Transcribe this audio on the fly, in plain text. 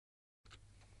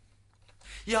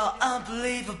You're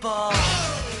unbelievable.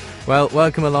 Well,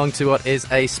 welcome along to what is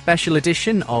a special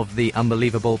edition of the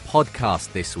Unbelievable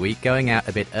podcast this week, going out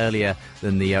a bit earlier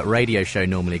than the radio show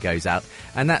normally goes out,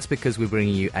 and that's because we're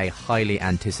bringing you a highly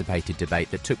anticipated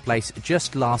debate that took place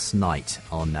just last night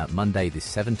on Monday the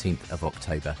 17th of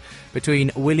October between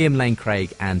William Lane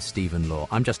Craig and Stephen Law.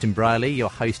 I'm Justin Brierley,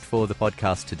 your host for the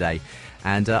podcast today,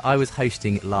 and I was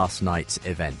hosting last night's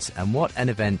event, and what an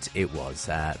event it was.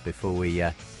 Before we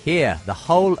hear the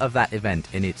whole of that event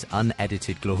in its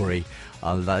unedited glory,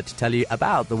 I'd like to tell you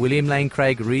about the William Lane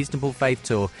Craig Reasonable Faith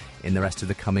Tour in the rest of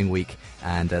the coming week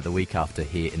and the week after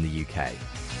here in the UK.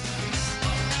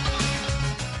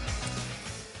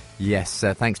 Yes,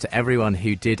 thanks to everyone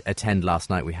who did attend last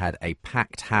night. We had a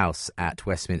packed house at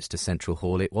Westminster Central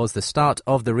Hall. It was the start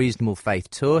of the Reasonable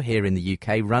Faith Tour here in the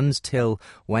UK, runs till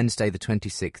Wednesday the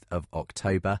 26th of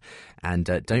October. And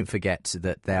don't forget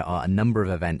that there are a number of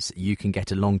events you can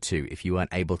get along to if you weren't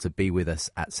able to be with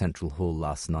us at Central Hall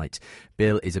last night.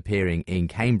 Bill is appearing in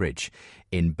Cambridge,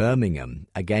 in Birmingham,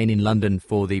 again in London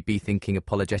for the Be Thinking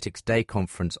Apologetics Day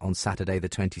conference on Saturday the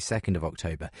 22nd of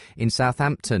October, in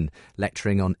Southampton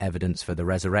lecturing on evidence for the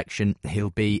resurrection. He'll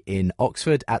be in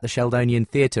Oxford at the Sheldonian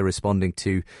Theatre responding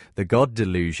to the God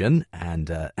delusion,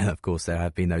 and of course there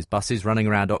have been those buses running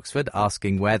around Oxford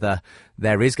asking whether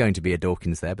there is going to be a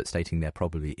Dawkins there, but stating there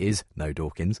probably is no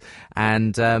Dawkins.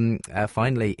 And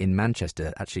finally in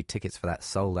Manchester, actually tickets for that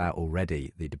sold out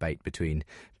already, the debate between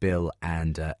Bill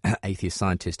and atheist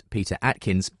scientist Peter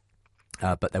Atkins.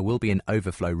 But there will be an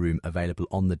overflow room available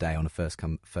on the day on a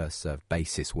first-come, first-served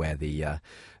basis where the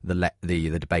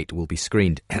debate will be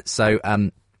screened. So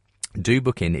do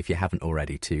book in, if you haven't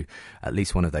already, to at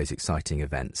least one of those exciting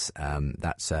events.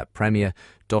 That's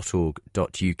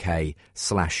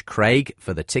premier.org.uk/Craig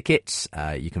for the tickets.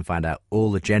 You can find out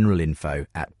all the general info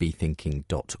at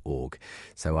bethinking.org.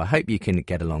 So I hope you can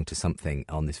get along to something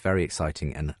on this very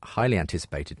exciting and highly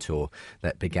anticipated tour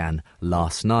that began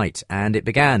last night. And it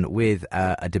began with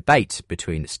a debate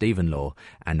between Stephen Law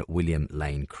and William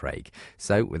Lane Craig.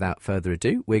 So without further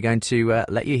ado, we're going to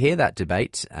let you hear that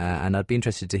debate, and I'd be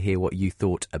interested to hear what you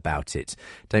thought about it.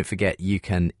 Don't forget, you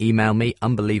can email me,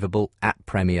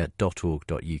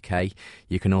 unbelievable@premier.org.uk.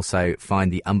 You can also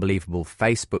find the Unbelievable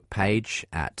Facebook page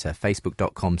at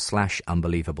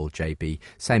facebook.com/unbelievablejb.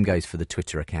 Same goes for the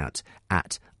Twitter account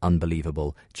at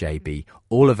unbelievablejb.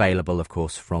 All available, of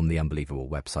course, from the Unbelievable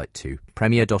website too,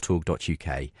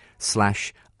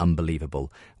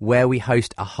 premier.org.uk/unbelievable, where we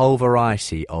host a whole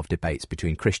variety of debates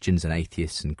between Christians and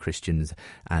atheists and Christians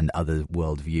and other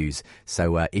worldviews.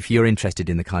 So if you're interested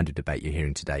in the kind of debate you're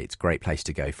hearing today, it's a great place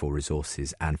to go for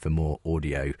resources and for more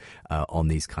audio on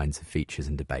these kinds of features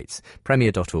and debates.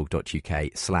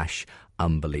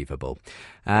 premier.org.uk/unbelievable.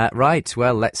 Right,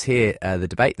 well, let's hear the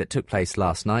debate that took place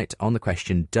last night on the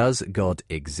question, does God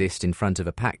exist, in front of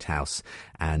a packed house?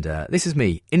 And this is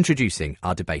me introducing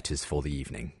our debaters for the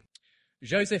evening.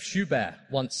 Joseph Joubert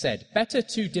once said, better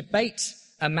to debate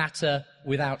a matter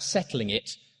without settling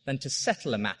it than to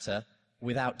settle a matter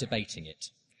without debating it.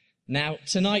 Now,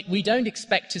 tonight we don't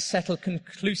expect to settle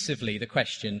conclusively the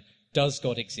question, does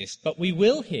God exist? But we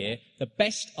will hear the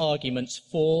best arguments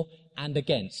for and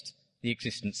against the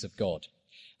existence of God.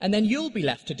 And then you'll be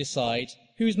left to decide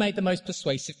who's made the most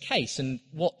persuasive case and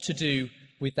what to do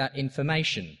with that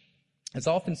information. As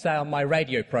I often say on my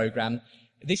radio programme,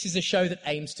 this is a show that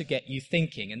aims to get you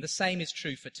thinking, and the same is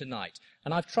true for tonight.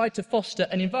 And I've tried to foster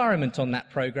an environment on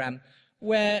that programme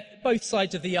where both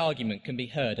sides of the argument can be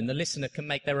heard and the listener can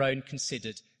make their own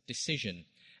considered decision.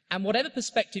 And whatever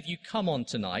perspective you come on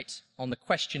tonight on the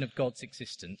question of God's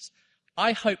existence,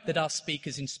 I hope that our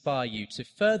speakers inspire you to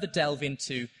further delve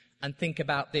into and think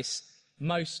about this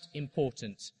most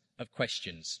important of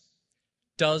questions.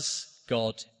 Does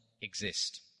God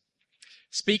exist?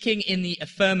 Speaking in the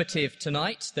affirmative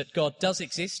tonight that God does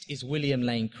exist is William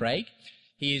Lane Craig.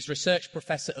 He is Research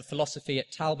Professor of Philosophy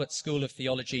at Talbot School of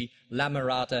Theology, La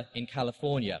Mirada in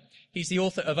California. He's the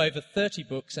author of over 30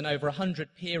 books and over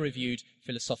 100 peer-reviewed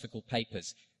philosophical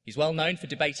papers. He's well known for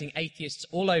debating atheists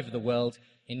all over the world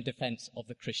in defence of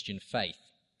the Christian faith.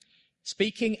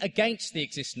 Speaking against the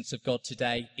existence of God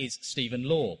today is Stephen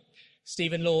Law.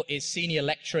 Stephen Law is Senior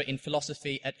Lecturer in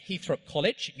Philosophy at Heathrow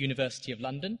College, University of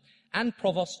London, and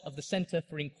Provost of the Centre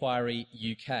for Inquiry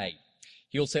UK.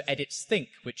 He also edits Think,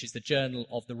 which is the journal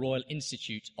of the Royal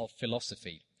Institute of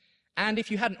Philosophy. And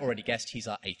if you hadn't already guessed, he's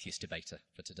our atheist debater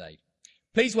for today.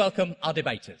 Please welcome our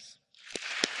debaters.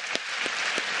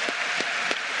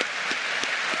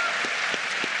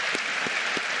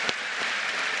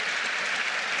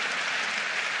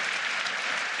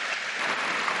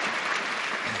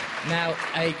 Now,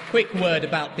 a quick word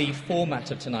about the format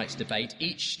of tonight's debate.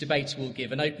 Each debater will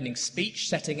give an opening speech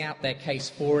setting out their case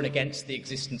for and against the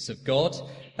existence of God.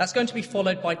 That's going to be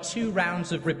followed by 2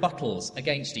 rounds of rebuttals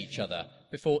against each other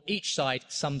before each side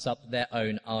sums up their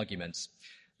own arguments.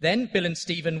 Then Bill and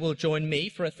Stephen will join me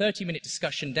for a 30-minute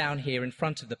discussion down here in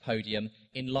front of the podium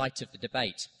in light of the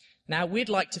debate. Now, we'd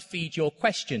like to feed your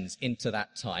questions into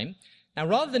that time. Now,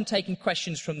 rather than taking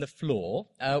questions from the floor,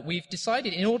 we've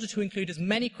decided, in order to include as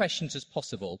many questions as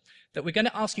possible, that we're going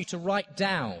to ask you to write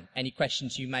down any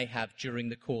questions you may have during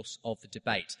the course of the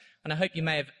debate. And I hope you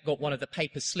may have got one of the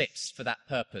paper slips for that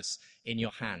purpose in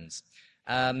your hands.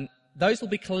 Those will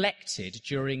be collected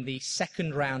during the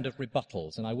second round of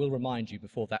rebuttals, and I will remind you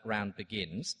before that round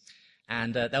begins.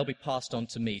 And they'll be passed on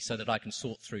to me so that I can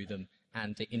sort through them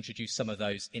and introduce some of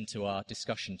those into our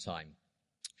discussion time.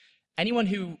 Anyone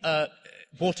who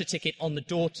bought a ticket on the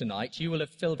door tonight, you will have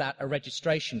filled out a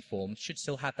registration form, should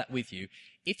still have that with you.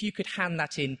 If you could hand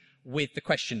that in with the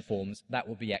question forms, that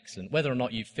would be excellent. Whether or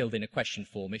not you've filled in a question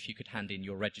form, if you could hand in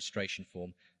your registration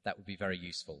form, that would be very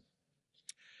useful.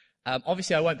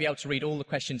 Obviously, I won't be able to read all the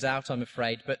questions out, I'm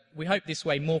afraid, but we hope this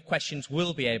way more questions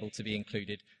will be able to be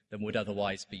included than would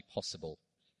otherwise be possible.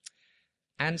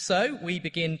 And so we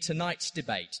begin tonight's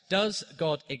debate. Does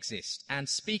God exist? And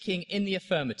speaking in the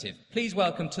affirmative, please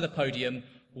welcome to the podium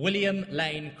William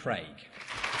Lane Craig.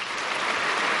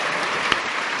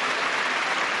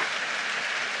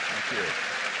 Thank you.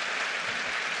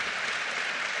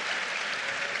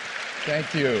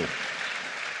 Thank you.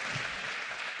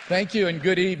 Thank you and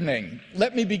good evening.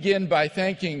 Let me begin by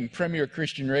thanking Premier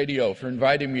Christian Radio for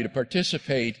inviting me to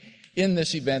participate in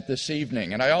this event this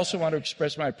evening. And I also want to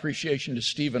express my appreciation to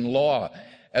Stephen Law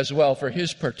as well for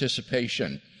his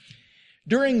participation.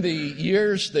 During the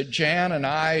years that Jan and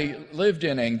I lived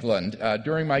in England,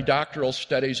 during my doctoral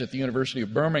studies at the University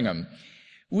of Birmingham,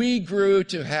 we grew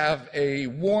to have a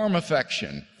warm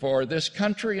affection for this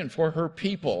country and for her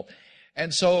people.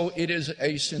 And so it is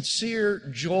a sincere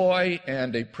joy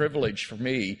and a privilege for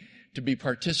me to be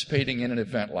participating in an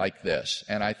event like this.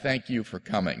 And I thank you for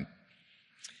coming.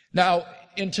 Now,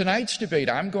 in tonight's debate,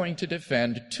 I'm going to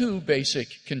defend 2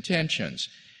 basic contentions.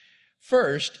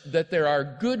 First, that there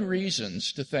are good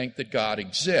reasons to think that God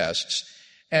exists.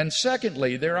 And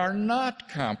secondly, there are not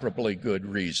comparably good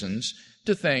reasons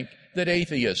to think that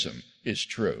atheism is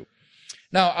true.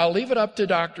 Now, I'll leave it up to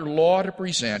Dr. Law to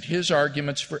present his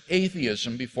arguments for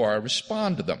atheism before I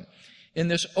respond to them. In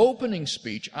this opening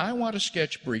speech, I want to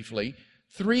sketch briefly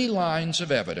 3 lines of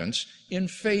evidence in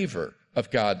favor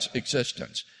of God's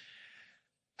existence.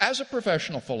 As a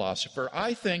professional philosopher,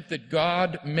 I think that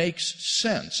God makes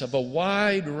sense of a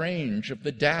wide range of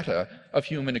the data of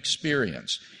human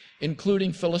experience,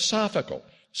 including philosophical,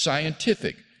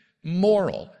 scientific,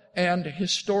 moral, and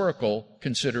historical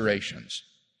considerations.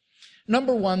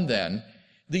 Number 1, then,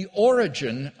 the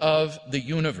origin of the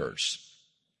universe.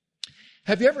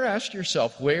 Have you ever asked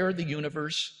yourself where the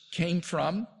universe came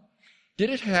from?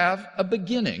 Did it have a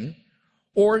beginning,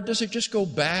 or does it just go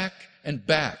back and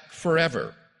back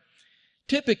forever?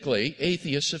 Typically,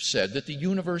 atheists have said that the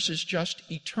universe is just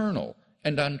eternal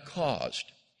and uncaused.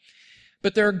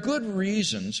 But there are good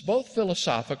reasons, both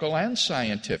philosophical and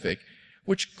scientific,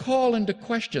 which call into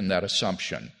question that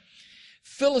assumption.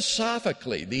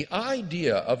 Philosophically, the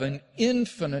idea of an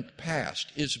infinite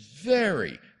past is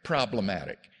very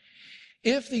problematic.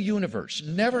 If the universe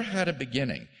never had a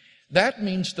beginning, that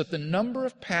means that the number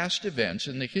of past events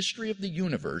in the history of the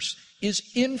universe is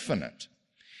infinite.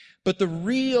 But the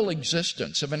real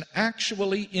existence of an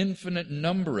actually infinite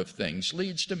number of things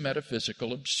leads to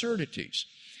metaphysical absurdities.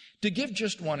 To give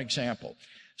just one example,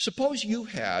 suppose you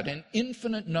had an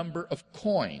infinite number of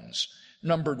coins,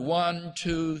 numbered 1,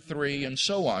 2, 3, and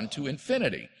so on to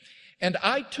infinity, and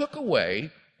I took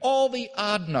away all the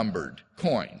odd-numbered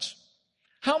coins.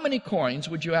 How many coins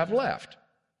would you have left?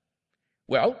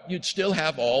 Well, you'd still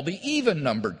have all the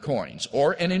even-numbered coins,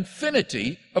 or an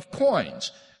infinity of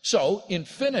coins. So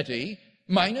infinity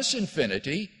minus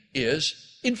infinity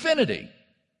is infinity.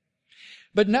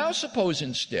 But now suppose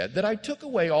instead that I took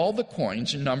away all the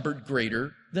coins numbered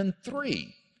greater than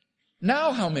 3.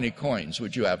 Now how many coins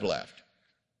would you have left?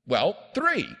 Well,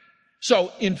 3.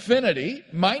 So infinity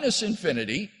minus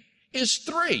infinity is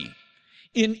 3.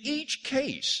 In each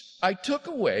case, I took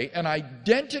away an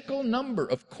identical number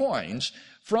of coins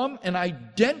from an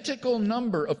identical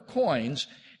number of coins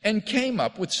and came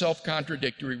up with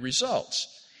self-contradictory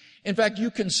results. In fact, you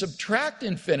can subtract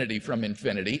infinity from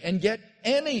infinity and get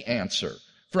any answer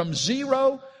from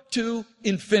 0 to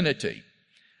infinity.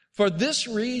 For this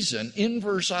reason,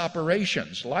 inverse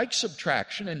operations like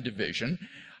subtraction and division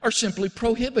are simply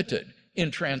prohibited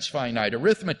in transfinite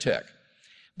arithmetic.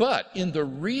 But in the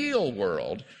real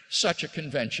world, such a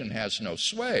convention has no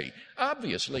sway.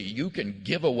 Obviously, you can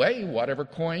give away whatever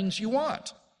coins you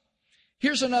want.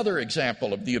 Here's another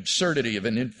example of the absurdity of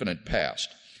an infinite past.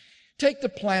 Take the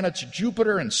planets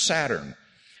Jupiter and Saturn.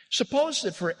 Suppose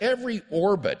that for every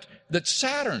orbit that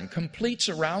Saturn completes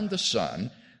around the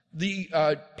sun, the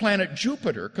planet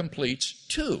Jupiter completes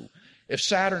 2. If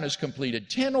Saturn has completed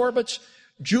 10 orbits,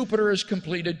 Jupiter has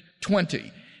completed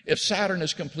 20. If Saturn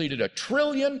has completed 1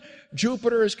 trillion,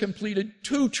 Jupiter has completed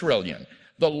 2 trillion.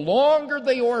 The longer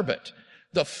they orbit,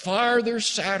 the farther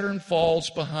Saturn falls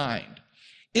behind.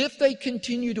 If they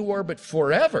continue to orbit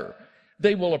forever,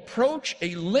 they will approach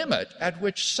a limit at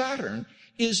which Saturn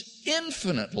is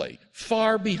infinitely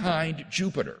far behind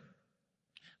Jupiter.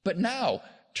 But now,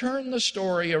 turn the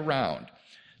story around.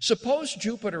 Suppose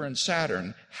Jupiter and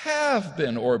Saturn have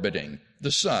been orbiting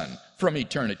the sun from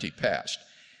eternity past.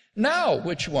 Now,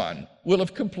 which one will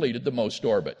have completed the most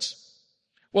orbits?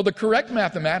 Well, the correct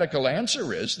mathematical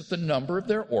answer is that the number of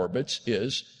their orbits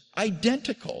is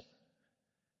identical.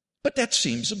 But that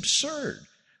seems absurd.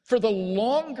 For the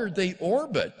longer they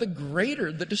orbit, the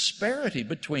greater the disparity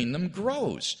between them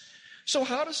grows. So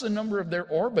how does the number of their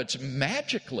orbits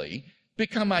magically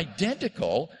become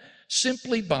identical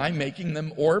simply by making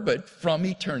them orbit from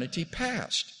eternity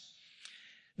past?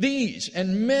 These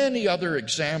and many other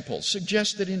examples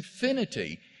suggest that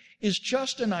infinity is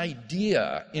just an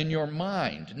idea in your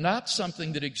mind, not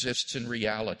something that exists in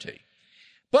reality.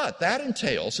 But that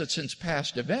entails that since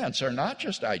past events are not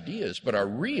just ideas but are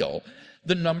real,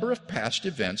 the number of past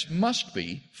events must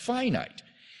be finite.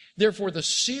 Therefore, the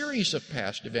series of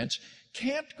past events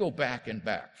can't go back and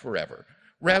back forever.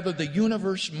 Rather, the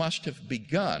universe must have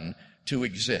begun to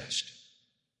exist.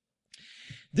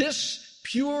 This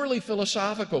purely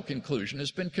philosophical conclusion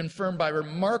has been confirmed by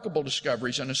remarkable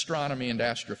discoveries in astronomy and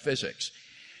astrophysics.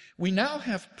 We now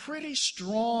have pretty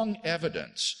strong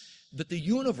evidence that the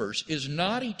universe is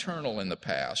not eternal in the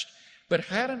past, but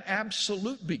had an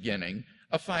absolute beginning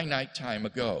a finite time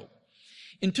ago.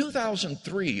 In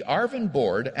 2003, Arvind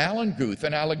Borde, Alan Guth,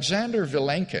 and Alexander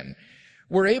Vilenkin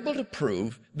were able to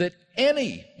prove that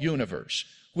any universe,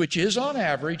 which is on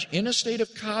average in a state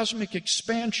of cosmic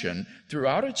expansion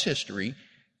throughout its history,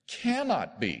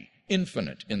 cannot be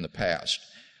infinite in the past,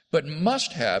 but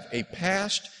must have a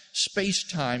past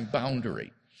space-time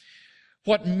boundary.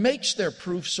 What makes their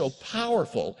proof so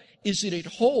powerful is that it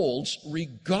holds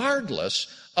regardless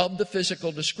of the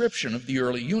physical description of the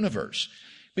early universe.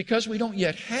 Because we don't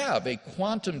yet have a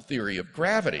quantum theory of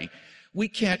gravity, we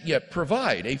can't yet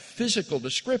provide a physical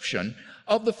description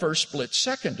of the first split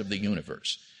second of the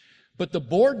universe. But the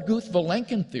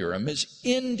Borde-Guth-Vilenkin theorem is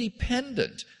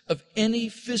independent of any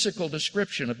physical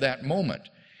description of that moment.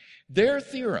 Their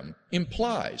theorem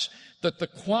implies that the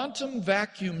quantum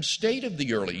vacuum state of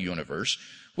the early universe,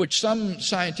 which some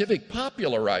scientific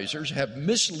popularizers have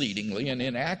misleadingly and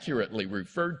inaccurately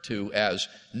referred to as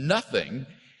nothing,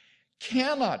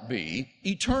 cannot be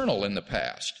eternal in the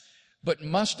past, but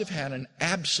must have had an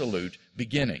absolute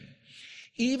beginning.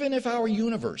 Even if our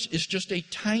universe is just a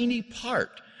tiny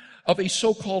part of a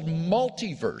so-called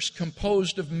multiverse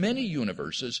composed of many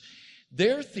universes,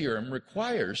 their theorem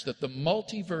requires that the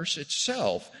multiverse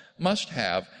itself must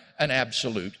have an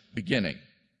absolute beginning.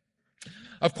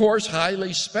 Of course,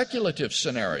 highly speculative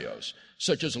scenarios,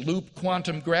 such as loop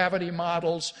quantum gravity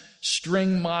models,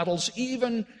 string models,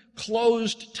 even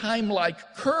closed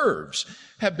time-like curves,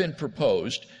 have been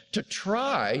proposed to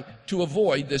try to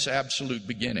avoid this absolute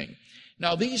beginning.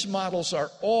 Now, these models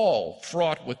are all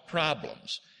fraught with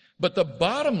problems, but the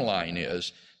bottom line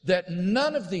is that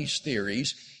none of these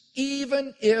theories,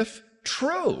 even if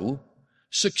true,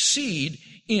 succeed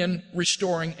in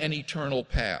restoring an eternal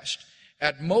past.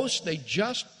 At most, they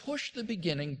just push the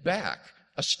beginning back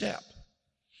a step.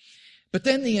 But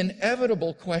then the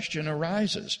inevitable question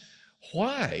arises: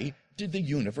 why did the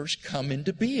universe come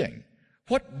into being?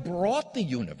 What brought the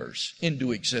universe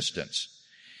into existence?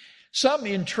 Some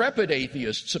intrepid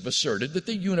atheists have asserted that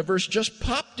the universe just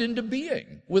popped into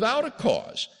being without a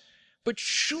cause. But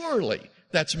surely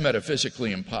that's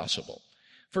metaphysically impossible.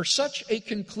 For such a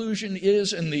conclusion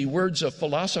is, in the words of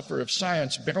philosopher of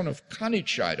science Bernhard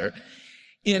Königscheider,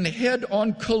 in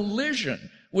head-on collision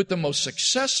with the most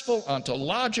successful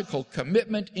ontological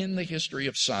commitment in the history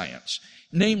of science,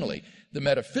 namely the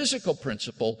metaphysical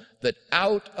principle that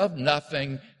out of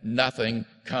nothing, nothing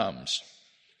comes.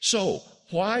 So,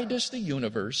 why does the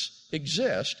universe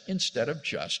exist instead of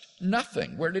just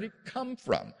nothing? Where did it come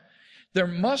from? There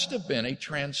must have been a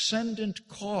transcendent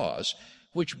cause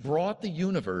which brought the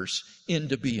universe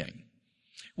into being.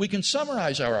 We can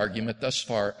summarize our argument thus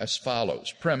far as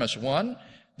follows. Premise 1,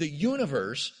 the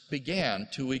universe began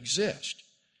to exist.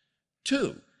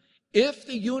 2, if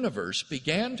the universe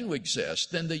began to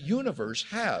exist, then the universe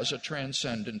has a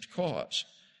transcendent cause.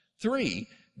 3,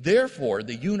 therefore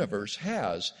the universe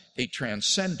has a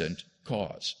transcendent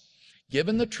cause.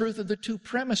 Given the truth of the two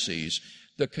premises,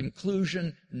 the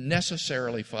conclusion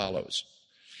necessarily follows.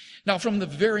 Now, from the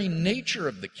very nature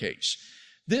of the case,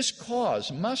 this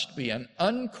cause must be an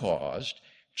uncaused,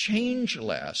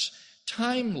 changeless,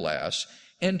 timeless,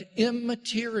 and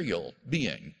immaterial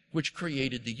being which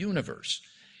created the universe.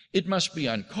 It must be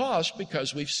uncaused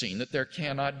because we've seen that there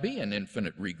cannot be an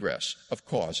infinite regress of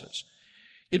causes.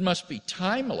 It must be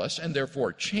timeless and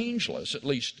therefore changeless, at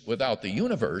least without the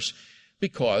universe,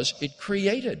 because it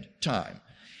created time.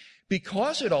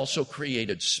 Because it also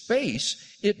created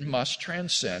space, it must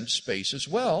transcend space as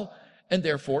well, and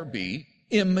therefore be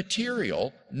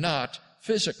immaterial, not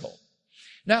physical.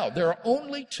 Now, there are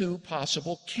only two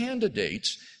possible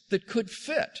candidates that could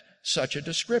fit such a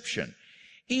description.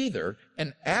 Either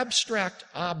an abstract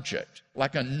object,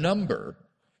 like a number,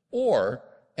 or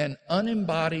an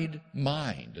unembodied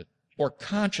mind, or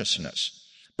consciousness.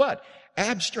 But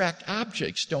abstract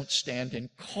objects don't stand in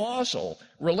causal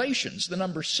relations. The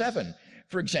number 7,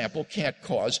 for example, can't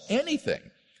cause anything.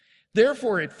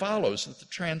 Therefore, it follows that the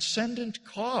transcendent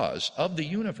cause of the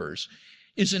universe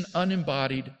is an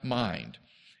unembodied mind.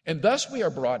 And thus we are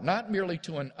brought not merely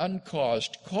to an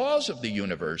uncaused cause of the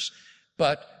universe,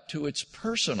 but to its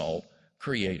personal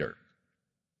creator.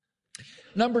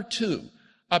 Number 2,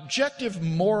 objective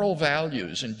moral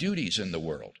values and duties in the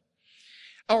world.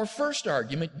 Our first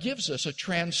argument gives us a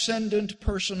transcendent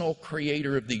personal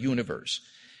creator of the universe,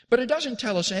 but it doesn't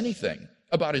tell us anything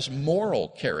about his moral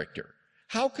character.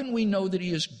 How can we know that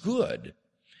he is good?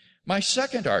 My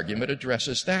second argument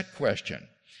addresses that question.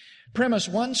 Premise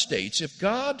 1 states, if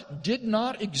God did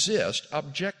not exist,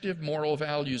 objective moral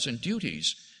values and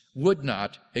duties would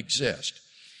not exist.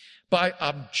 By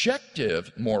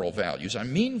objective moral values, I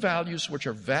mean values which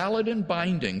are valid and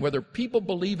binding, whether people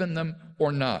believe in them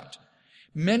or not.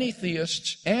 Many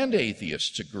theists and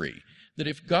atheists agree that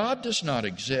if God does not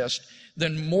exist,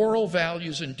 then moral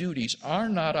values and duties are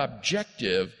not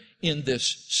objective in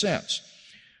this sense.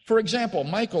 For example,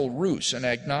 Michael Roos, an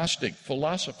agnostic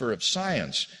philosopher of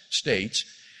science, states,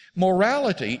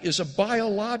 morality is a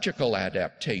biological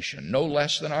adaptation, no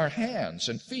less than our hands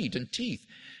and feet and teeth.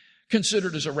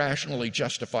 Considered as a rationally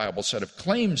justifiable set of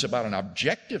claims about an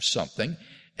objective something,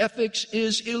 ethics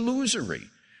is illusory.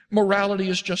 Morality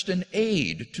is just an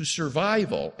aid to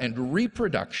survival and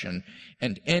reproduction,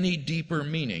 and any deeper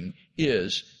meaning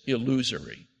is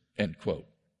illusory. End quote.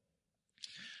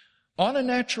 On a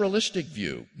naturalistic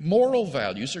view, moral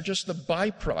values are just the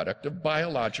byproduct of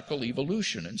biological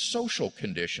evolution and social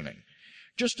conditioning,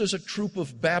 just as a troop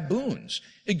of baboons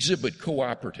exhibit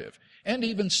cooperative and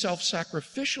even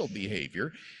self-sacrificial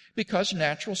behavior because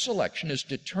natural selection has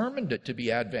determined it to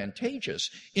be advantageous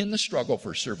in the struggle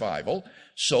for survival,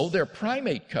 so their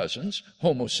primate cousins,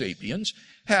 Homo sapiens,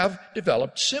 have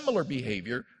developed similar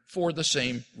behavior for the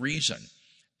same reason.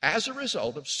 As a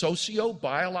result of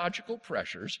socio-biological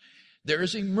pressures, there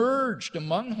has emerged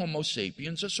among Homo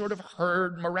sapiens a sort of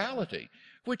herd morality,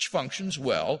 which functions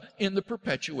well in the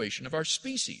perpetuation of our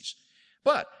species.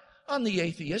 But on the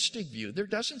atheistic view, there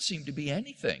doesn't seem to be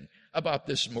anything about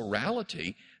this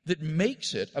morality that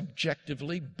makes it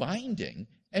objectively binding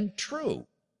and true.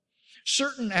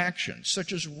 Certain actions,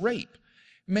 such as rape,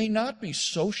 may not be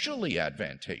socially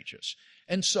advantageous,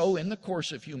 and so in the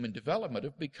course of human development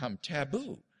have become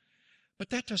taboo. But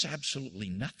that does absolutely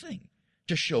nothing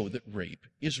to show that rape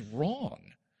is wrong.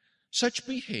 Such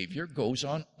behavior goes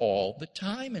on all the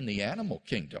time in the animal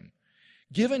kingdom.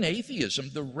 Given atheism,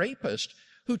 the rapist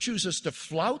who chooses to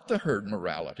flout the herd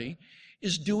morality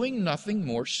is doing nothing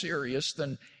more serious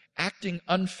than acting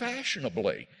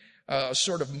unfashionably, a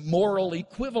sort of moral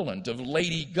equivalent of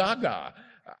Lady Gaga,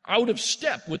 out of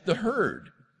step with the herd.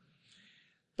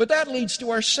 But that leads to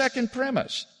our second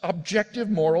premise. Objective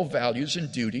moral values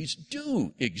and duties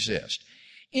do exist.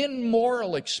 In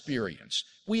moral experience,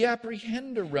 we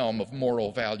apprehend a realm of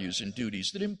moral values and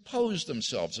duties that impose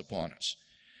themselves upon us.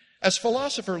 As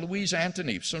philosopher Louise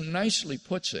Antony so nicely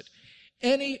puts it,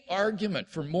 any argument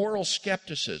for moral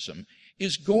skepticism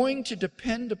is going to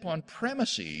depend upon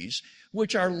premises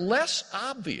which are less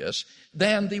obvious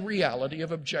than the reality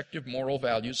of objective moral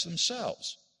values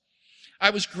themselves. I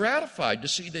was gratified to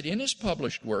see that in his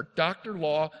published work, Dr.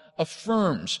 Law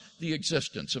affirms the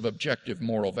existence of objective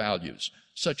moral values,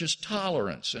 such as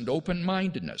tolerance and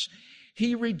open-mindedness.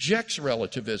 He rejects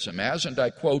relativism as, and I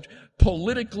quote,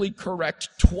 politically correct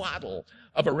twaddle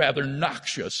of a rather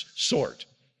noxious sort.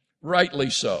 Rightly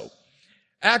so.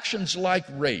 Actions like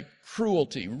rape,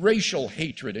 cruelty, racial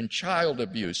hatred, and child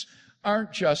abuse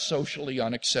aren't just socially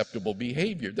unacceptable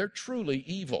behavior. They're truly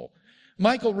evil.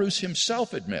 Michael Roos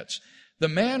himself admits the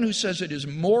man who says it is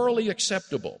morally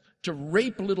acceptable to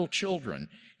rape little children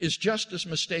is just as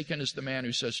mistaken as the man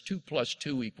who says 2 +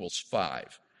 2 =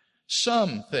 5.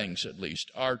 Some things, at least,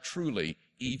 are truly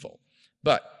evil.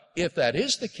 But if that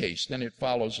is the case, then it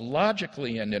follows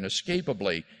logically and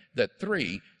inescapably that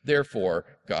 3, therefore,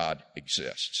 God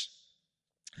exists.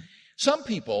 Some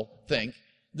people think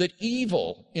that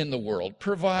evil in the world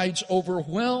provides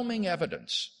overwhelming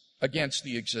evidence against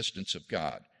the existence of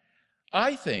God.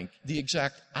 I think the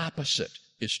exact opposite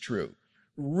is true.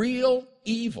 Real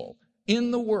evil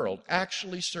in the world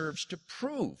actually serves to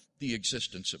prove the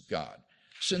existence of God,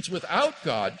 since without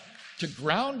God, to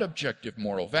ground objective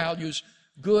moral values,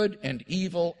 good and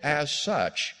evil as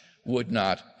such would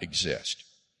not exist.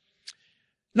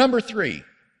 Number 3,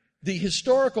 the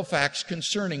historical facts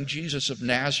concerning Jesus of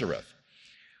Nazareth.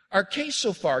 Our case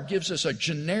so far gives us a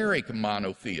generic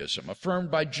monotheism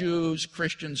affirmed by Jews,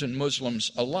 Christians, and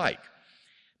Muslims alike.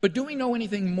 But do we know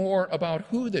anything more about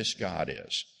who this God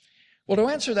is? Well,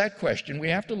 to answer that question, we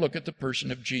have to look at the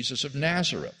person of Jesus of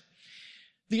Nazareth.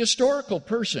 The historical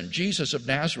person, Jesus of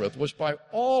Nazareth, was by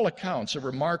all accounts a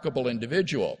remarkable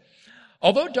individual.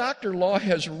 Although Dr. Law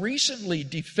has recently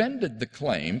defended the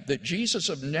claim that Jesus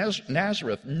of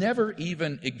Nazareth never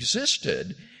even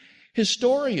existed,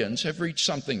 historians have reached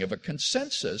something of a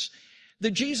consensus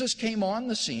that Jesus came on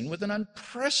the scene with an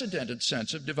unprecedented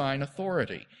sense of divine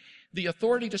authority, the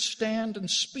authority to stand and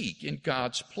speak in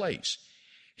God's place.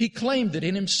 He claimed that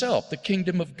in himself the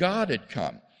kingdom of God had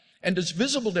come, and as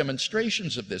visible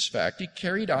demonstrations of this fact, he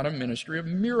carried out a ministry of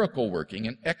miracle working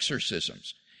and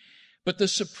exorcisms. But the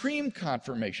supreme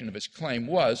confirmation of his claim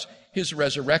was his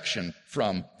resurrection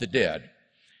from the dead.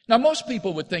 Now, most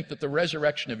people would think that the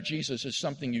resurrection of Jesus is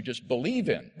something you just believe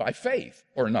in by faith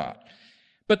or not.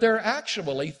 But there are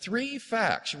actually 3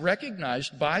 facts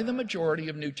recognized by the majority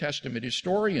of New Testament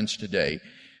historians today,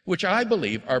 which I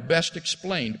believe are best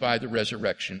explained by the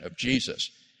resurrection of Jesus.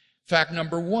 Fact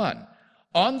number 1,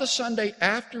 on the Sunday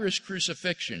after his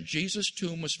crucifixion, Jesus'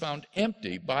 tomb was found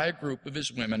empty by a group of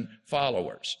his women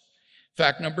followers.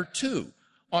 Fact number 2,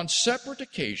 on separate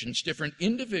occasions, different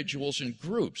individuals and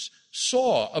groups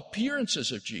saw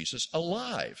appearances of Jesus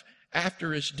alive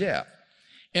after his death.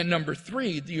 And number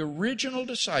 3, the original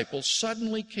disciples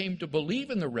suddenly came to believe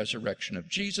in the resurrection of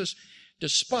Jesus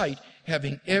despite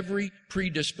having every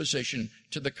predisposition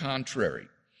to the contrary.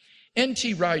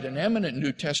 N.T. Wright, an eminent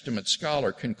New Testament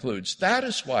scholar, concludes, that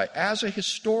is why, as a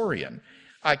historian,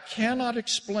 I cannot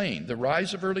explain the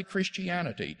rise of early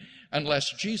Christianity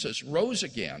unless Jesus rose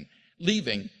again,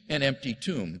 leaving an empty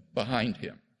tomb behind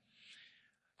him.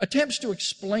 Attempts to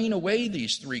explain away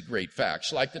these 3 great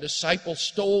facts, like the disciples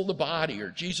stole the body or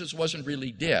Jesus wasn't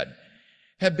really dead,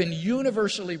 have been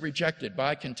universally rejected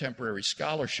by contemporary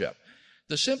scholarship.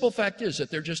 The simple fact is that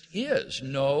there just is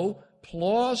no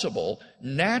plausible,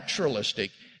 naturalistic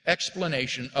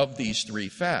explanation of these 3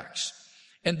 facts.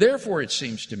 And therefore, it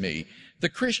seems to me, the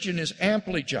Christian is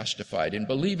amply justified in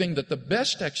believing that the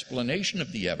best explanation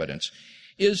of the evidence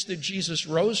is that Jesus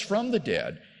rose from the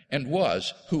dead and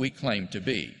was who he claimed to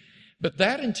be. But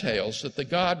that entails that the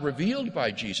God revealed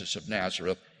by Jesus of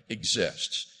Nazareth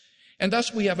exists. And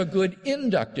thus we have a good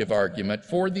inductive argument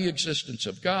for the existence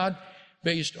of God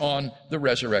based on the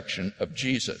resurrection of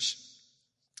Jesus.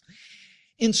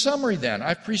 In summary, then,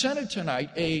 I've presented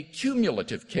tonight a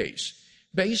cumulative case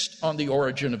based on the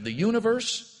origin of the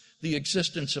universe, the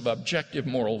existence of objective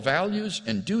moral values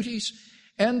and duties,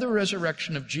 and the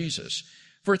resurrection of Jesus,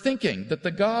 for thinking that the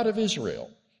God of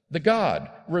Israel, the God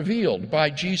revealed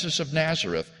by Jesus of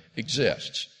Nazareth,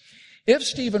 exists. If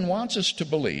Stephen wants us to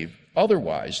believe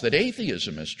otherwise, that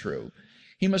atheism is true,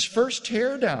 he must first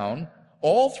tear down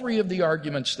all 3 of the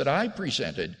arguments that I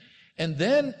presented, and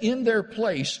then in their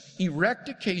place erect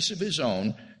a case of his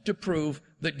own to prove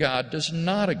that God does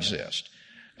not exist.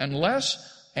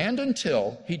 Unless and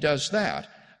until he does that,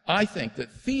 I think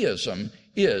that theism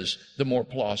is the more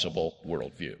plausible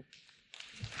worldview.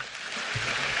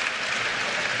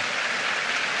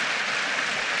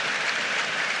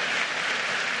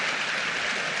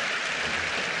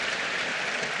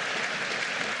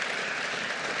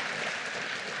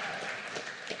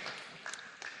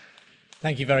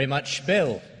 Thank you very much,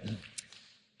 Bill.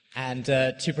 And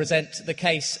to present the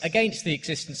case against the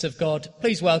existence of God,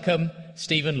 please welcome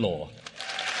Stephen Law.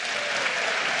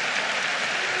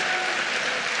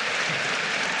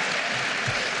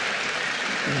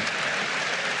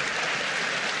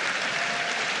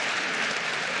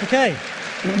 Okay.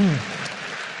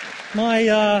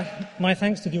 My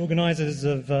thanks to the organisers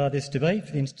of this debate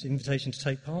for the invitation to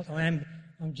take part. I'm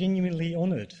genuinely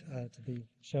honoured to be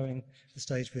sharing the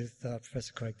stage with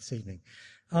Professor Craig this evening.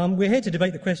 We're here to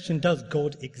debate the question, does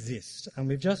God exist? And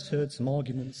we've just heard some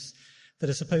arguments that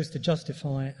are supposed to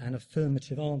justify an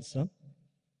affirmative answer.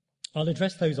 I'll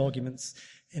address those arguments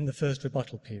in the first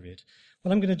rebuttal period.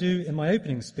 What I'm going to do in my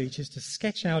opening speech is to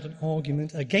sketch out an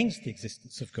argument against the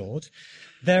existence of God.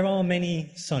 There are many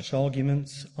such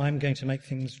arguments. I'm going to make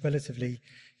things relatively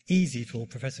easy for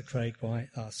Professor Craig by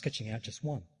sketching out just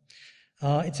one.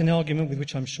 It's an argument with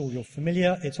which I'm sure you're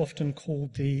familiar. It's often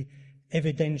called the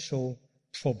evidential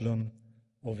problem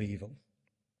of evil.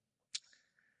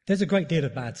 There's a great deal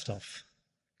of bad stuff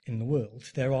in the world.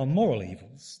 There are moral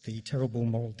evils, the terrible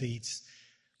moral deeds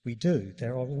we do.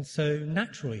 There are also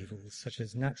natural evils, such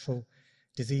as natural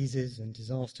diseases and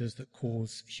disasters that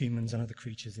cause humans and other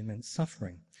creatures immense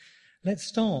suffering. Let's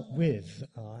start with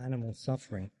animal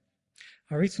suffering.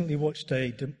 I recently watched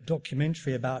a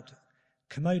documentary about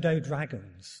Komodo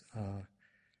dragons.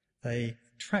 They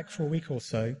track for a week or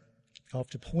so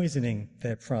after poisoning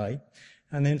their prey,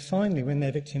 and then finally, when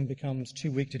their victim becomes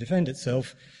too weak to defend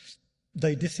itself,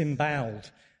 they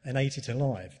disemboweled and ate it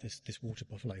alive, this water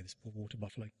buffalo, this poor water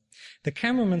buffalo. The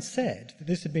cameraman said that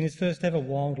this had been his first ever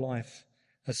wildlife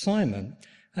assignment,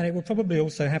 and it would probably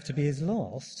also have to be his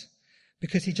last,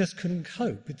 because he just couldn't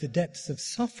cope with the depths of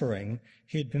suffering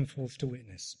he had been forced to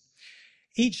witness.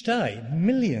 Each day,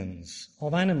 millions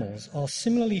of animals are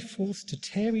similarly forced to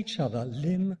tear each other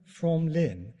limb from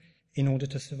limb in order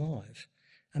to survive.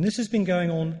 And this has been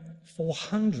going on for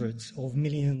hundreds of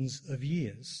millions of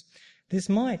years. This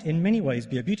might, in many ways,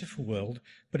 be a beautiful world,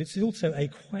 but it's also a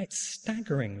quite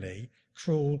staggeringly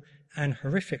cruel and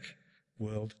horrific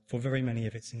world for very many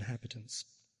of its inhabitants.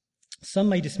 Some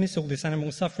may dismiss all this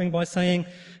animal suffering by saying,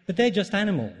 but they're just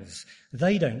animals.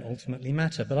 They don't ultimately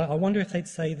matter. But I wonder if they'd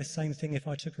say the same thing if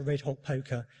I took a red-hot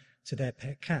poker to their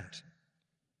pet cat.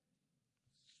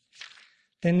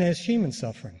 Then there's human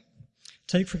suffering.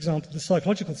 Take, for example, the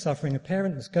psychological suffering a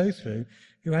parent must go through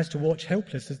who has to watch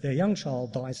helpless as their young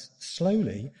child dies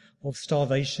slowly of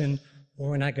starvation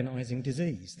or an agonising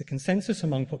disease. The consensus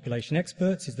among population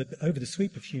experts is that over the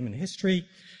sweep of human history,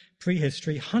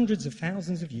 prehistory, hundreds of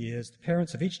thousands of years, the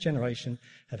parents of each generation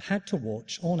have had to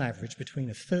watch, on average, between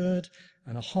a third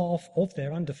and a half of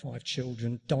their under 5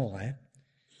 children die,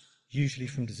 usually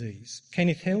from disease.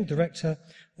 Kenneth Hill, director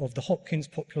of the Hopkins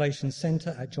Population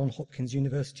Centre at Johns Hopkins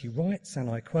University, writes, and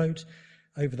I quote,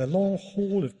 "Over the long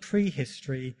haul of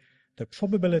prehistory, the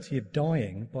probability of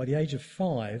dying by the age of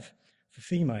 5 for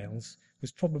females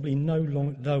was probably no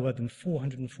lower than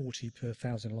 440 per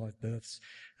 1,000 live births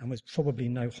and was probably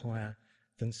no higher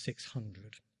than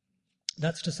 600.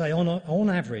 That's to say, on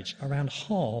average, around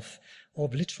half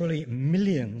of literally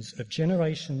millions of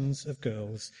generations of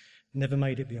girls never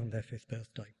made it beyond their 5th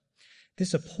birthday.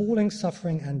 This appalling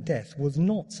suffering and death was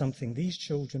not something these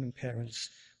children and parents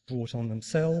brought on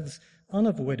themselves.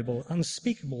 Unavoidable,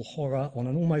 unspeakable horror on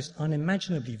an almost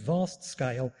unimaginably vast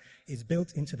scale is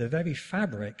built into the very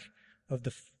fabric of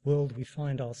the world we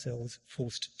find ourselves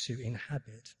forced to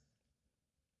inhabit."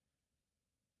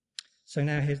 So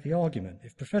now here's the argument.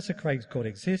 If Professor Craig's God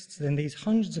exists, then these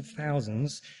hundreds of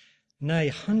thousands, nay,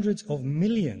 hundreds of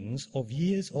millions of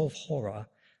years of horror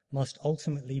must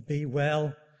ultimately be,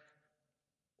 well,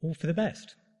 all for the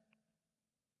best.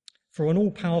 For an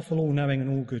all-powerful, all-knowing and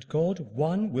all-good God,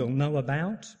 1, will know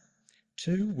about,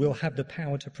 2, will have the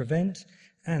power to prevent,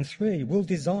 and 3, will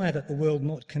desire that the world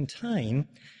not contain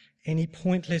any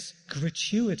pointless,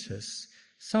 gratuitous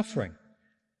suffering.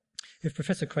 If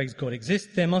Professor Craig's God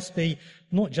exists, there must be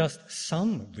not just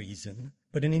some reason,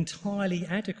 but an entirely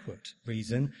adequate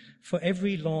reason for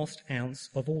every last ounce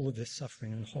of all of this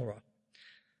suffering and horror.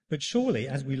 But surely,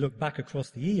 as we look back across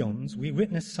the eons, we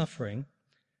witness suffering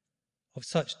of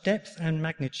such depth and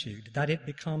magnitude that it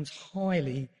becomes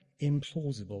highly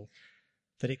implausible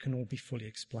that it can all be fully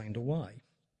explained away.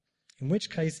 In which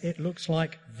case, it looks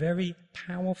like very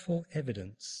powerful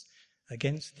evidence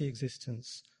against the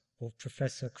existence of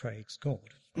Professor Craig's God.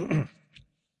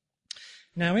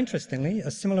 Now, interestingly,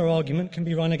 a similar argument can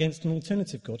be run against an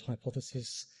alternative God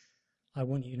hypothesis I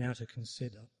want you now to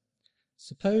consider.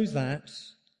 Suppose that,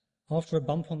 after a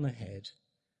bump on the head,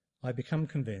 I become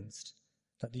convinced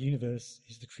that the universe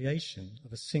is the creation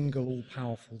of a single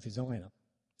all-powerful designer.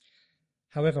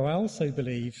 However, I also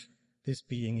believe this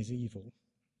being is evil.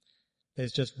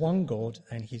 There's just one God,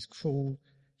 and he's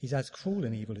as cruel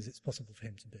and evil as it's possible for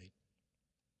him to be.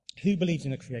 Who believes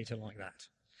in a creator like that?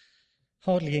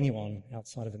 Hardly anyone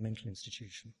outside of a mental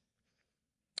institution.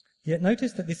 Yet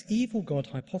notice that this evil God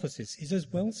hypothesis is as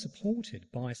well supported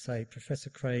by, say, Professor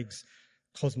Craig's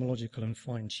cosmological and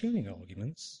fine-tuning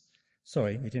arguments.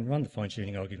 Sorry, he didn't run the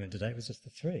fine-tuning argument today, it was just the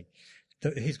three.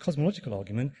 His cosmological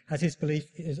argument, as his belief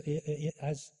is,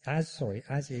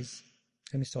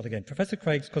 let me start again. Professor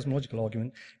Craig's cosmological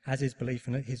argument as his belief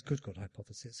in his good God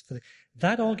hypothesis.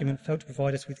 That argument failed to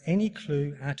provide us with any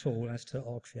clue at all as to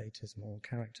our Creator's moral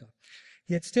character.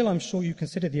 Yet still, I'm sure you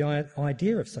consider the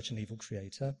idea of such an evil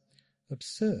Creator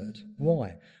absurd.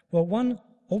 Why? Well, one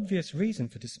obvious reason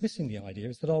for dismissing the idea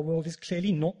is that our world is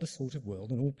clearly not the sort of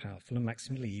world an all-powerful and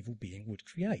maximally evil being would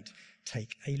create.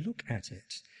 Take a look at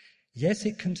it. Yes,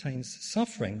 it contains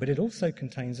suffering, but it also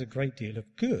contains a great deal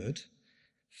of good,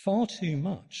 far too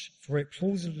much for it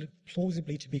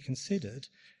plausibly to be considered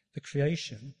the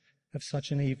creation of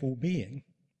such an evil being.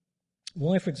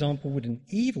 Why, for example, would an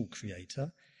evil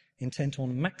creator, intent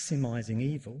on maximizing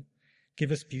evil,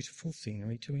 give us beautiful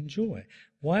scenery to enjoy?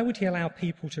 Why would he allow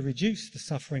people to reduce the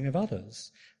suffering of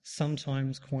others,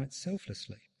 sometimes quite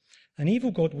selflessly? An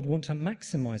evil God would want to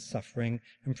maximize suffering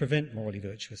and prevent morally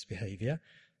virtuous behavior,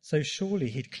 so surely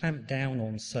he'd clamp down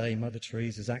on, say, Mother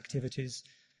Teresa's activities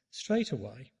straight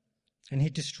away, and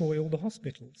he'd destroy all the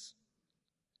hospitals.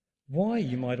 Why,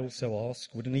 you might also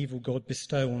ask, would an evil God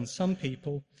bestow on some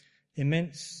people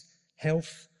immense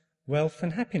health, wealth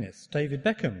and happiness? David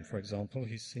Beckham, for example,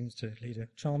 who seems to lead a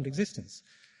charmed existence.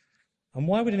 And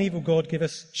why would an evil God give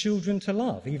us children to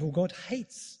love? Evil God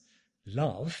hates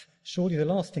love. Surely the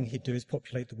last thing he'd do is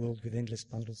populate the world with endless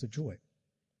bundles of joy.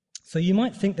 So you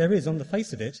might think there is, on the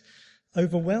face of it,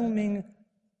 overwhelming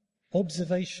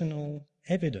observational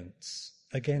evidence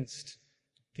against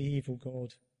the evil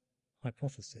God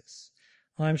hypothesis.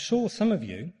 I'm sure some of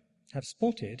you have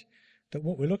spotted that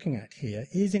what we're looking at here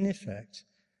is, in effect,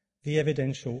 the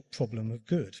evidential problem of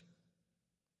good.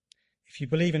 If you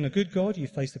believe in a good God, you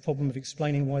face the problem of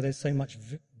explaining why there's so much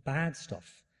bad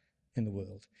stuff in the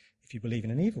world. If you believe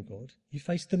in an evil God, you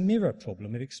face the mirror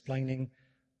problem of explaining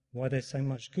why there's so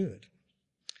much good.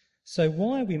 So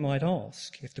why, we might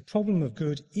ask, if the problem of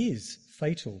good is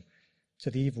fatal to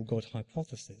the evil God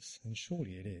hypothesis, and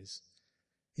surely it is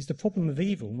the problem of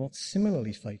evil not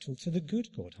similarly fatal to the good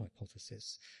God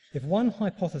hypothesis? If one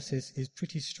hypothesis is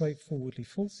pretty straightforwardly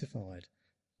falsified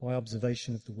by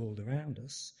observation of the world around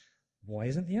us, why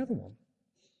isn't the other one?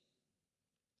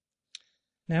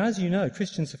 Now, as you know,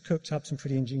 Christians have cooked up some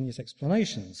pretty ingenious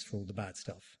explanations for all the bad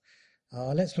stuff.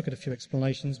 Let's look at a few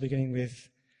explanations, beginning with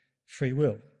free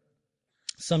will.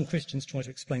 Some Christians try to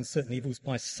explain certain evils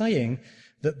by saying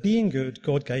that being good,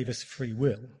 God gave us free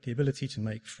will, the ability to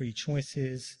make free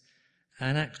choices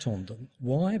and act on them.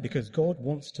 Why? Because God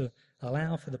wants to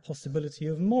allow for the possibility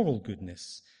of moral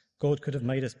goodness. God could have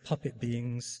made us puppet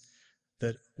beings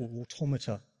or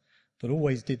automata that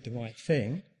always did the right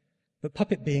thing, but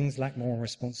puppet beings lack moral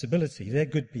responsibility. Their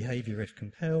good behaviour, if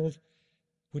compelled,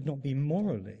 would not be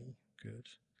morally good.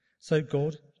 So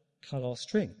God cut our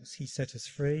strings. He set us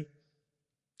free.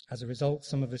 As a result,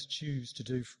 some of us choose to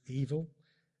do evil.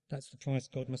 That's the price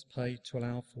God must pay to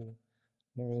allow for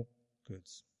moral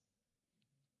goods.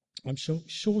 I'm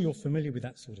sure you're familiar with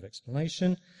that sort of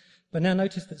explanation, but now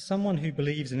notice that someone who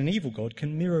believes in an evil God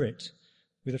can mirror it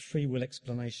with a free will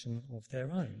explanation of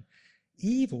their own.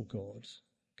 Evil God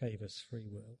gave us free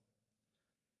will.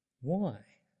 Why?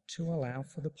 To allow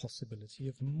for the possibility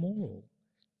of moral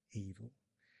evil.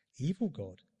 Evil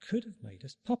God could have made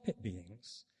us puppet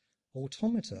beings,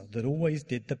 automata that always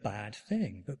did the bad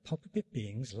thing, but puppet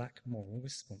beings lack moral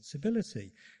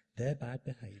responsibility. Their bad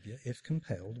behaviour, if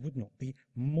compelled, would not be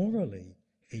morally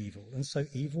evil, and so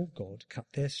evil God cut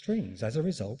their strings. As a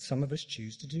result, some of us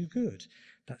choose to do good.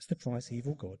 That's the price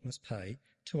evil God must pay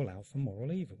to allow for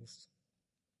moral evils.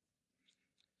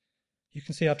 You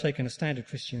can see I've taken a standard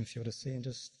Christian theodicy and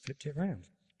just flipped it around.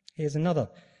 Here's another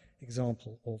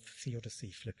example of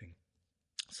theodicy flipping.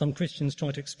 Some Christians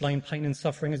try to explain pain and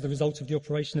suffering as the result of the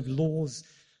operation of laws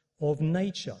of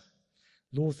nature,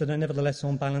 laws that are nevertheless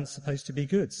on balance supposed to be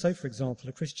good. So, for example,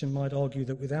 a Christian might argue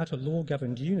that without a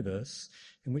law-governed universe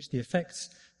in which the effects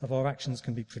of our actions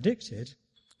can be predicted,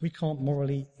 we can't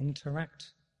morally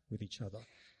interact with each other.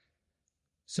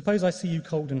 Suppose I see you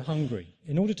cold and hungry.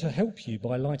 In order to help you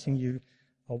by lighting you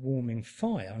a warming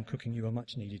fire and cooking you a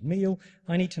much-needed meal,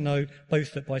 I need to know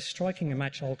both that by striking a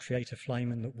match I'll create a flame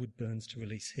and that wood burns to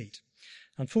release heat.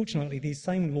 Unfortunately, these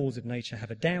same laws of nature have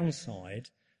a downside.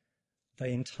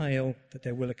 They entail that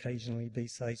there will occasionally be,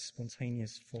 say,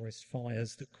 spontaneous forest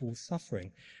fires that cause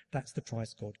suffering. That's the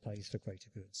price God pays for greater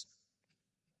goods.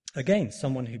 Again,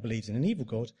 someone who believes in an evil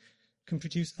God can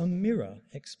produce a mirror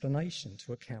explanation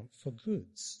to account for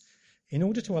goods. In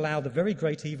order to allow the very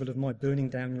great evil of my burning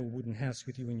down your wooden house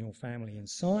with you and your family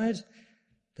inside,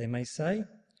 they may say,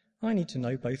 I need to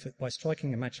know both that by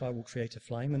striking a match I will create a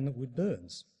flame and that wood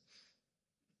burns.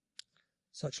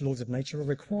 Such laws of nature are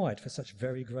required for such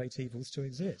very great evils to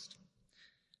exist.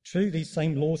 True, these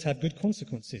same laws have good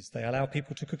consequences. They allow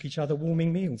people to cook each other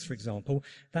warming meals, for example.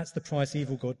 That's the price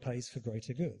evil God pays for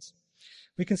greater goods.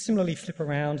 We can similarly flip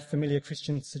around familiar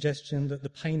Christian suggestion that the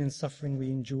pain and suffering we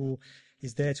endure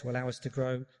is there to allow us to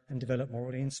grow and develop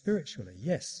morally and spiritually.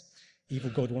 Yes, evil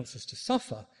God wants us to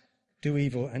suffer, do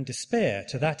evil and despair.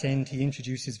 To that end, he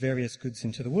introduces various goods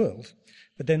into the world.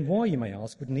 But then why, you may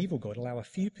ask, would an evil God allow a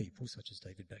few people, such as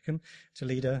David Beckham, to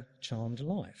lead a charmed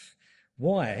life?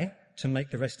 Why? To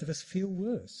make the rest of us feel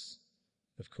worse,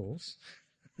 of course.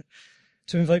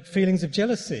 To invoke feelings of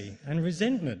jealousy and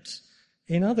resentment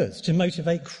in others, to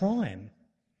motivate crime,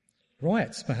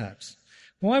 riots perhaps.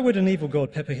 Why would an evil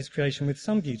God pepper his creation with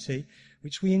some beauty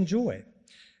which we enjoy?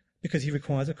 Because he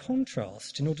requires a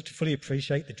contrast. In order to fully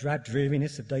appreciate the drab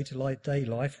dreariness of day-to-day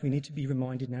life, we need to be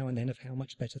reminded now and then of how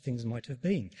much better things might have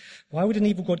been. Why would an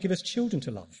evil God give us children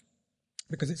to love?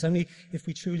 Because it's only if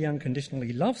we truly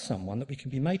unconditionally love someone that we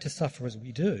can be made to suffer as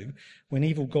we do when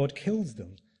evil God kills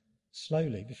them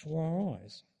slowly before our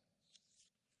eyes.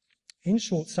 In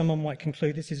short, someone might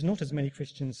conclude this is not, as many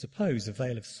Christians suppose, a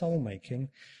veil of soul-making.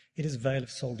 It is a veil of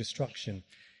soul destruction,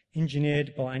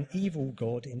 engineered by an evil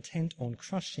God intent on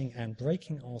crushing and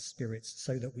breaking our spirits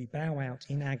so that we bow out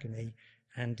in agony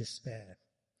and despair,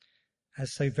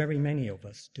 as so very many of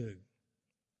us do.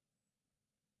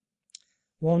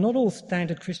 While not all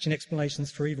standard Christian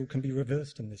explanations for evil can be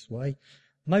reversed in this way,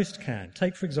 most can.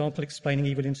 Take, for example, explaining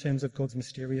evil in terms of God's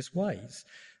mysterious ways.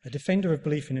 A defender of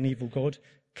belief in an evil God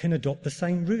can adopt the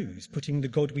same ruse, putting the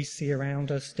God we see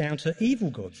around us down to evil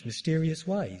God's mysterious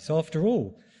ways. After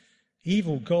all,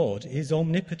 evil God is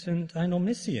omnipotent and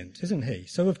omniscient, isn't he?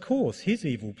 So, of course, his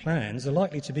evil plans are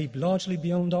likely to be largely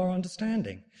beyond our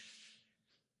understanding.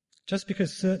 Just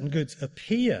because certain goods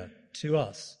appear to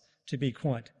us to be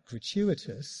quite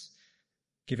gratuitous,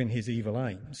 given his evil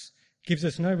aims, gives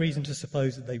us no reason to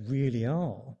suppose that they really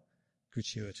are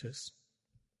gratuitous.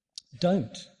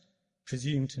 Don't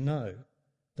presume to know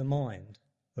the mind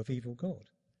of evil God.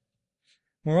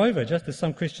 Moreover, just as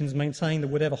some Christians maintain that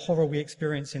whatever horror we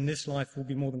experience in this life will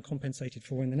be more than compensated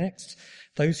for in the next,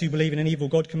 those who believe in an evil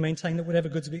God can maintain that whatever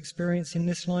goods we experience in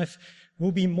this life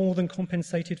will be more than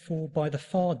compensated for by the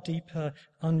far deeper,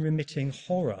 unremitting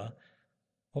horror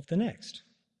of the next.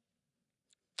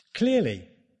 Clearly,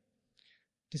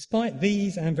 despite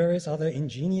these and various other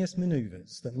ingenious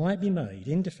manoeuvres that might be made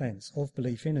in defence of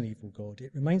belief in an evil God,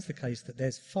 it remains the case that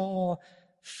there's far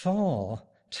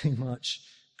too much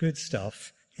good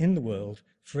stuff in the world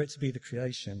for it to be the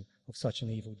creation of such an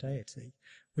evil deity.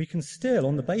 We can still,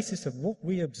 on the basis of what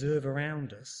we observe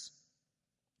around us,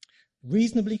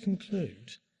 reasonably conclude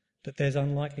that there's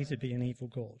unlikely to be an evil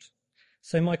God.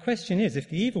 So my question is, if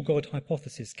the evil God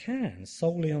hypothesis can,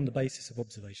 solely on the basis of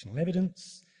observational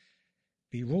evidence,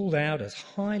 be ruled out as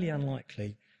highly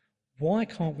unlikely, why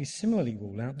can't we similarly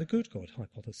rule out the good God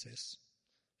hypothesis?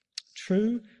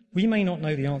 True, we may not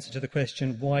know the answer to the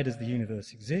question, why does the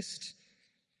universe exist?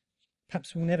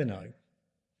 Perhaps we'll never know.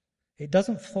 It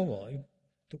doesn't follow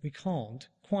that we can't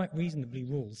quite reasonably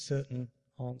rule certain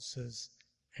answers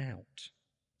out.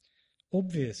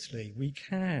 Obviously, we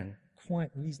can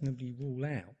quite reasonably rule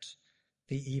out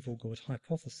the evil God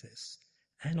hypothesis,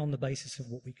 and on the basis of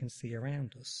what we can see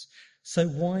around us. So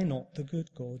why not the good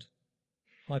God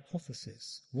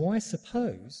hypothesis? Why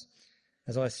suppose,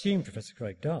 as I assume Professor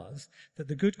Craig does, that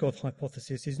the good God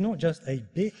hypothesis is not just a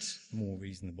bit more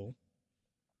reasonable,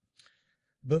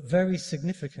 but very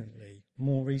significantly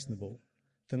more reasonable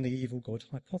than the evil God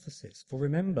hypothesis? For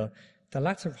remember, the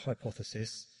latter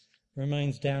hypothesis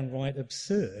remains downright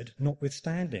absurd,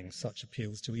 notwithstanding such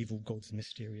appeals to evil God's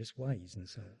mysterious ways and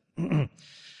so on.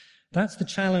 That's the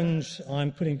challenge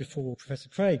I'm putting before Professor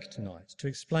Craig tonight, to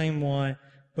explain why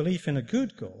belief in a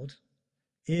good God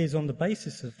is, on the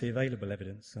basis of the available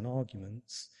evidence and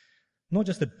arguments, not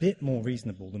just a bit more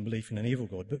reasonable than belief in an evil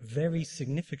God, but very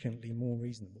significantly more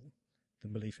reasonable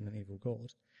than belief in an evil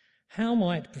God. How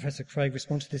might Professor Craig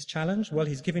respond to this challenge? Well,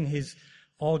 he's given his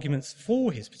arguments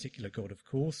for his particular God, of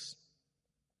course.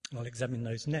 I'll examine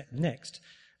those next,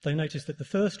 though notice that the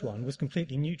first one was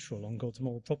completely neutral on God's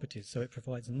moral properties, so it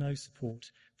provides no support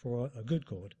for a good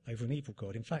God over an evil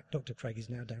God. In fact, Dr. Craig is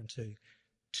now down to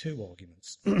two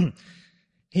arguments.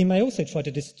 He may also try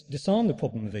to disarm the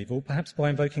problem of evil, perhaps by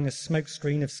invoking a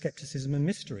smokescreen of scepticism and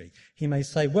mystery. He may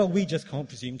say, well, we just can't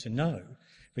presume to know,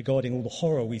 regarding all the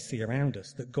horror we see around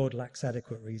us, that God lacks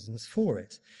adequate reasons for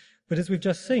it. But as we've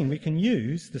just seen, we can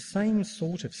use the same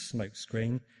sort of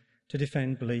smokescreen to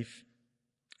defend belief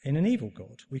in an evil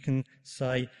God. We can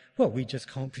say, well, we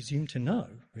just can't presume to know,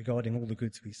 regarding all the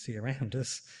goods we see around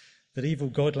us, that evil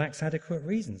God lacks adequate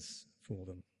reasons for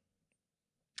them.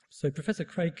 So Professor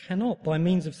Craig cannot, by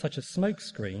means of such a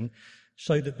smokescreen,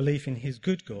 show that belief in his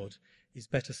good God is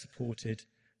better supported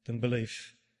than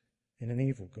belief in an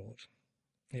evil God.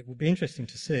 It will be interesting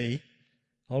to see,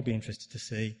 I'll be interested to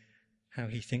see, how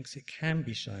he thinks it can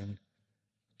be shown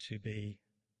to be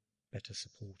better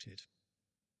supported.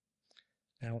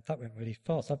 Now, that went really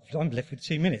fast. I'm left with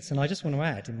 2 minutes, and I just want to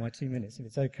add in my 2 minutes, if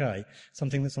it's okay,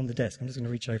 something that's on the desk. I'm just going to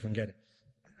reach over and get it.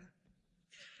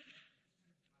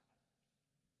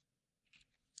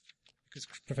 Because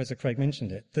Professor Craig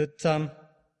mentioned it, that,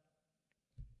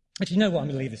 actually, you know what, I'm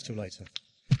going to leave this till later.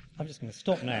 I'm just going to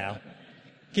stop now,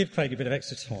 give Craig a bit of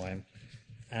extra time,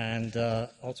 and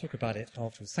I'll talk about it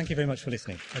afterwards. Thank you very much for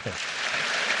listening. Okay.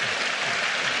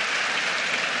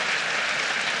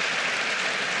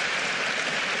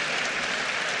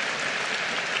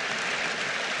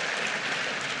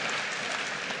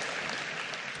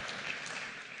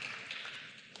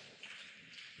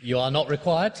 You are not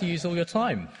required to use all your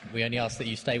time. We only ask that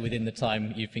you stay within the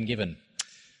time you've been given.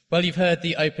 Well, you've heard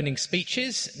the opening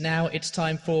speeches. Now it's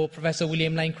time for Professor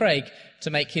William Lane Craig to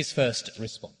make his first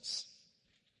response.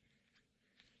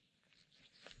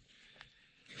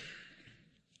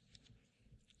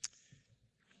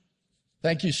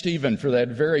 Thank you, Stephen, for that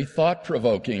very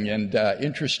thought-provoking and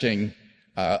interesting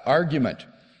argument.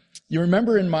 You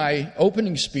remember in my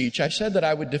opening speech, I said that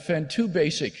I would defend two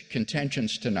basic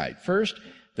contentions tonight. First,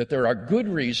 that there are good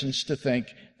reasons to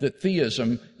think that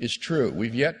theism is true.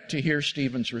 We've yet to hear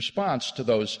Stephen's response to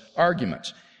those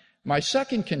arguments. My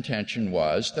second contention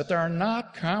was that there are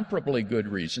not comparably good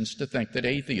reasons to think that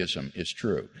atheism is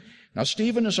true. Now,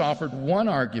 Stephen has offered one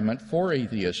argument for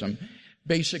atheism,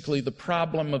 basically the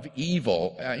problem of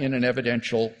evil in an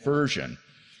evidential version.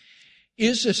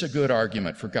 Is this a good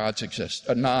argument for God's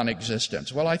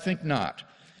non-existence? Well, I think not.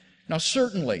 Now,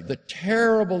 certainly, the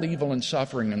terrible evil and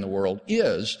suffering in the world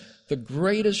is the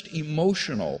greatest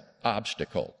emotional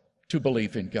obstacle to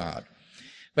belief in God.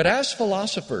 But as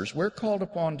philosophers, we're called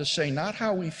upon to say not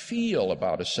how we feel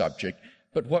about a subject,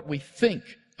 but what we think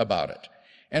about it.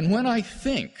 And when I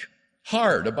think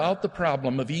hard about the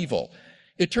problem of evil,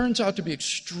 it turns out to be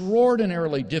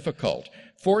extraordinarily difficult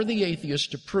for the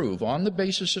atheist to prove, on the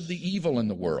basis of the evil in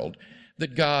the world,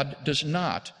 that God does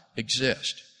not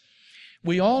exist.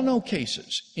 We all know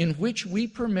cases in which we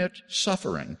permit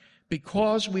suffering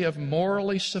because we have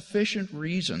morally sufficient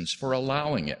reasons for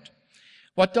allowing it.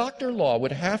 What Dr. Law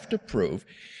would have to prove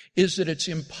is that it's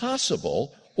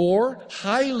impossible or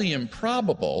highly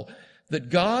improbable that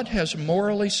God has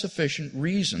morally sufficient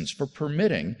reasons for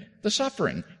permitting the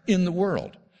suffering in the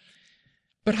world.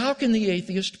 But how can the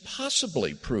atheist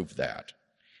possibly prove that?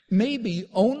 Maybe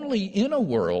only in a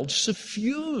world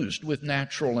suffused with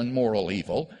natural and moral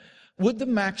evil would the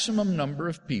maximum number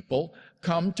of people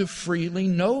come to freely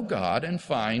know God and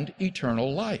find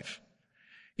eternal life.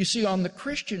 You see, on the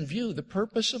Christian view, the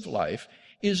purpose of life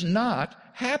is not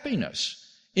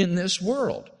happiness in this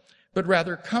world, but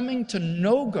rather coming to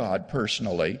know God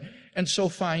personally and so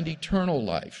find eternal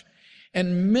life.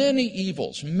 And many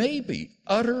evils may be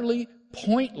utterly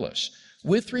pointless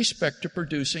with respect to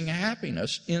producing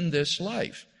happiness in this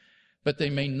life, but they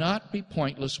may not be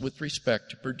pointless with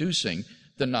respect to producing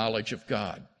the knowledge of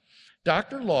God.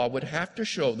 Dr. Law would have to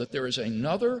show that there is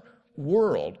another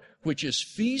world which is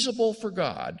feasible for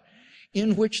God,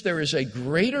 in which there is a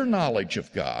greater knowledge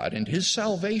of God and His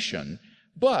salvation,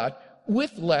 but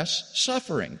with less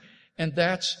suffering. And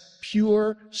that's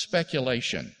pure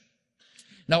speculation.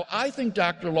 Now, I think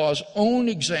Dr. Law's own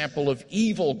example of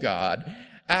evil God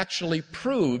actually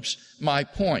proves my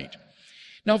point.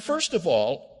 Now, first of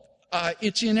all,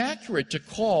 it's inaccurate to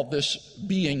call this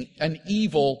being an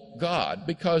evil God,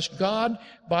 because God,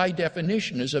 by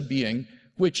definition, is a being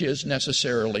which is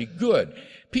necessarily good.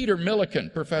 Peter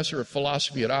Millikan, professor of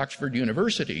philosophy at Oxford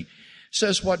University,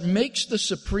 says what makes the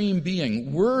supreme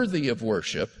being worthy of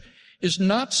worship is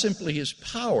not simply his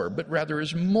power, but rather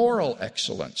his moral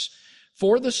excellence.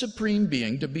 For the supreme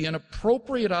being to be an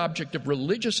appropriate object of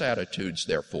religious attitudes,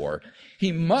 therefore,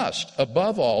 he must,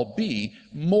 above all, be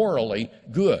morally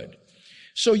good.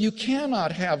 So you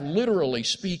cannot have, literally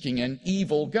speaking, an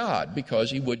evil God,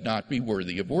 because he would not be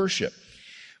worthy of worship.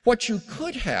 What you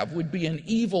could have would be an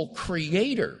evil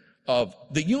creator of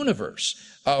the universe,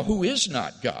 who is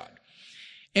not God.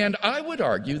 And I would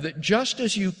argue that just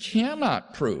as you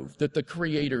cannot prove that the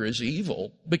creator is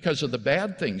evil because of the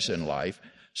bad things in life,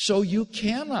 so you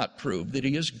cannot prove that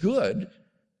he is good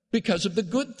because of the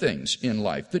good things in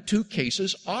life. The two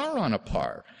cases are on a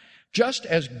par. Just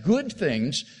as good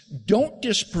things don't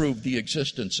disprove the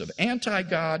existence of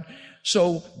anti-God,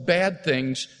 so bad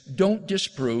things don't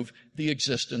disprove the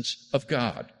existence of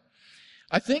God.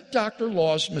 I think Dr.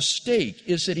 Law's mistake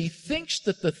is that he thinks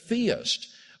that the theist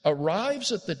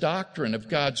arrives at the doctrine of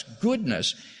God's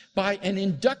goodness by an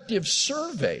inductive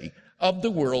survey of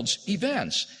the world's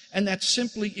events, and that's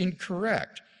simply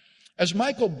incorrect. As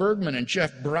Michael Bergman and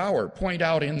Jeff Brower point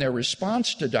out in their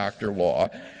response to Dr. Law,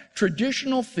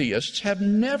 traditional theists have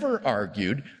never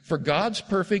argued for God's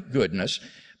perfect goodness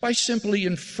by simply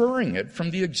inferring it from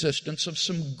the existence of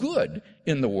some good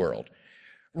in the world.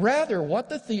 Rather, what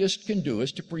the theist can do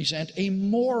is to present a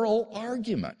moral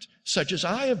argument, such as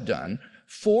I have done,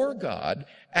 for God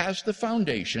as the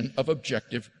foundation of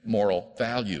objective moral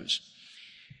values.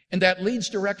 And that leads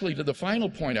directly to the final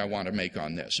point I want to make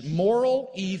on this.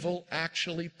 Moral evil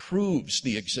actually proves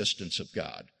the existence of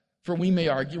God. For we may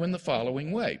argue in the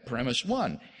following way. Premise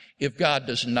 1, if God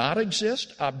does not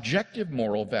exist, objective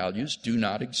moral values do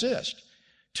not exist.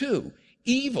 2,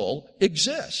 evil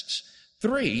exists.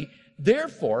 3,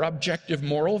 therefore objective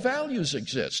moral values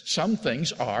exist. Some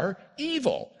things are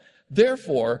evil.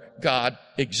 Therefore, God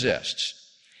exists.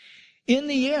 In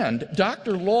the end,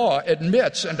 Dr. Law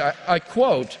admits, and I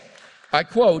quote,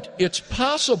 it's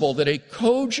possible that a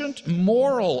cogent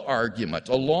moral argument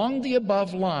along the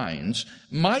above lines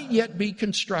might yet be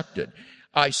constructed.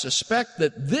 I suspect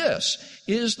that this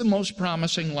is the most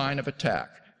promising line of attack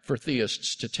for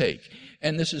theists to take.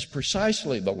 And this is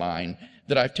precisely the line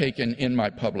that I've taken in my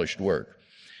published work.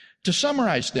 To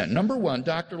summarize then, number 1,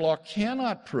 Dr. Law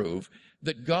cannot prove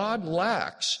that God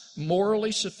lacks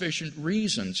morally sufficient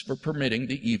reasons for permitting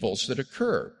the evils that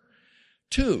occur.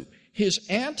 2, his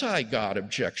anti-God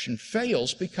objection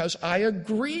fails because I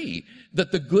agree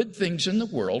that the good things in the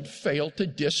world fail to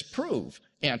disprove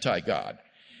anti-God.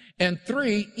 And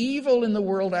 3, evil in the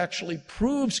world actually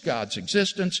proves God's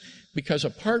existence because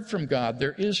apart from God,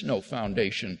 there is no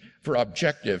foundation for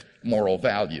objective moral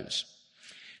values.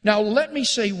 Now, let me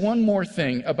say one more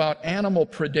thing about animal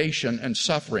predation and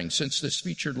suffering, since this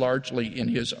featured largely in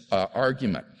his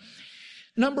argument.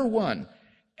 Number 1,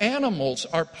 animals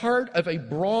are part of a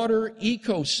broader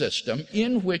ecosystem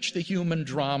in which the human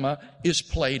drama is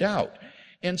played out.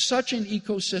 And such an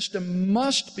ecosystem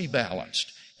must be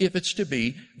balanced if it's to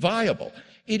be viable.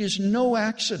 It is no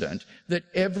accident that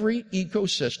every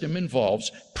ecosystem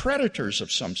involves predators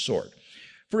of some sort.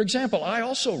 For example, I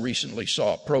also recently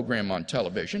saw a program on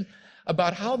television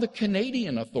about how the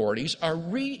Canadian authorities are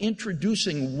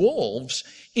reintroducing wolves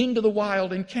into the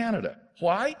wild in Canada.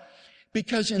 Why?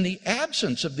 Because in the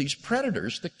absence of these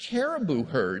predators, the caribou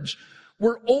herds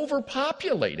were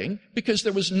overpopulating because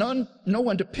there was no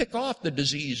one to pick off the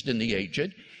diseased and the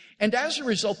aged. And as a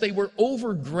result, they were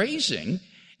overgrazing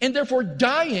and therefore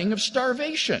dying of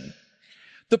starvation.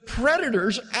 The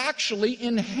predators actually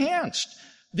enhanced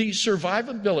the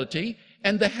survivability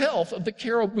and the health of the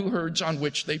caribou herds on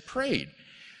which they preyed.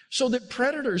 So that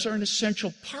predators are an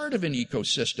essential part of an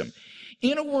ecosystem.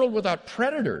 In a world without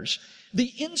predators,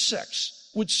 the insects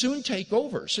would soon take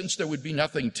over since there would be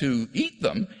nothing to eat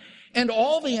them, and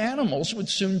all the animals would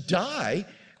soon die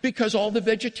because all the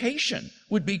vegetation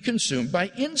would be consumed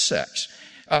by insects.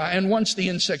 And once the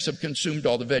insects have consumed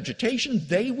all the vegetation,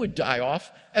 they would die off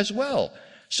as well.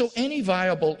 So any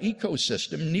viable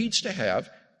ecosystem needs to have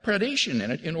predation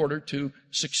in it in order to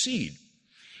succeed.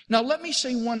 Now, let me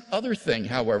say one other thing,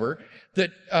 however,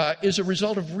 that is a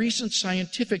result of recent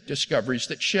scientific discoveries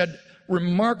that shed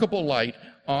remarkable light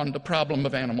on the problem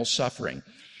of animal suffering.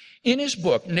 In his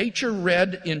book, Nature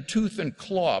Red in Tooth and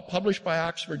Claw, published by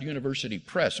Oxford University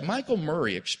Press, Michael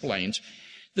Murray explains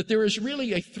that there is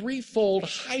really a threefold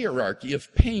hierarchy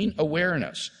of pain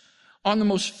awareness. On the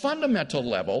most fundamental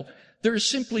level, there is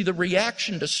simply the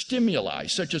reaction to stimuli,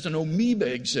 such as an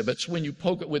amoeba exhibits when you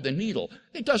poke it with a needle.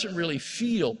 It doesn't really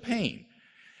feel pain.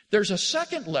 There's a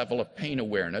second level of pain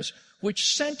awareness,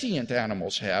 which sentient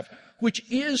animals have, which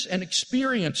is an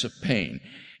experience of pain.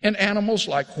 And animals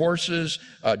like horses,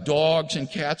 dogs,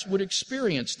 and cats would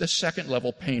experience this second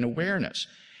level pain awareness.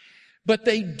 But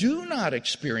they do not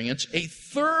experience a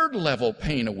third level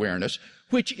pain awareness,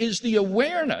 which is the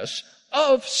awareness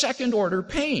of second order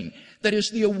pain. That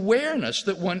is the awareness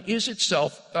that one is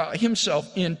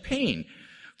himself in pain.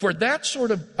 For that sort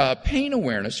of pain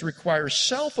awareness requires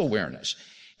self-awareness.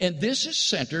 And this is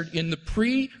centered in the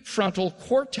prefrontal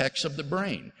cortex of the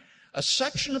brain, a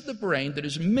section of the brain that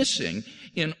is missing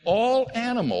in all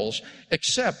animals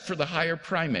except for the higher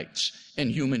primates and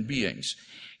human beings.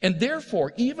 And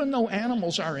therefore, even though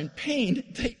animals are in pain,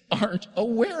 they aren't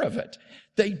aware of it.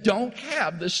 They don't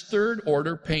have this third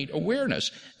order pain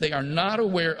awareness. They are not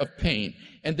aware of pain,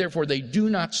 and therefore they do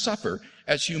not suffer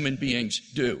as human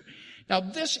beings do. Now,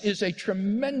 this is a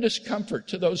tremendous comfort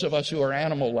to those of us who are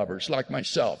animal lovers like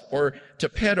myself, or to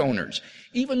pet owners.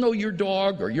 Even though your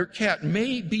dog or your cat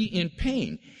may be in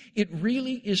pain, it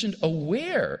really isn't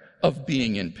aware of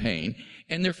being in pain,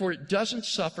 and therefore it doesn't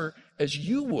suffer as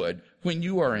you would when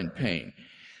you are in pain.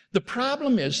 The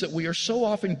problem is that we are so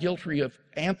often guilty of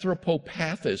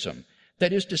anthropopathism.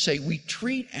 That is to say, we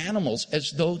treat animals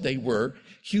as though they were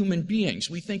human beings.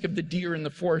 We think of the deer in the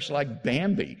forest like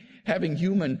Bambi, having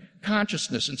human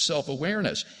consciousness and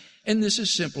self-awareness. And this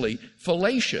is simply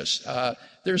fallacious.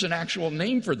 There's an actual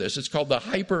name for this. It's called the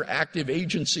hyperactive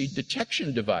agency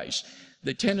detection device,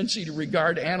 the tendency to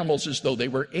regard animals as though they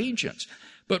were agents.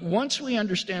 But once we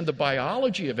understand the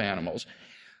biology of animals,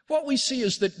 what we see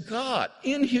is that God,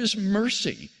 in his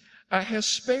mercy, has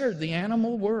spared the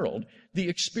animal world the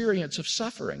experience of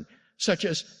suffering, such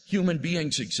as human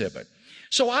beings exhibit.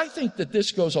 So I think that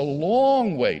this goes a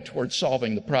long way towards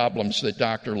solving the problems that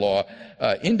Dr. Law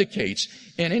indicates.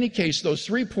 In any case, those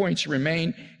 3 points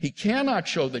remain. He cannot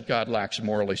show that God lacks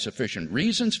morally sufficient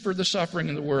reasons for the suffering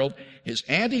in the world. His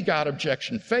anti-God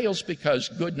objection fails because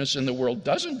goodness in the world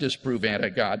doesn't disprove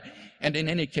anti-God. And in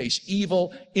any case,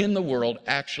 evil in the world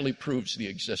actually proves the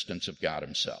existence of God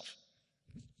himself.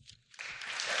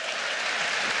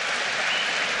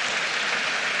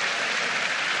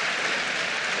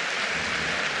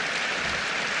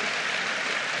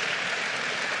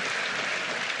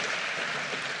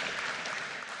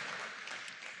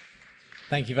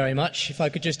 Thank you very much. If I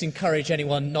could just encourage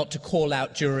anyone not to call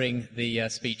out during the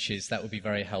speeches, that would be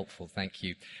very helpful. Thank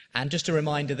you. And just a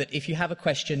reminder that if you have a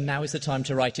question, now is the time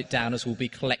to write it down, as we'll be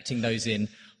collecting those in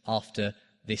after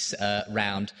this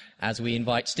round, as we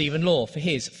invite Stephen Law for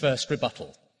his first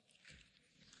rebuttal.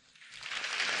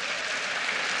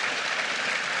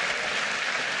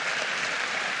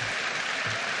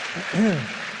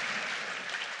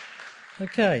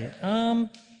 Okay.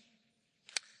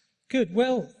 Good.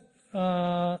 Well,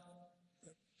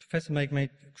 Professor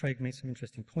Craig made some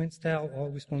interesting points there. I'll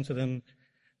respond to them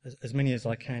as many as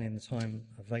I can in the time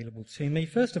available to me.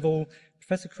 First of all,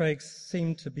 Professor Craig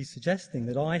seemed to be suggesting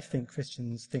that I think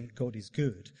Christians think God is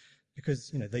good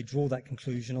because, they draw that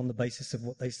conclusion on the basis of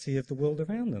what they see of the world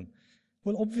around them.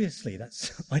 Well, obviously,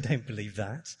 I don't believe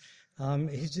that.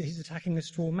 He's attacking a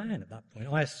straw man at that point.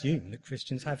 I assume that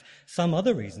Christians have some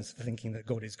other reasons for thinking that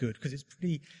God is good, because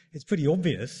it's pretty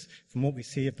obvious from what we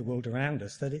see of the world around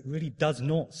us that it really does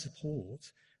not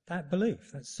support that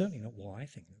belief. That's certainly not why I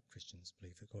think that Christians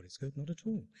believe that God is good, not at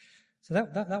all. So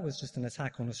that was just an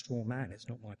attack on a straw man. It's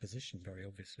not my position, very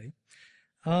obviously.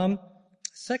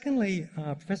 Secondly,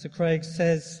 Professor Craig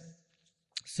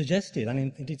suggested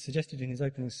in his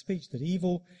opening speech, that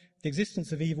the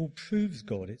existence of evil proves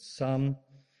God. It's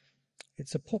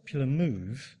a popular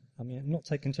move. Not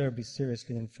taken terribly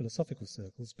seriously in philosophical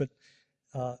circles, but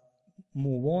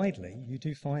more widely, you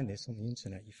do find this on the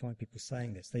internet. You find people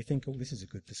saying this. They think, this is a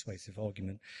good persuasive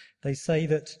argument. They say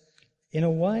that, in a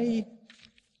way,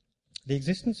 the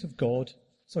existence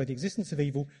of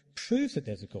evil proves that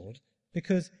there's a God,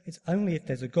 because it's only if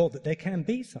there's a God that there can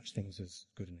be such things as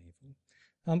good and evil.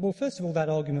 Well, first of all, that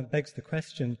argument begs the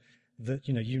question that,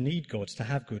 you need gods to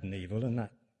have good and evil, and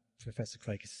that Professor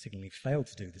Craig has signally failed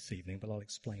to do this evening, but I'll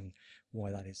explain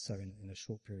why that is so in a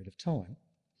short period of time.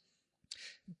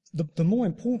 The more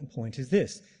important point is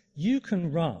this: you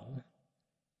can run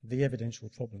the evidential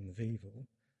problem of evil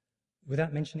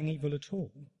without mentioning evil at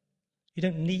all. You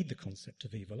don't need the concept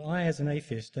of evil. I, as an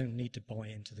atheist, don't need to buy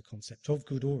into the concept of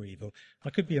good or evil. I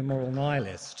could be a moral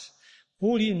nihilist.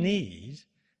 All you need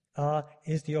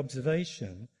is the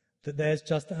observation that there's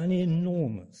just an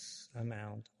enormous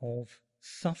amount of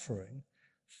suffering,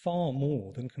 far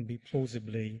more than can be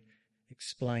plausibly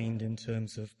explained in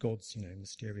terms of God's,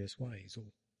 mysterious ways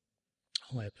or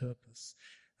higher purpose.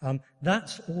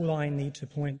 That's all I need to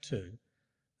point to.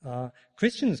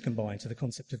 Christians can buy into the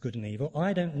concept of good and evil.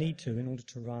 I don't need to in order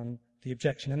to run the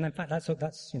objection. And in fact, that's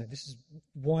this is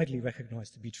widely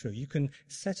recognized to be true. You can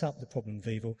set up the problem of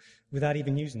evil without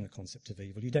even using the concept of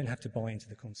evil. You don't have to buy into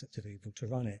the concept of evil to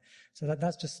run it. So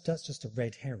that's just a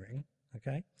red herring.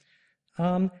 Okay.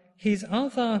 It's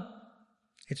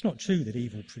not true that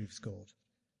evil proves God.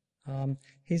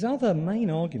 His other main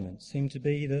arguments seem to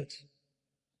be that,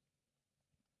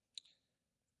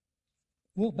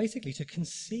 basically to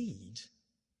concede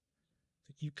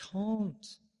that you can't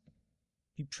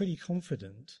be pretty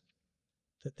confident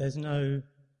that there's no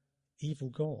evil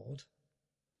God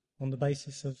on the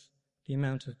basis of the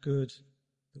amount of good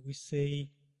that we see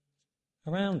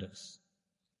around us?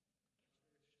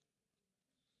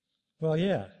 Well,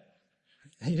 yeah,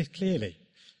 clearly.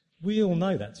 We all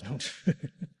know that's not true.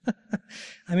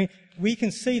 I mean, we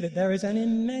can see that there is an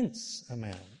immense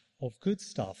amount of good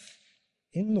stuff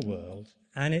in the world,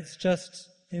 and it's just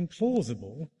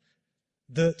implausible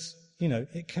that,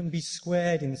 it can be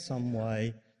squared in some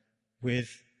way with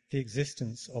the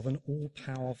existence of an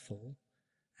all-powerful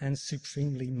and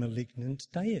supremely malignant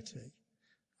deity.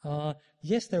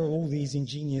 Yes, there are all these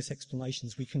ingenious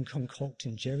explanations we can concoct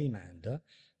and gerrymander,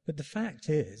 but the fact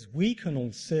is, we can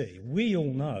all see, we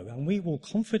all know, and we will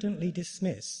confidently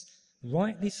dismiss,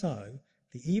 rightly so,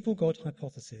 the evil God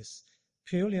hypothesis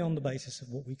purely on the basis of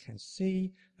what we can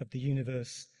see of the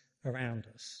universe around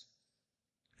us.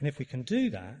 And if we can do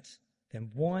that, then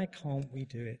why can't we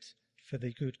do it for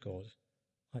the good God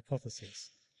hypothesis?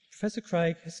 Professor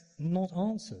Craig has not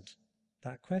answered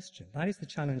that question. That is the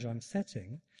challenge I'm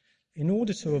setting. In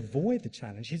order to avoid the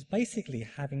challenge, he's basically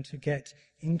having to get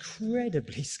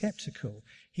incredibly sceptical.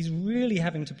 He's really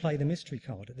having to play the mystery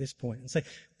card at this point and say,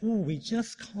 we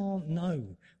just can't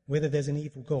know whether there's an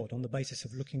evil God on the basis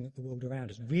of looking at the world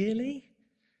around us. Really?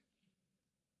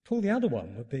 Pull the other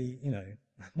one would be,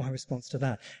 my response to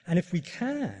that. And if we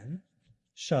can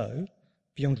show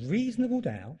beyond reasonable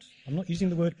doubt, I'm not using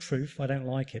the word proof, I don't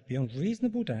like it, beyond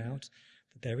reasonable doubt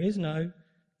that there is no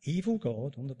evil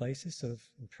God on the basis of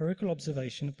empirical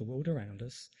observation of the world around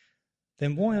us,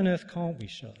 then why on earth can't we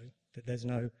show that there's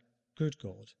no good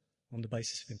God on the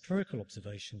basis of empirical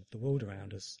observation of the world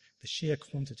around us, the sheer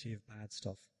quantity of bad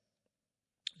stuff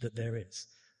that there is?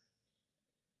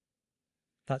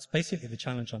 That's basically the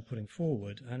challenge I'm putting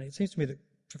forward, and it seems to me that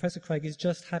Professor Craig is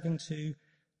just having to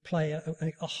play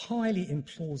a highly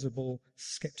implausible,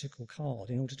 sceptical card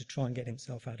in order to try and get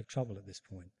himself out of trouble at this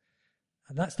point.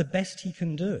 And that's the best he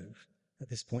can do at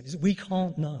this point, is that we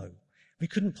can't know. We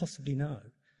couldn't possibly know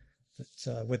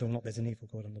that whether or not there's an evil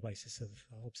God on the basis of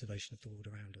observation of the world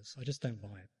around us. I just don't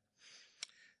buy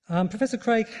it. Professor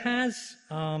Craig has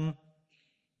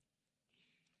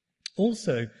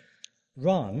also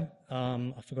run,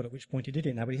 I forgot at which point he did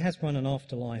it now, but he has run an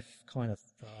afterlife kind of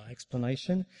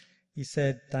explanation. He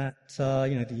said that,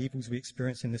 the evils we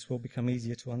experience in this world become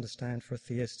easier to understand for a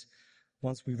theist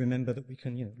once we remember that we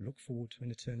can, look forward to an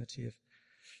eternity of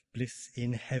bliss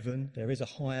in heaven. There is a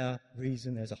higher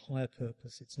reason, there's a higher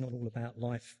purpose. It's not all about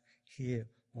life here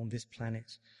on this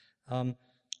planet. As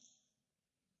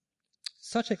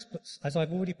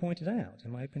I've already pointed out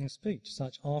in my opening speech,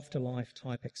 such afterlife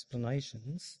type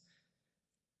explanations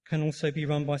can also be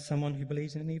run by someone who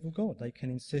believes in an evil God. They can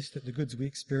insist that the goods we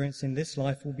experience in this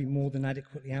life will be more than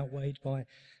adequately outweighed by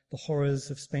the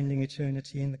horrors of spending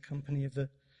eternity in the company of the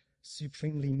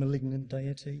supremely malignant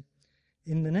deity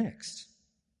in the next.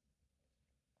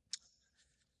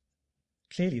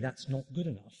 Clearly, that's not good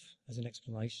enough as an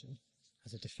explanation,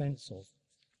 as a defense of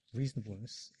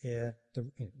reasonableness. The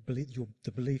belief in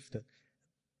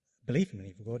an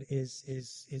evil God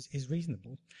is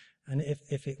reasonable. And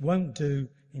if it won't do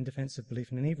in defense of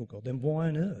belief in an evil God, then why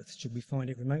on earth should we find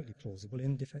it remotely plausible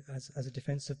as a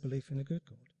defense of belief in a good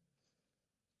God?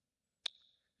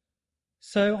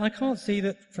 So I can't see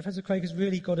that Professor Craig has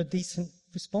really got a decent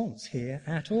response here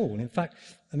at all. In fact,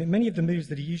 many of the moves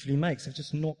that he usually makes have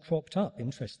just not cropped up,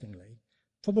 interestingly,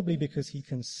 probably because he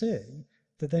can see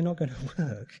that they're not going to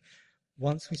work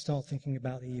once we start thinking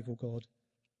about the evil God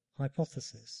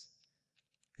hypothesis.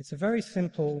 It's a very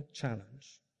simple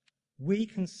challenge. We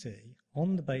can see,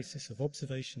 on the basis of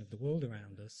observation of the world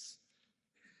around us,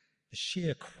 the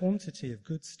sheer quantity of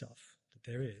good stuff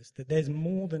that there is, that there's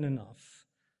more than enough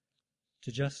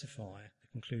to justify the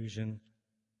conclusion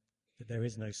that there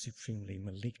is no supremely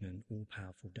malignant,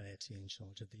 all-powerful deity in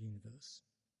charge of the universe.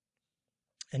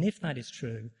 And if that is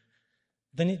true,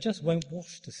 then it just won't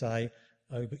wash to say,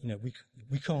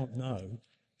 we can't know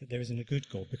that there isn't a good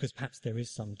God, because perhaps there is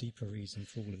some deeper reason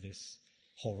for all of this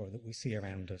horror that we see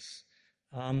around us.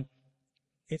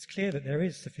 It's clear that there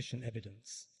is sufficient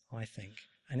evidence, I think.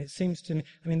 And it seems to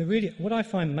me, what I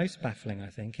find most baffling, I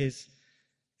think, is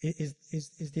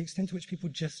the extent to which people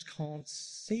just can't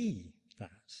see that,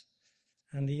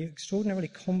 and the extraordinarily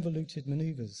convoluted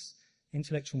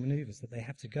intellectual manoeuvres that they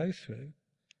have to go through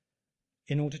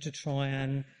in order to try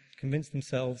and convince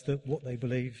themselves that what they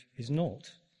believe is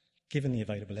not, given the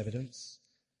available evidence,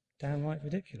 downright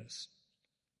ridiculous.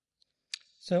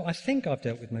 So I think I've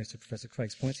dealt with most of Professor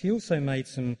Craig's points. He also made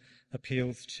some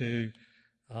appeals to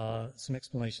some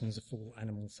explanations for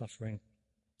animal suffering,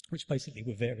 which basically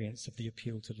were variants of the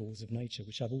appeal to laws of nature,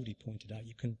 which I've already pointed out.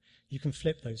 You can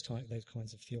flip those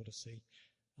kinds of theodicy.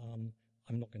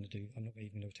 I'm not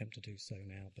even going to attempt to do so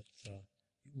now, but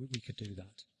we could do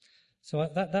that. So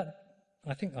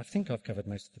I think I've covered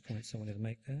most of the points I wanted to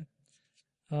make there.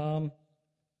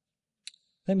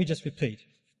 Let me just repeat.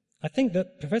 I think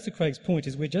that Professor Craig's point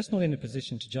is we're just not in a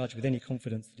position to judge with any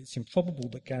confidence that it's improbable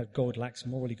that God lacks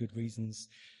morally good reasons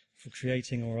for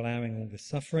creating or allowing all this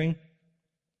suffering.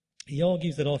 He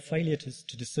argues that our failure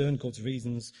to discern God's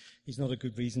reasons is not a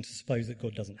good reason to suppose that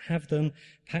God doesn't have them.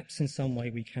 Perhaps in some way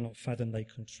we cannot fathom they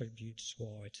contribute to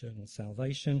our eternal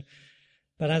salvation.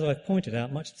 But as I've pointed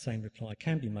out, much the same reply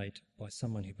can be made by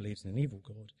someone who believes in an evil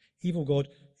God. Evil God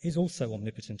is also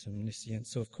omnipotent and omniscient,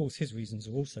 so of course his reasons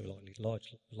are also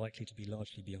likely to be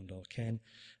largely beyond our ken.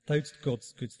 Those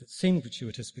God's goods that seem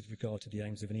gratuitous with regard to the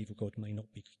aims of an evil God may not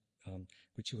be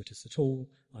gratuitous at all,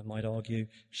 I might argue.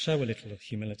 Show a little of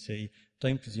humility.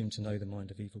 Don't presume to know the mind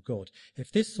of evil God.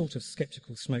 If this sort of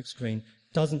sceptical smokescreen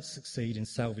doesn't succeed in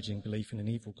salvaging belief in an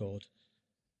evil God,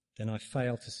 then I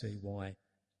fail to see why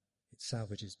it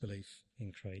salvages belief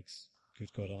in Craig's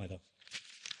good God either.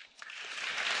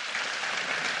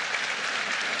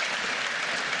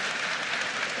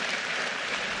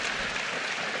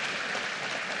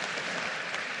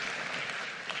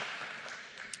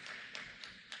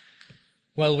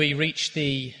 Well, we reach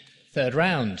the third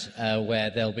round, where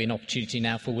there'll be an opportunity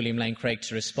now for William Lane Craig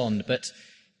to respond. But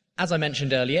as I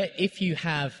mentioned earlier, if you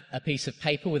have a piece of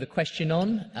paper with a question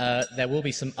on, there will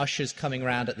be some ushers coming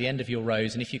around at the end of your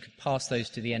rows, and if you could pass those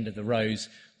to the end of the rows,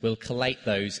 we'll collate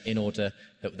those in order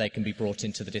that they can be brought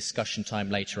into the discussion time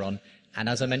later on. And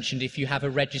as I mentioned, if you have a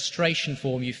registration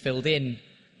form you filled in,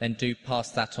 then do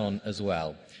pass that on as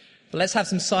well. But let's have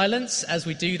some silence as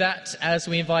we do that, as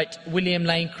we invite William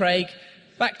Lane Craig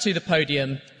back to the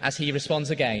podium as he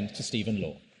responds again to Stephen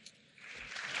Law.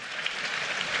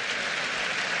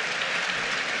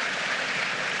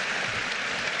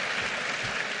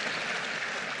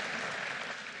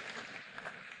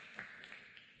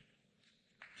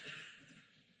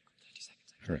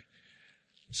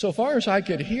 So far as I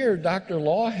could hear, Dr.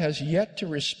 Law has yet to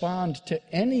respond to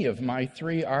any of my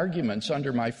three arguments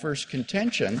under my first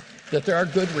contention that there are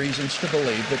good reasons to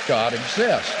believe that God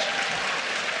exists.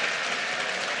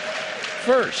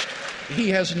 First, he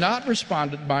has not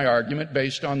responded to my argument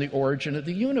based on the origin of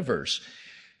the universe.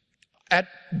 At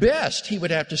best, he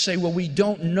would have to say, well, we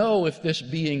don't know if this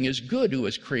being is good who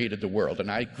has created the world.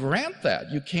 And I grant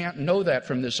that. You can't know that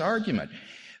from this argument.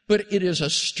 But it is a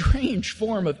strange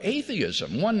form of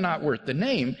atheism, one not worth the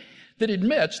name, that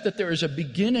admits that there is a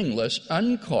beginningless,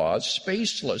 uncaused,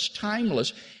 spaceless,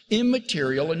 timeless,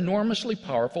 immaterial, enormously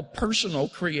powerful, personal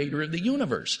creator of the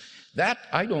universe. That,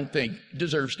 I don't think,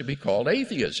 deserves to be called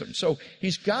atheism. So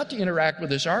he's got to interact with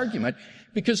this argument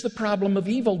because the problem of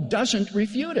evil doesn't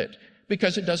refute it,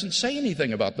 because it doesn't say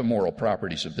anything about the moral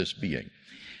properties of this being.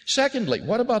 Secondly,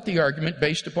 what about the argument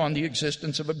based upon the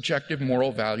existence of objective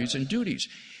moral values and duties?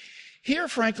 Here,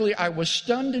 frankly, I was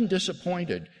stunned and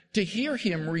disappointed to hear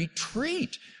him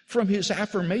retreat from his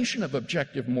affirmation of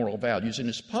objective moral values in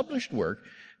his published work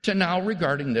to now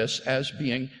regarding this as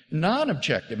being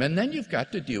non-objective. And then you've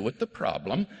got to deal with the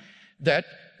problem that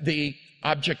the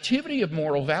objectivity of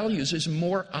moral values is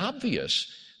more obvious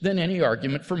than any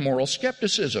argument for moral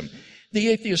skepticism. The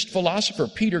atheist philosopher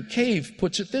Peter Cave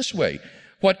puts it this way: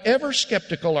 whatever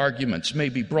skeptical arguments may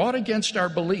be brought against our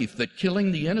belief that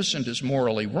killing the innocent is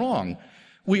morally wrong,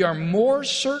 we are more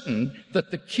certain that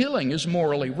the killing is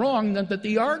morally wrong than that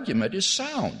the argument is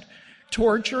sound.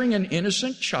 Torturing an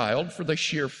innocent child for the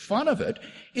sheer fun of it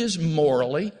is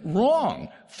morally wrong.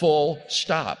 Full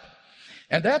stop.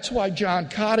 And that's why John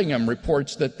Cottingham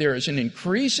reports that there is an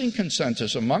increasing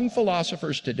consensus among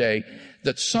philosophers today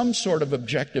that some sort of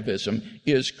objectivism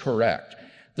is correct.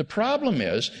 The problem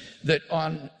is that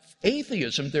on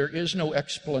atheism, there is no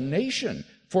explanation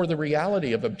for the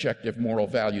reality of objective moral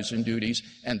values and duties,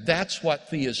 and that's what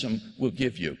theism will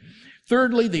give you.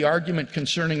 Thirdly, the argument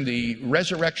concerning the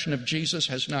resurrection of Jesus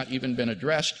has not even been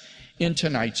addressed in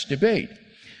tonight's debate.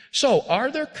 So,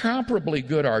 are there comparably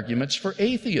good arguments for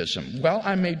atheism? Well,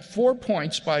 I made 4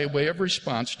 points by way of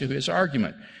response to his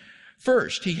argument.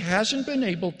 First, he hasn't been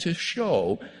able to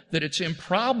show that it's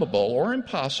improbable or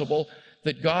impossible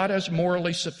that God has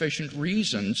morally sufficient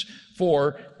reasons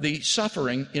for the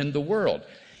suffering in the world.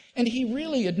 And he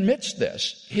really admits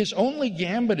this. His only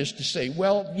gambit is to say,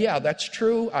 well, yeah, that's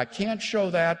true, I can't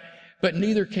show that, but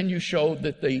neither can you show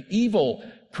that the evil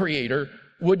creator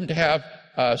wouldn't have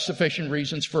sufficient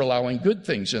reasons for allowing good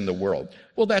things in the world.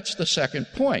 Well, that's the second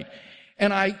point.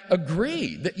 And I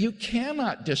agree that you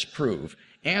cannot disprove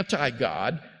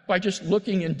anti-God by just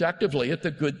looking inductively at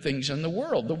the good things in the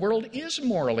world. The world is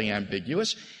morally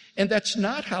ambiguous, And that's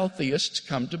not how theists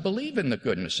come to believe in the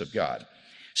goodness of God.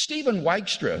 Stephen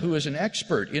Weikstra, who is an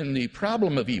expert in the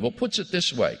problem of evil, puts it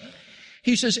this way.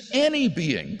 He says, any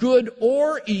being, good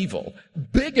or evil,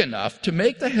 big enough to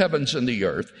make the heavens and the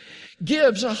earth,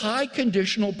 gives a high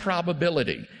conditional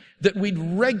probability that we'd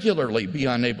regularly be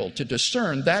unable to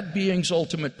discern that being's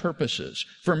ultimate purposes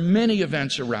for many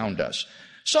events around us.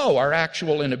 So our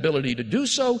actual inability to do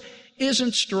so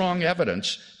isn't strong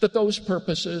evidence that those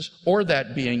purposes or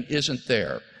that being isn't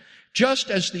there. Just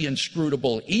as the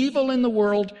inscrutable evil in the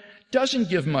world doesn't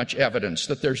give much evidence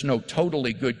that there's no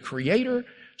totally good creator,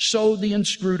 so the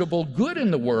inscrutable good in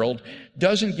the world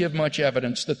doesn't give much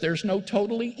evidence that there's no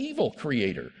totally evil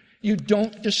creator. You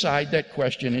don't decide that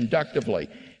question inductively.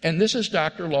 And this is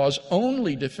Dr. Law's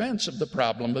only defense of the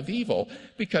problem of evil,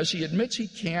 because he admits he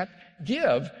can't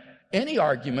give any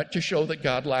argument to show that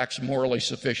God lacks morally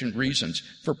sufficient reasons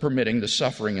for permitting the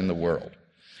suffering in the world.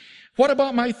 What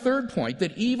about my third point,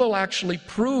 that evil actually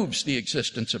proves the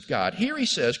existence of God? Here he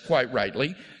says, quite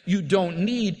rightly, you don't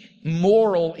need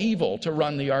moral evil to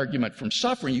run the argument from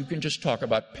suffering. You can just talk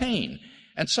about pain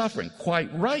and suffering.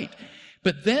 Quite right.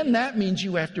 But then that means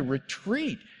you have to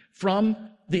retreat from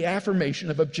the affirmation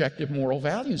of objective moral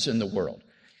values in the world.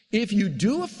 If you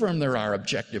do affirm there are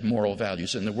objective moral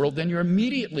values in the world, then you're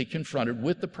immediately confronted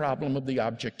with the problem of the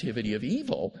objectivity of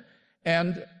evil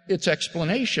and its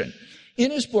explanation.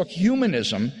 In his book,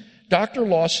 Humanism, Dr.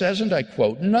 Law says, and I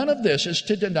quote, none of this is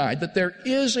to deny that there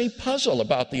is a puzzle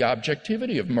about the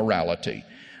objectivity of morality,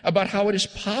 about how it is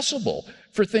possible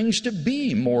for things to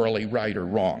be morally right or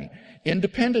wrong,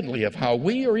 independently of how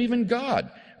we or even God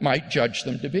might judge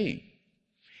them to be.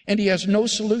 And he has no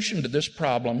solution to this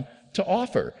problem to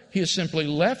offer. He is simply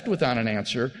left without an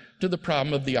answer to the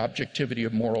problem of the objectivity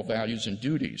of moral values and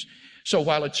duties. So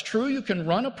while it's true you can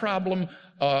run a problem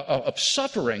of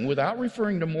suffering without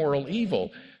referring to moral evil,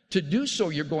 to do so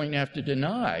you're going to have to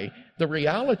deny the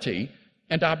reality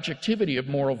and objectivity of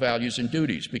moral values and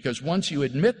duties, because once you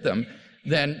admit them,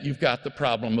 then you've got the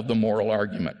problem of the moral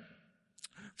argument.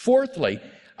 Fourthly,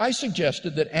 I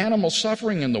suggested that animal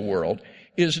suffering in the world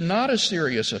is not as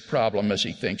serious a problem as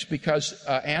he thinks, because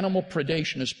animal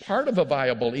predation is part of a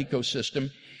viable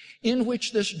ecosystem in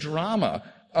which this drama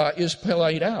is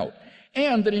played out.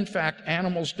 And that, in fact,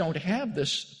 animals don't have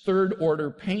this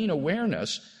third-order pain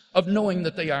awareness of knowing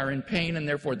that they are in pain, and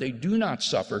therefore they do not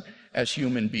suffer as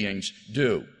human beings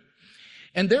do.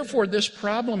 And therefore, this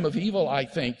problem of evil, I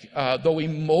think, though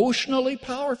emotionally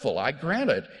powerful, I grant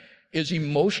it, is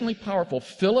emotionally powerful.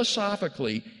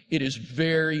 Philosophically, it is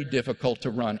very difficult to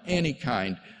run any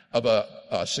kind of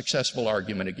a successful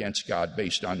argument against God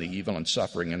based on the evil and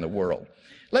suffering in the world.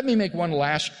 Let me make one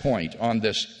last point on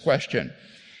this question.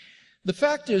 The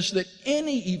fact is that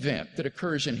any event that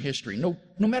occurs in history, no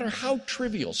matter how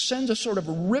trivial, sends a sort of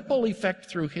ripple effect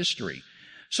through history,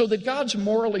 so that God's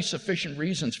morally sufficient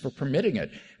reasons for permitting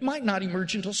it might not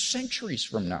emerge until centuries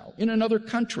from now in another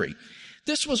country.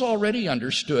 This was already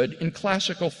understood in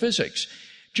classical physics.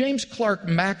 James Clerk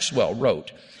Maxwell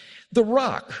wrote, "The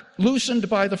rock, loosened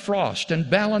by the frost and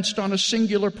balanced on a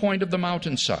singular point of the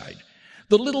mountainside,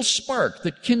 the little spark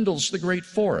that kindles the great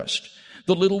forest,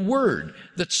 the little word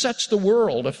that sets the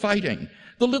world a-fighting,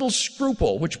 the little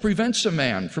scruple which prevents a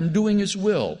man from doing his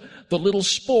will, the little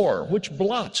spore which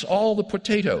blots all the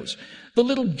potatoes, the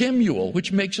little gemule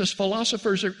which makes us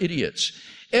philosophers or idiots.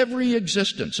 Every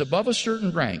existence above a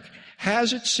certain rank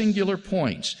has its singular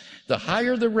points. The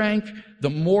higher the rank, the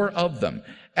more of them.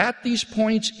 At these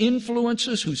points,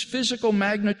 influences whose physical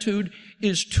magnitude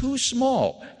is too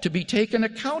small to be taken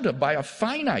account of by a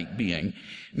finite being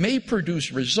may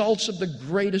produce results of the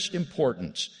greatest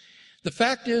importance. The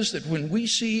fact is that when we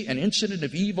see an incident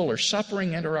of evil or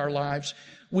suffering enter our lives,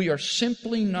 we are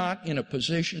simply not in a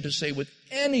position to say with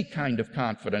any kind of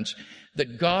confidence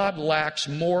that God lacks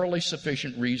morally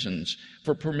sufficient reasons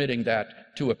for permitting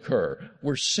that to occur.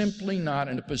 We're simply not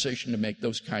in a position to make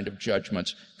those kind of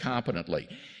judgments competently.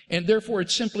 And therefore,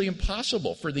 it's simply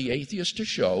impossible for the atheist to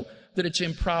show that it's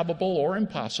improbable or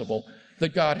impossible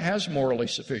that God has morally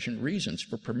sufficient reasons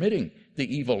for permitting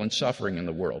the evil and suffering in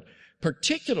the world,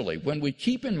 particularly when we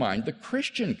keep in mind the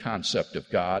Christian concept of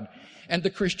God and the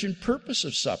Christian purpose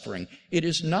of suffering. It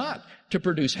is not to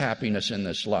produce happiness in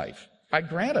this life. I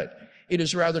grant it. It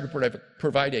is rather to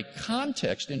provide a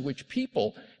context in which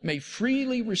people may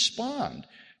freely respond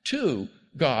to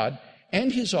God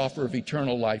and his offer of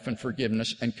eternal life and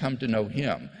forgiveness and come to know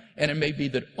him. And it may be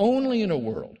that only in a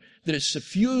world that is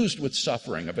suffused with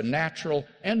suffering of a natural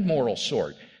and moral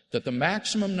sort, that the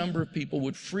maximum number of people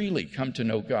would freely come to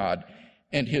know God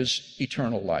and his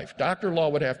eternal life. Dr. Law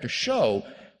would have to show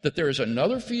that there is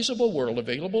another feasible world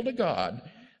available to God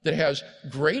that has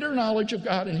greater knowledge of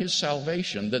God and his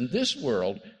salvation than this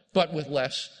world, but with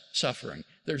less suffering.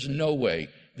 There's no way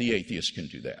the atheist can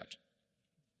do that.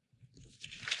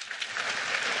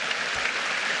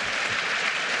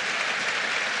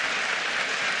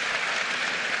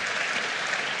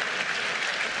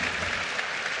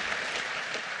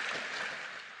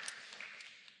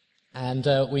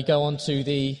 And we go on to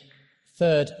the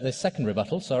second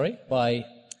rebuttal, by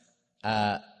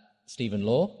Stephen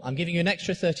Law. I'm giving you an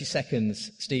extra 30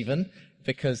 seconds, Stephen,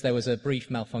 because there was a brief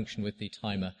malfunction with the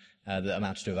timer that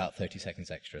amounted to about 30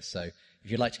 seconds extra. So if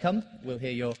you'd like to come, we'll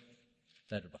hear your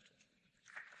third rebuttal.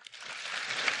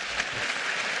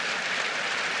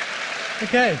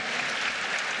 Okay.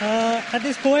 At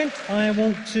this point, I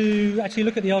want to actually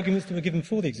look at the arguments that were given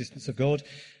for the existence of God.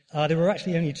 There were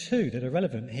actually only two that are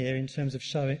relevant here in terms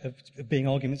of being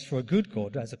arguments for a good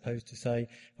God as opposed to, say,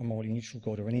 a morally neutral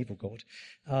God or an evil God.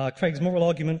 Craig's moral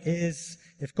argument is,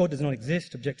 if God does not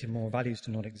exist, objective moral values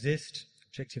do not exist.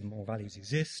 Objective moral values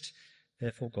exist,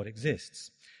 therefore God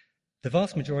exists. The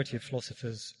vast majority of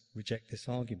philosophers reject this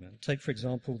argument. Take, for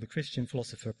example, the Christian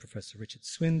philosopher Professor Richard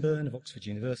Swinburne of Oxford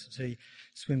University.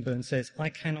 Swinburne says, I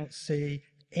cannot see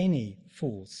any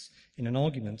force in an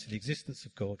argument to the existence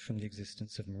of God from the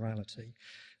existence of morality.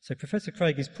 So Professor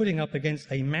Craig is putting up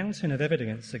against a mountain of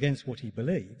evidence against what he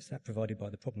believes, that provided by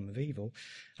the problem of evil,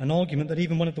 an argument that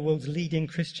even one of the world's leading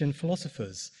Christian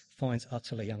philosophers finds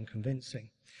utterly unconvincing.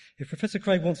 If Professor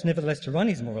Craig wants nevertheless to run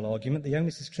his moral argument, the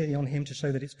onus is clearly on him to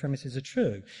show that its premises are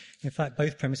true. In fact,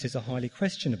 both premises are highly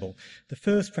questionable. The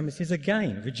first premise is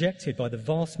again rejected by the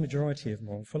vast majority of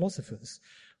moral philosophers.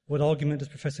 What argument does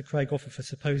Professor Craig offer for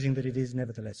supposing that it is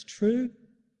nevertheless true?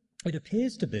 It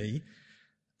appears to be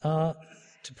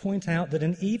to point out that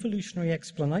an evolutionary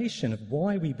explanation of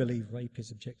why we believe rape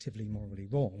is objectively morally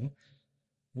wrong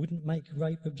wouldn't make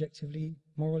rape objectively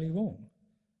morally wrong.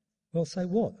 Well, so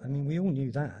what? I mean, we all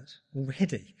knew that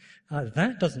already.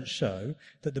 That doesn't show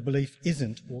that the belief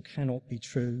isn't or cannot be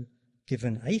true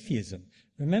given atheism.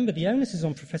 Remember, the onus is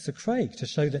on Professor Craig to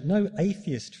show that no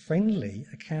atheist-friendly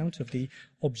account of the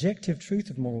objective truth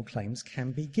of moral claims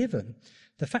can be given.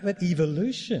 The fact that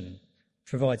evolution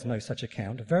provides no such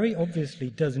account very obviously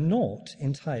does not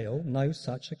entail no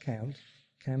such account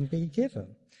can be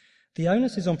given. The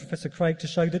onus is on Professor Craig to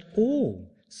show that all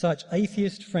such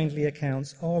atheist-friendly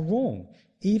accounts are wrong,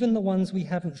 even the ones we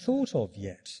haven't thought of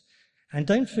yet. And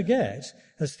don't forget,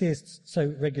 as theists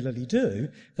so regularly do,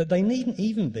 that they needn't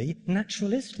even be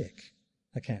naturalistic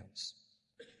accounts.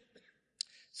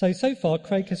 So far,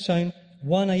 Craig has shown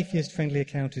one atheist-friendly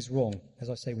account is wrong. As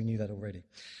I say, we knew that already.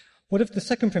 What of the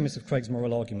second premise of Craig's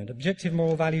moral argument? Objective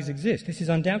moral values exist. This is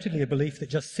undoubtedly a belief that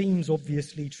just seems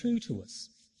obviously true to us.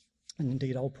 And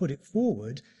indeed, I'll put it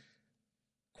forward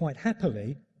quite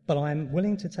happily, but I'm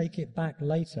willing to take it back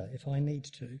later if I need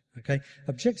to. Okay?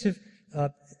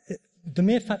 The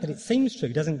mere fact that it seems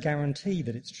true doesn't guarantee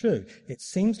that it's true. It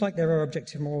seems like there are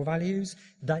objective moral values.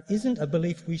 That isn't a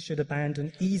belief we should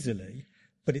abandon easily,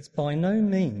 but it's by no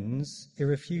means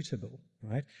irrefutable,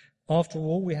 right? After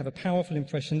all, we have a powerful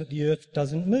impression that the earth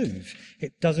doesn't move.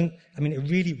 It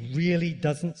really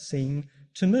doesn't seem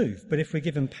to move. But if we're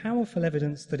given powerful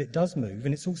evidence that it does move,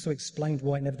 and it's also explained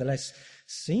why it nevertheless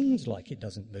seems like it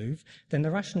doesn't move, then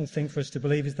the rational thing for us to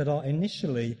believe is that our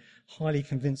initially highly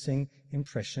convincing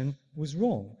impression was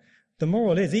wrong. The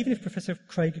moral is, even if Professor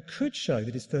Craig could show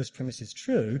that his first premise is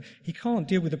true, he can't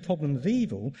deal with the problem of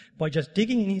evil by just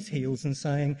digging in his heels and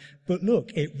saying, but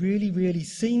look, it really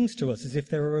seems to us as if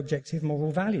there are objective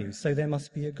moral values, so there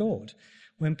must be a God.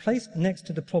 When placed next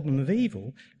to the problem of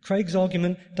evil, Craig's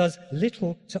argument does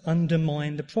little to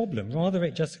undermine the problem. Rather,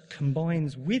 it just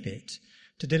combines with it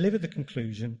to deliver the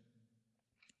conclusion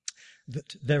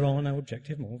that there are no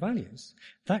objective moral values.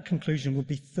 That conclusion would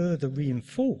be further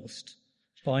reinforced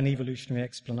by an evolutionary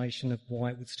explanation of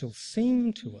why it would still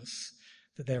seem to us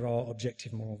that there are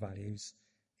objective moral values,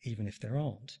 even if there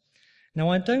aren't. Now,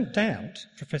 I don't doubt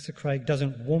Professor Craig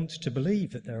doesn't want to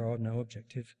believe that there are no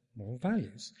objective moral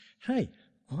values. Hey,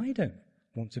 I don't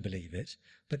want to believe it,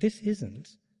 but this isn't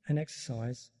an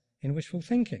exercise in wishful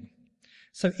thinking.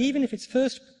 So even if its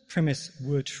first premise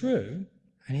were true,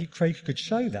 and Craig could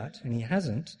show that, and he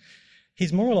hasn't,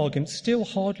 his moral argument still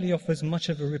hardly offers much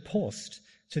of a riposte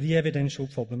to the evidential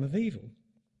problem of evil.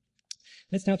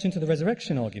 Let's now turn to the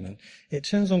resurrection argument. It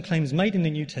turns on claims made in the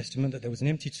New Testament that there was an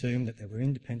empty tomb, that there were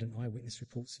independent eyewitness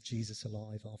reports of Jesus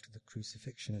alive after the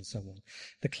crucifixion, and so on.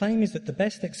 The claim is that the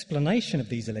best explanation of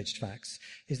these alleged facts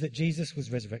is that Jesus was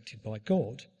resurrected by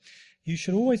God. You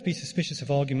should always be suspicious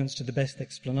of arguments to the best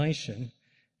explanation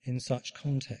in such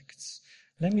contexts.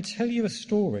 Let me tell you a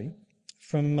story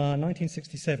from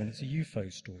 1967. It's a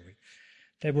UFO story.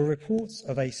 There were reports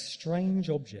of a strange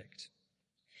object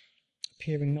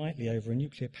appearing nightly over a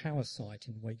nuclear power site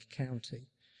in Wake County.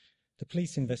 The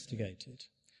police investigated.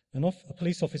 A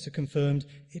police officer confirmed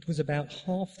it was about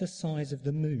half the size of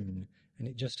the moon, and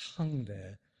it just hung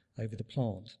there over the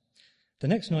plant. The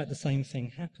next night, the same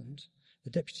thing happened. The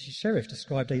deputy sheriff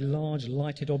described a large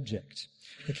lighted object.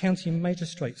 The county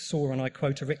magistrate saw, and I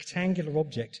quote, a rectangular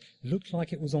object, looked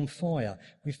like it was on fire.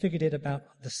 We figured it about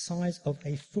the size of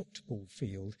a football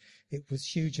field. It was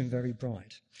huge and very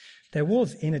bright. There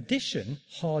was, in addition,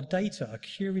 hard data, a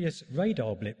curious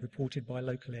radar blip reported by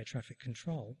local air traffic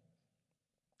control.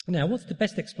 Now, what's the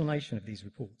best explanation of these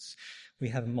reports? We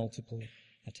have multiple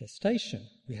attestation.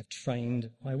 We have trained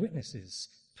eyewitnesses,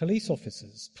 police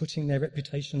officers putting their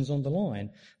reputations on the line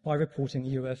by reporting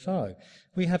a UFO.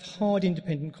 We have hard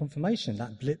independent confirmation,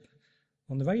 that blip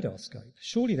on the radar scope.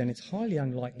 Surely then it's highly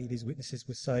unlikely these witnesses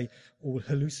were, say, all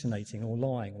hallucinating or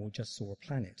lying or just saw a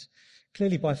planet.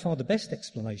 Clearly, by far the best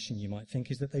explanation, you might think,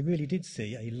 is that they really did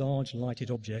see a large lighted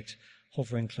object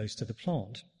hovering close to the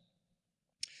plant.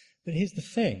 But here's the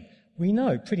thing. We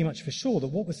know pretty much for sure that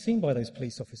what was seen by those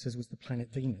police officers was the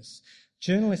planet Venus.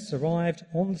 Journalists arrived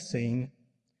on the scene,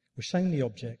 were shown the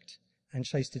object, and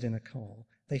chased it in a car.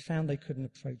 They found they couldn't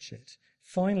approach it.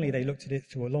 Finally, they looked at it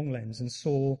through a long lens and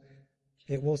saw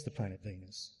it was the planet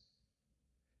Venus.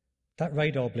 That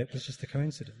radar blip was just a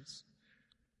coincidence.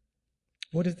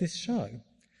 What does this show?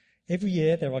 Every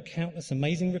year there are countless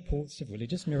amazing reports of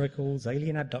religious miracles,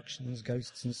 alien abductions,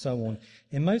 ghosts, and so on.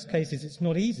 In most cases, it's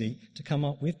not easy to come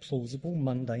up with plausible,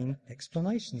 mundane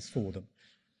explanations for them.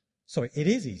 Sorry, it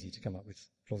is easy to come up with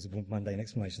plausible, mundane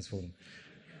explanations for them.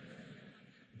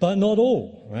 But not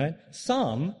all, right?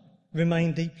 Some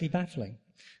remain deeply baffling.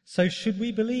 So should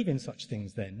we believe in such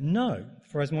things then? No,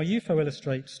 for as my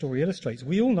UFO story illustrates,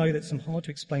 we all know that some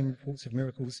hard-to-explain reports of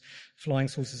miracles, flying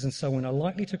saucers and so on are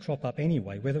likely to crop up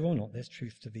anyway, whether or not there's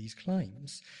truth to these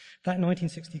claims. That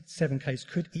 1967 case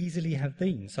could easily have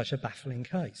been such a baffling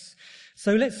case.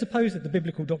 So let's suppose that the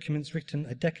biblical documents written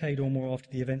a decade or more after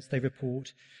the events they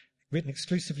report, written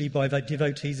exclusively by the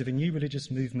devotees of a new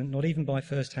religious movement, not even by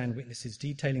first-hand witnesses,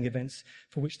 detailing events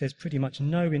for which there's pretty much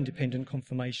no independent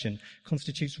confirmation,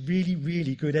 constitutes really,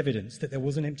 really good evidence that there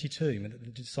was an empty tomb and that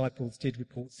the disciples did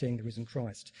report seeing the risen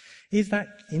Christ. Is that,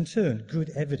 in turn, good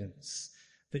evidence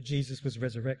that Jesus was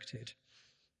resurrected?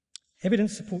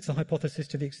 Evidence supports the hypothesis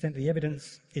to the extent the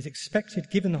evidence is expected,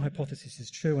 given the hypothesis is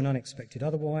true and unexpected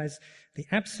otherwise. The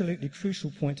absolutely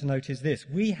crucial point to note is this.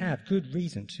 We have good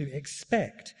reason to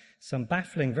expect some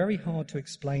baffling, very hard to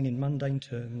explain in mundane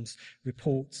terms,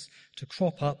 reports to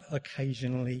crop up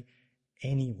occasionally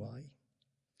anyway,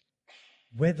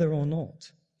 whether or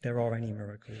not there are any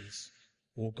miracles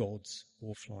or gods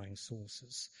or flying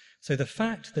saucers. So the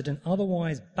fact that an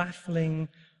otherwise baffling,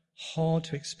 hard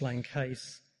to explain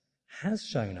case has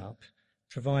shown up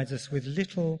provides us with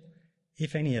little,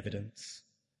 if any, evidence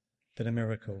that a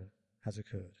miracle has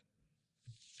occurred.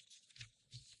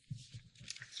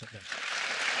 Stop there.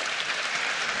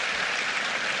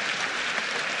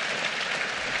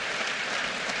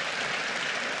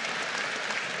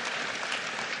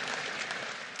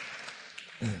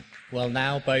 Well,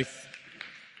 now both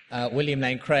William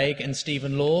Lane Craig and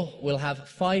Stephen Law will have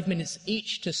 5 minutes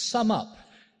each to sum up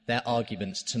their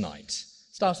arguments tonight,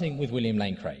 starting with William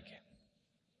Lane Craig.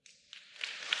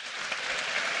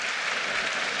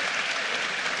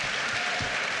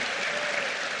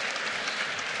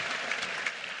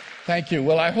 Thank you.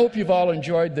 Well, I hope you've all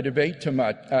enjoyed the debate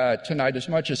tonight as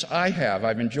much as I have.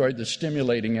 I've enjoyed the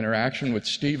stimulating interaction with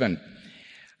Stephen.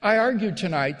 I argued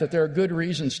tonight that there are good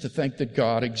reasons to think that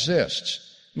God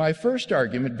exists. My first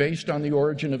argument, based on the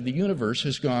origin of the universe,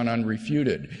 has gone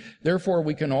unrefuted. Therefore,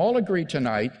 we can all agree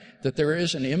tonight that there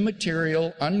is an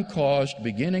immaterial, uncaused,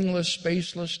 beginningless,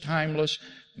 spaceless, timeless,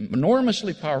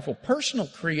 enormously powerful, personal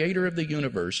creator of the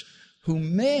universe who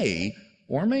may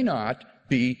or may not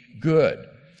be good.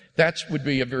 That would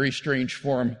be a very strange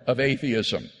form of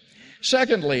atheism.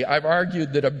 Secondly, I've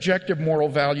argued that objective moral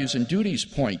values and duties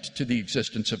point to the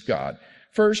existence of God.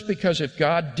 First, because if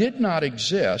God did not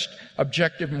exist,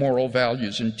 objective moral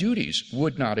values and duties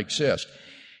would not exist.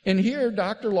 And here,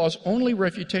 Dr. Law's only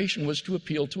refutation was to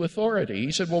appeal to authority.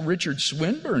 He said, well, Richard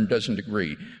Swinburne doesn't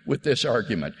agree with this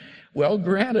argument. Well,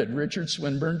 granted, Richard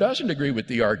Swinburne doesn't agree with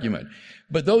the argument.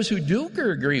 But those who do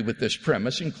agree with this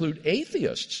premise include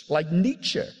atheists like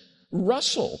Nietzsche,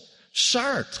 Russell,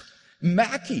 Sartre,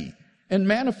 Mackey, and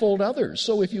manifold others.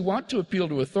 So if you want to appeal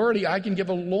to authority, I can give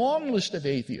a long list of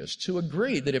atheists who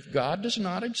agree that if God does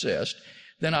not exist,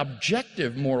 then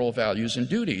objective moral values and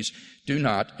duties do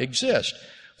not exist.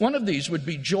 One of these would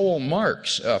be Joel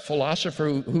Marx, a philosopher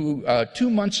who 2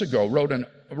 months ago wrote a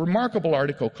remarkable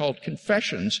article called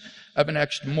Confessions of an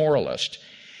Ex-Moralist.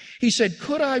 He said,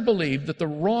 "Could I believe that the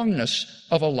wrongness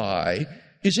of a lie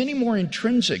is any more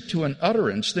intrinsic to an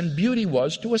utterance than beauty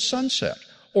was to a sunset,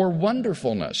 or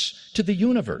wonderfulness to the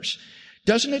universe?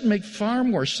 Doesn't it make far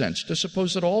more sense to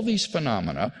suppose that all these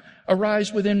phenomena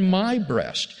arise within my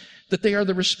breast, that they are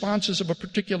the responses of a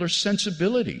particular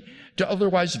sensibility to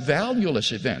otherwise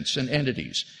valueless events and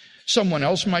entities? Someone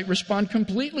else might respond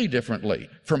completely differently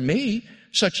from me,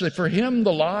 such that for him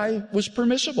the lie was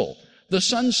permissible, the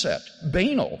sunset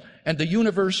banal, and the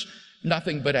universe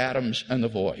nothing but atoms and the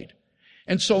void."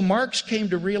 And so Marx came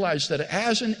to realize that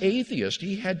as an atheist,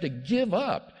 he had to give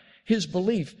up his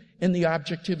belief in the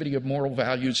objectivity of moral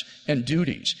values and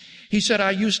duties. He said,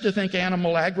 "I used to think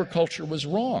animal agriculture was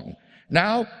wrong.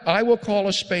 Now I will call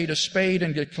a spade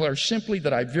and declare simply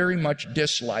that I very much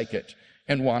dislike it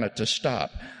and want it to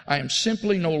stop. I am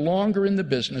simply no longer in the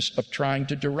business of trying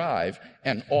to derive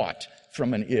an ought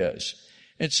from an is."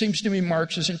 It seems to me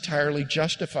Marx is entirely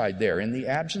justified there. In the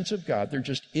absence of God, there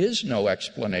just is no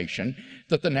explanation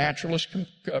that the naturalists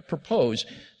propose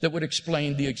that would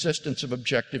explain the existence of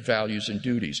objective values and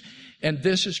duties. And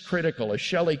this is critical. As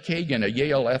Shelley Kagan, a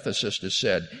Yale ethicist, has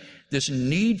said, this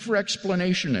need for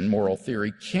explanation in moral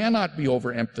theory cannot be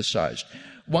overemphasized.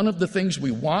 One of the things we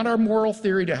want our moral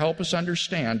theory to help us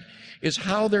understand is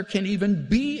how there can even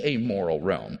be a moral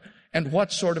realm and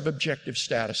what sort of objective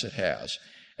status it has.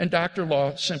 And Dr.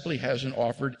 Law simply hasn't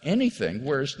offered anything,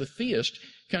 whereas the theist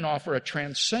can offer a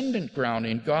transcendent ground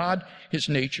in God, his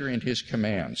nature, and his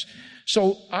commands.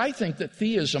 So I think that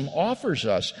theism offers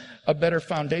us a better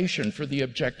foundation for the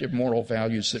objective moral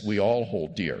values that we all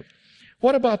hold dear.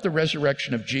 What about the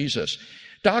resurrection of Jesus?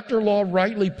 Dr. Law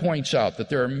rightly points out that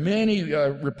there are many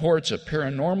reports of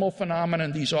paranormal phenomena,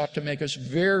 and these ought to make us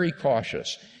very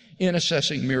cautious in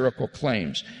assessing miracle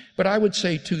claims. But I would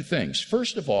say two things.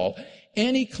 First of all,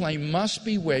 any claim must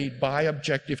be weighed by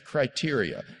objective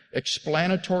criteria: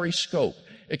 explanatory scope,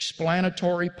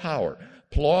 explanatory power,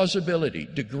 plausibility,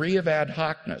 degree of ad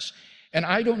hocness. And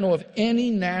I don't know of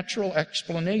any natural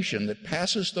explanation that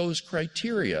passes those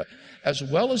criteria, as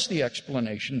well as the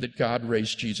explanation that God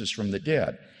raised Jesus from the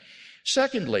dead.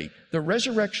 Secondly, the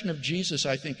resurrection of Jesus,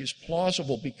 I think, is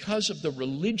plausible because of the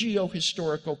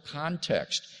religio-historical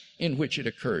context in which it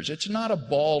occurs. It's not a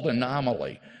bald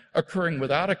anomaly occurring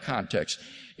without a context.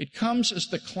 It comes as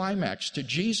the climax to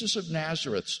Jesus of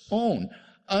Nazareth's own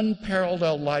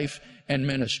unparalleled life and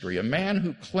ministry, a man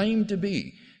who claimed to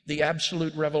be the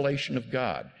absolute revelation of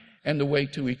God and the way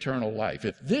to eternal life.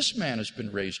 If this man has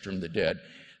been raised from the dead,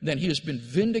 then he has been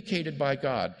vindicated by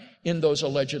God in those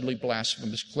allegedly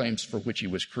blasphemous claims for which he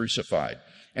was crucified.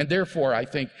 And therefore, I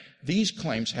think these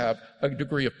claims have a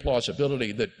degree of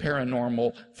plausibility that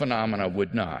paranormal phenomena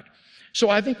would not. So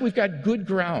I think we've got good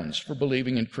grounds for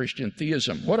believing in Christian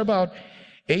theism. What about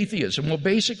atheism? Well,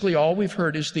 basically all we've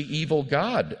heard is the evil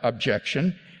God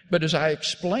objection. But as I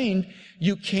explained,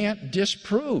 you can't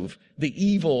disprove the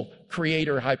evil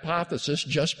creator hypothesis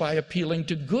just by appealing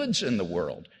to goods in the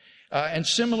world. And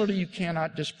similarly, you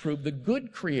cannot disprove the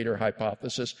good creator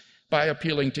hypothesis by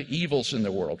appealing to evils in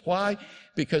the world. Why?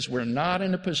 Because we're not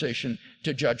in a position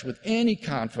to judge with any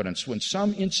confidence when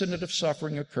some incident of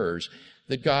suffering occurs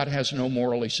that God has no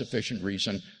morally sufficient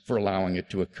reason for allowing it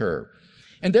to occur.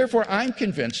 And therefore, I'm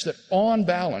convinced that on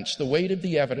balance, the weight of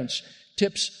the evidence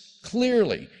tips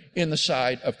clearly in the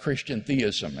side of Christian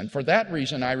theism. And for that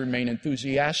reason, I remain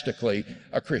enthusiastically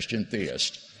a Christian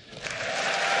theist.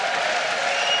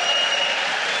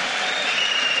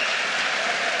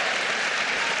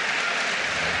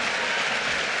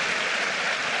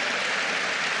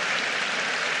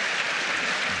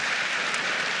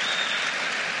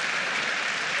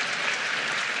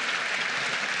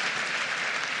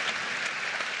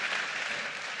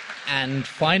 And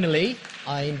finally,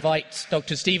 I invite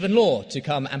Dr. Stephen Law to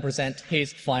come and present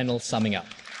his final summing up.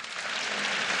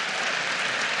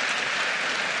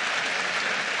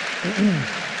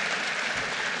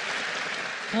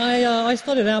 I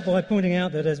started out by pointing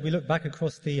out that as we look back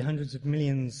across the hundreds of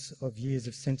millions of years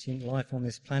of sentient life on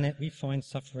this planet, we find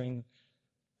suffering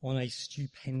on a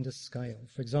stupendous scale.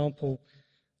 For example,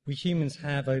 we humans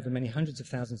have, over many hundreds of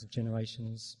thousands of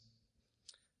generations,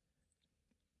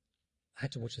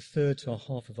 had to watch a third to a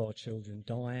half of our children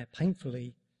die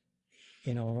painfully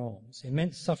in our arms.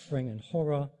 Immense suffering and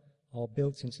horror are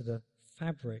built into the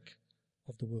fabric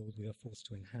of the world we are forced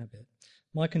to inhabit.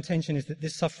 My contention is that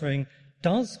this suffering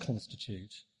does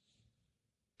constitute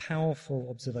powerful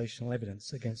observational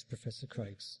evidence against Professor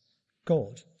Craig's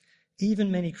God.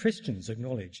 Even many Christians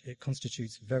acknowledge it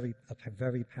constitutes a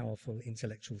very powerful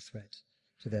intellectual threat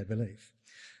to their belief.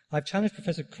 I've challenged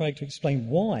Professor Craig to explain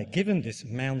why, given this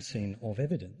mountain of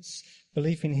evidence,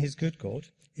 belief in his good God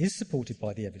is supported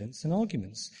by the evidence and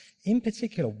arguments. In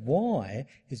particular, why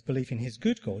is belief in his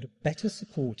good God better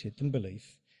supported than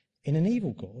belief in an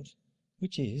evil God,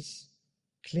 which is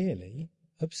clearly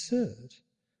absurd,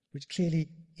 which clearly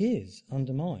is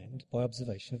undermined by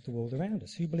observation of the world around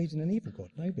us? Who believes in an evil God?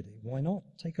 Nobody. Why not?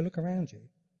 Take a look around you.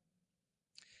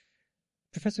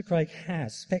 Professor Craig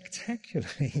has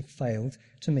spectacularly failed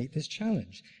to meet this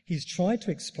challenge. He's tried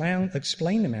to explain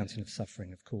the mountain of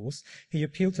suffering, of course. He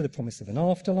appealed to the promise of an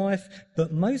afterlife,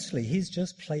 but mostly he's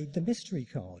just played the mystery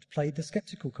card, played the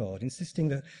skeptical card, insisting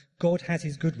that God has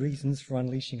his good reasons for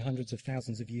unleashing hundreds of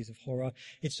thousands of years of horror.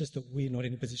 It's just that we're not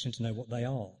in a position to know what they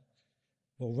are.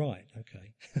 Well, right,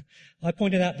 okay. I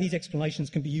pointed out these explanations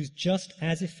can be used just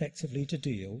as effectively to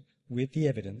deal with the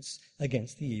evidence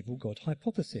against the evil God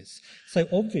hypothesis. So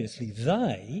obviously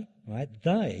they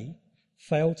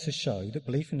failed to show that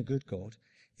belief in a good God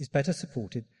is better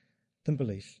supported than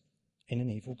belief in an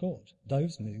evil God.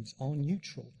 Those moves are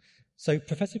neutral. So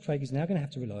Professor Craig is now going to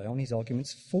have to rely on his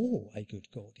arguments for a good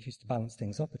God if he's to balance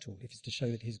things up at all, if he's to show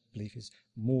that his belief is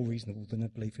more reasonable than a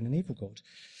belief in an evil God.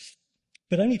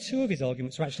 But only two of his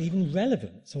arguments are actually even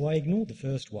relevant, so I ignored the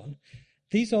first one.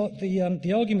 These are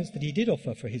the arguments that he did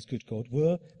offer for his good God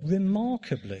were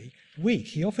remarkably weak.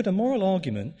 He offered a moral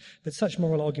argument, but such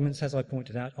moral arguments, as I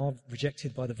pointed out, are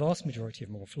rejected by the vast majority of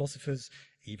moral philosophers.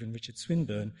 Even Richard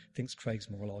Swinburne thinks Craig's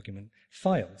moral argument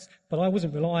fails. But I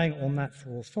wasn't relying on that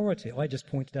for authority. I just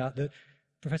pointed out that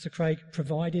Professor Craig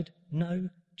provided no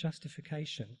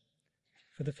justification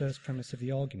for the first premise of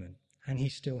the argument, and he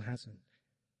still hasn't.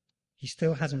 He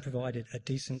still hasn't provided a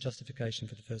decent justification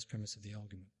for the first premise of the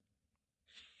argument.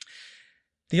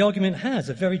 The argument has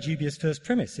a very dubious first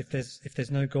premise. If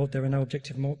there's no God, there are no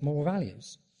objective moral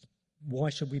values. Why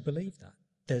should we believe that?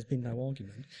 There's been no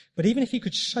argument. But even if he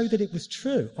could show that it was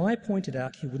true, I pointed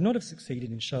out he would not have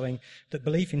succeeded in showing that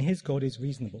belief in his God is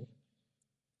reasonable.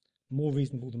 More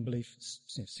reasonable than belief,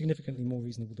 significantly more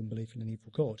reasonable than belief in an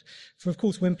evil God. For of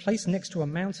course, when placed next to a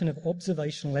mountain of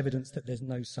observational evidence that there's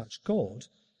no such God,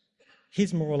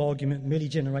 his moral argument merely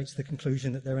generates the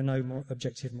conclusion that there are no more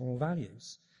objective moral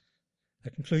values. A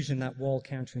conclusion that, while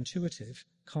counterintuitive,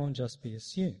 can't just be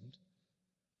assumed.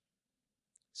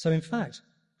 So in fact,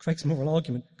 Craig's moral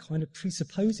argument kind of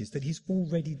presupposes that he's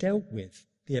already dealt with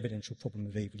the evidential problem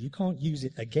of evil. You can't use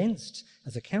it against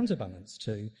as a counterbalance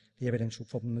to the evidential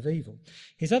problem of evil.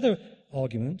 His other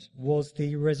argument was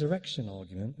the resurrection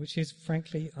argument, which is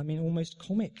frankly, almost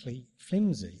comically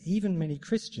flimsy. Even many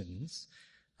Christians,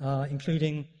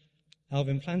 including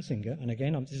Alvin Plantinga, and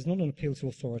again, this is not an appeal to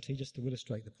authority, just to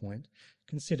illustrate the point,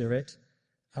 consider it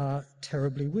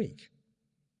terribly weak.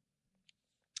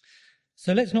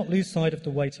 So let's not lose sight of the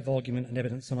weight of argument and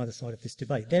evidence on either side of this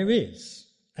debate. There is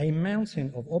a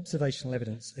mountain of observational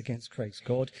evidence against Craig's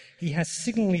God. He has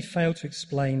signally failed to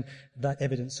explain that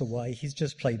evidence away. He's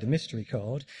just played the mystery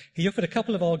card. He offered a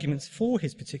couple of arguments for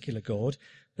his particular God,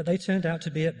 but they turned out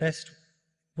to be at best,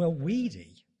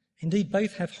 weedy. Indeed,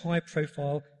 both have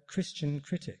high-profile Christian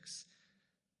critics.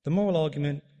 The moral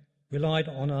argument relied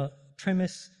on a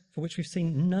premise for which we've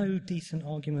seen no decent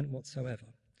argument whatsoever.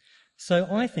 So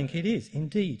I think it is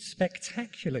indeed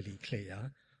spectacularly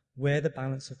clear where the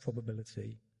balance of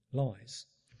probability lies.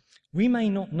 We may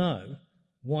not know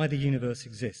why the universe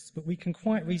exists, but we can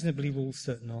quite reasonably rule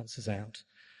certain answers out,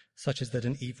 such as that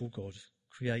an evil God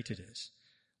created it.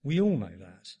 We all know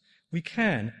that. We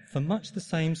can, for much the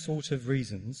same sort of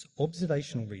reasons,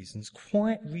 observational reasons,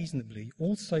 quite reasonably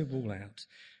also rule out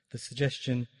the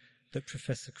suggestion that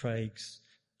Professor Craig's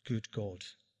good God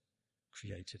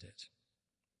created it.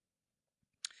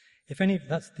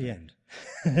 That's the end.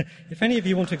 If any of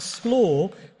you want to explore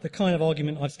the kind of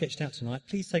argument I've sketched out tonight,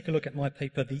 please take a look at my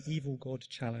paper, The Evil God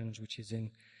Challenge, which is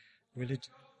in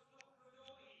religion.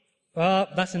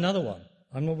 That's another one.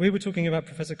 We were talking about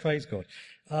Professor Craig's God.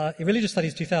 In Religious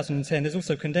Studies 2010, there's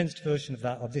also a condensed version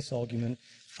of this argument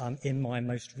in my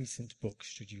most recent book,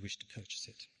 should you wish to purchase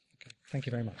it. Okay, thank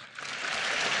you very much.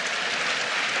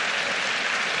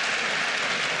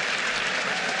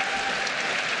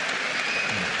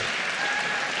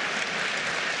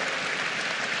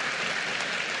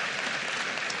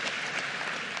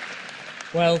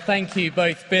 Well, thank you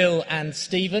both, Bill and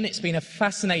Stephen. It's been a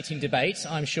fascinating debate,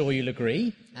 I'm sure you'll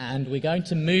agree. And we're going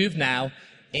to move now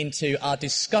into our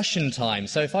discussion time.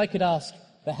 So if I could ask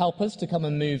the helpers to come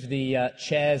and move the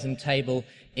chairs and table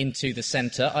into the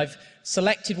centre. I've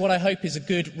selected what I hope is a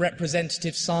good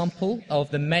representative sample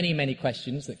of the many, many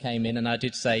questions that came in, and I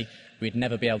did say we'd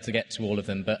never be able to get to all of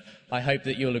them, but I hope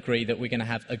that you'll agree that we're going to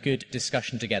have a good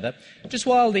discussion together. Just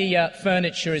while the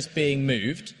furniture is being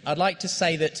moved, I'd like to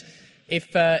say that if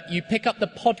you pick up the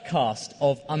podcast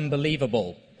of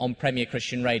Unbelievable on Premier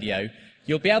Christian Radio,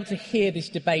 you'll be able to hear this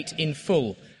debate in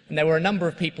full. And there were a number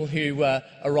of people who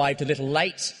arrived a little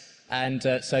late, and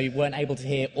so you weren't able to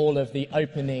hear all of the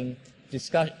opening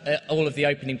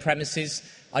premises.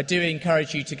 I do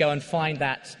encourage you to go and find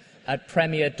that at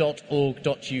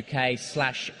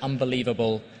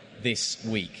premier.org.uk/unbelievable this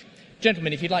week.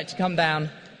 Gentlemen, if you'd like to come down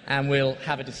and we'll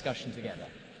have a discussion together.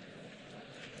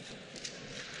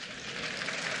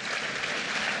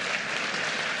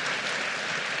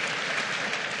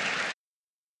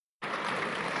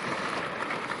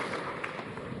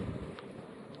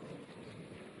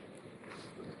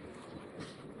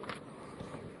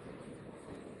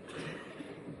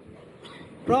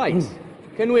 Right.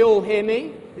 Can we all hear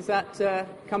me? Is that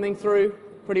coming through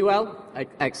pretty well?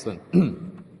 Excellent.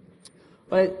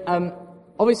 Well,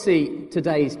 obviously,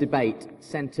 today's debate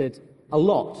centred a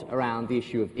lot around the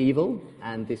issue of evil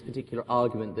and this particular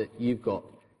argument that you've got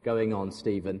going on,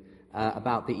 Stephen,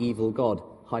 about the evil God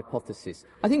hypothesis.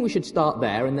 I think we should start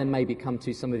there and then maybe come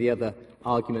to some of the other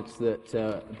arguments that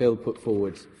Bill put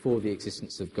forward for the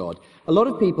existence of God. A lot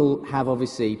of people have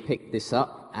obviously picked this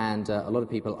up, and a lot of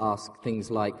people ask things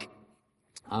like,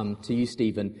 to you,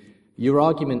 Stephen, your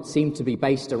argument seemed to be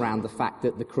based around the fact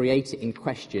that the creator in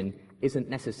question isn't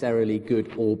necessarily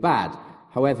good or bad.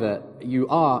 However, you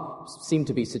seem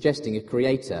to be suggesting a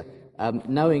creator.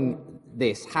 Knowing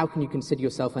this, how can you consider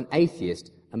yourself an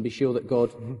atheist and be sure that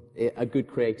God, a good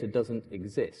creator, doesn't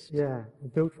exist? Yeah,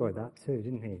 Bill tried that too,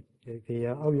 didn't he?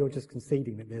 You're just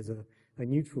conceding that there's a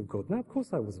neutral God. No, of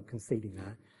course I wasn't conceding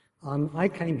that. I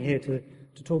came here to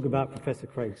talk about Professor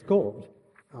Craig's God,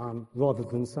 rather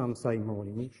than some, say,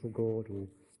 morally neutral God or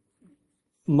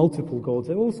multiple gods.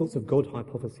 There are all sorts of God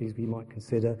hypotheses we might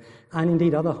consider, and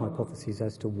indeed other hypotheses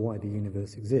as to why the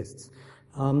universe exists.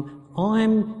 I'm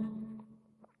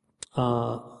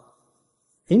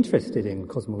interested in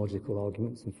cosmological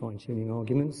arguments and fine-tuning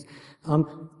arguments.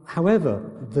 However,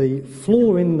 the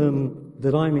flaw in them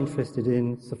that I'm interested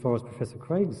in, so far as Professor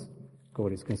Craig's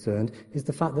God is concerned, is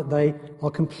the fact that they are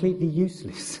completely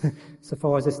useless so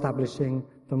far as establishing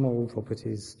the moral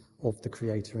properties of the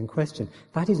creator in question.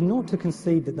 That is not to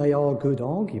concede that they are good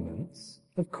arguments.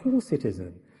 Of course it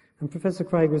isn't. And Professor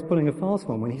Craig was pulling a fast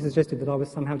one when he suggested that I was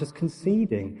somehow just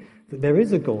conceding that there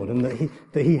is a God and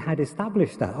that he had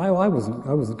established that. I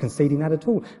wasn't conceding that at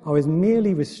all. I was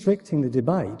merely restricting the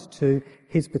debate to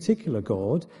his particular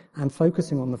God and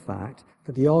focusing on the fact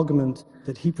that the argument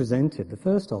that he presented, the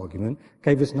first argument,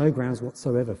 gave us no grounds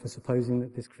whatsoever for supposing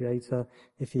that this creator,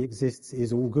 if he exists,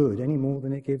 is all good, any more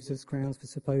than it gives us grounds for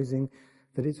supposing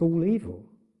that it's all evil.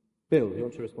 Bill, do you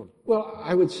want to respond? Well,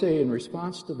 I would say in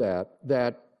response to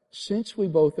that since we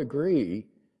both agree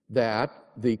that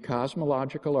the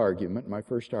cosmological argument, my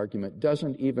first argument,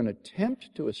 doesn't even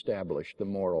attempt to establish the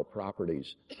moral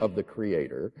properties of the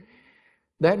creator,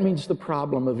 that means the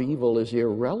problem of evil is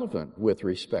irrelevant with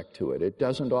respect to it. It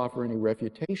doesn't offer any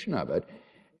refutation of it.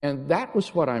 And that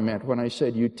was what I meant when I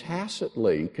said you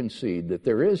tacitly concede that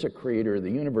there is a creator of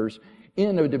the universe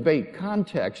in a debate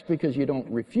context because you don't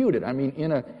refute it. I mean,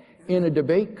 in a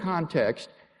debate context,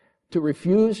 to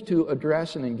refuse to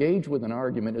address and engage with an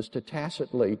argument is to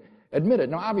tacitly admit it.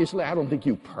 Now, obviously, I don't think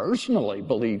you personally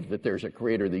believe that there's a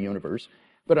creator of the universe,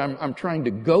 but I'm trying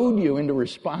to goad you into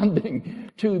responding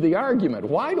to the argument.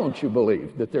 Why don't you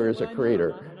believe that there is a creator?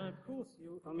 Of course,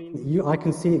 I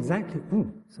can see exactly.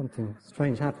 Something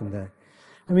strange happened there.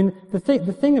 I mean, the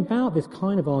thing about this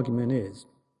kind of argument is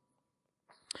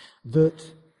that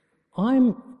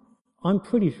I'm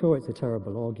pretty sure it's a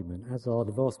terrible argument, as are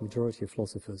the vast majority of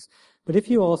philosophers. But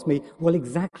if you ask me, well,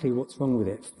 exactly what's wrong with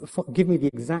it, give me the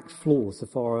exact flaws so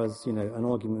far as, an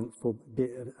argument for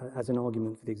the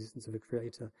existence of a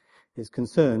creator is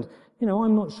concerned,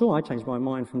 I'm not sure. I change my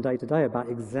mind from day to day about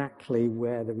exactly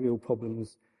where the real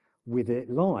problems with it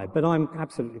lie. But I'm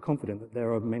absolutely confident that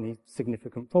there are many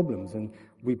significant problems, and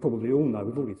we probably all know,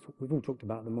 we've all talked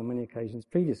about them on many occasions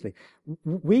previously.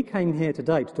 We came here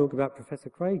today to talk about Professor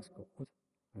Craig's God,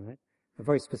 right? A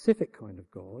very specific kind of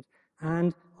God,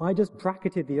 and I just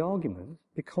bracketed the argument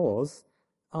because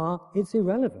it's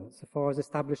irrelevant so far as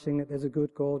establishing that there's a good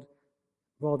God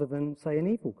rather than, say, an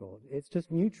evil God. It's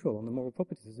just neutral on the moral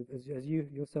properties, as you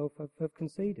yourself have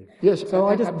conceded. Yes, so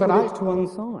I just put it to one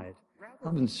side.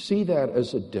 Rather than see that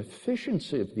as a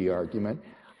deficiency of the argument,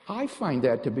 I find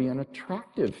that to be an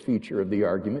attractive feature of the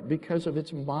argument because of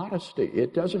its modesty.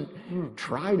 It doesn't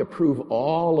try to prove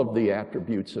all of the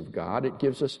attributes of God. It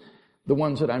gives us the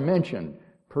ones that I mentioned: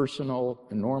 personal,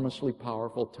 enormously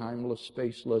powerful, timeless,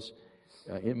 spaceless,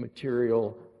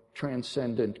 immaterial,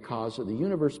 transcendent cause of the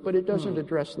universe, but it doesn't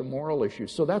address the moral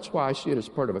issues. So that's why I see it as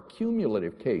part of a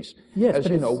cumulative case, yes,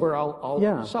 where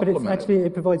I'll supplement but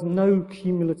it provides no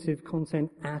cumulative content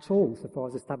at all, so far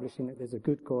as establishing that there's a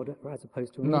good God as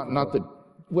opposed to an evil God.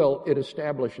 Well, it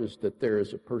establishes that there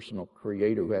is a personal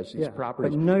creator who has these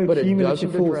properties, but it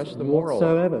doesn't address the moral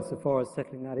whatsoever, so far as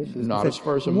settling that issue. Not as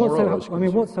far as the moral is concerned. I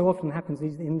mean, what so often happens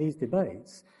in these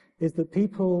debates is that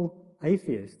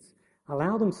atheists,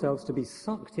 allow themselves to be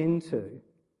sucked into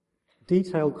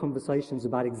detailed conversations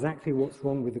about exactly what's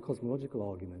wrong with the cosmological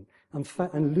argument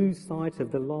and lose sight of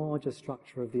the larger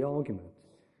structure of the argument,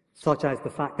 such as the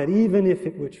fact that even if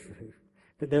it were true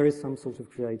that there is some sort of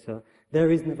creator,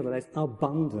 there is nevertheless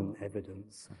abundant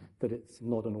evidence that it's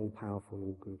not an all-powerful,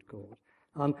 all-good God.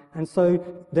 And so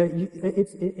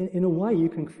in a way you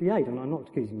can create, and I'm not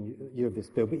accusing you of this,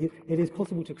 Bill, but it is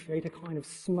possible to create a kind of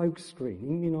smoke screen,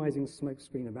 immunizing smoke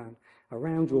screen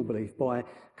around your belief by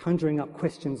conjuring up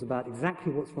questions about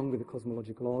exactly what's wrong with the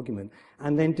cosmological argument,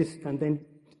 and then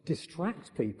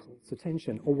distract people's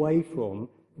attention away from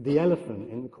the elephant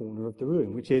in the corner of the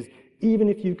room, which is, even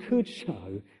if you could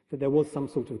show that there was some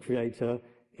sort of creator,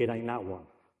 it ain't that one.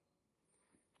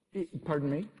 Pardon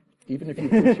me? Even if you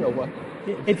could show what?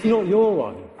 It's not your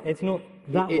one. It's not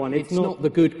that one. It's not the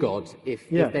good God if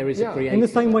there is a creator. In the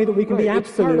same way that we can be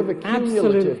absolute. It's part of a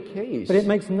cumulative case. But it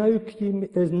makes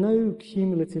there's no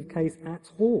cumulative case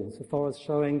at all, so far as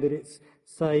showing that it's,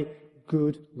 say,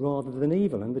 good rather than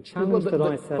evil. And the challenge I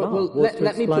set up was to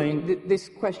explain... This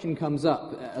question comes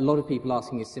up. A lot of people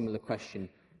asking a similar question.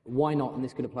 Why not, and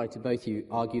this could apply to both you,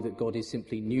 argue that God is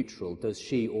simply neutral? Does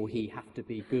she or he have to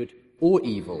be good or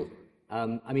evil?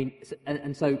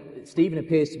 So Stephen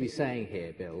appears to be saying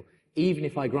here, Bill, even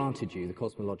if I granted you the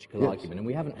cosmological argument, and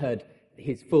we haven't heard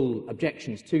his full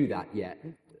objections to that yet,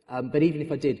 but even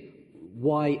if I did,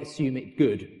 why assume it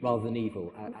good rather than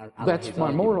evil? That's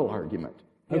my moral argument.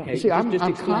 Okay, see,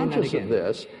 I'm conscious of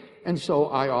this, and so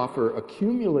I offer a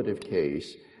cumulative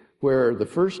case where the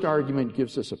first argument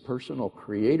gives us a personal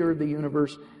creator of the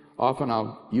universe. Often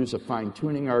I'll use a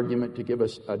fine-tuning argument to give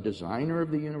us a designer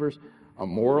of the universe, a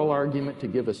moral argument to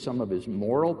give us some of his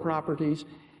moral properties.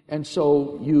 And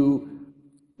so you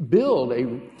build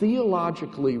a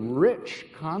theologically rich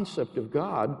concept of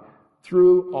God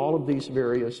through all of these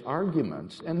various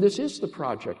arguments. And this is the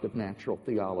project of natural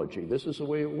theology. This is the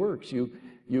way it works. You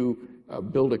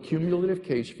build a cumulative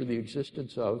case for the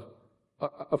existence of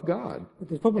God. But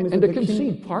the problem is and to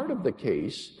concede part of the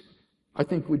case, I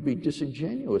think, would be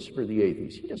disingenuous for the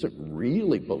atheist. He doesn't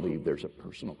really believe there's a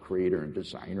personal creator and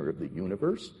designer of the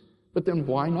universe. But then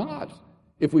why not,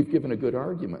 if we've given a good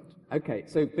argument? Okay,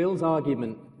 so Bill's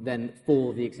argument then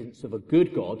for the existence of a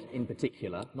good God in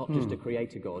particular, not just a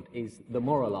creator God, is the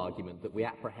moral argument that we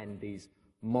apprehend these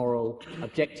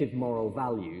objective moral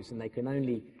values, and they can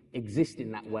only exist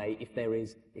in that way if there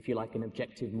is, if you like, an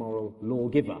objective moral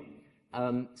lawgiver.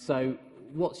 So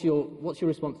what's your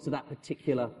response to that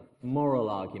particular moral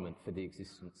argument for the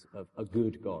existence of a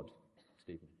good God,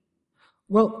 Stephen?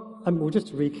 Well, just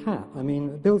to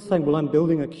recap, Bill's saying, well, I'm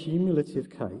building a cumulative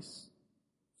case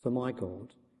for my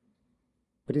God,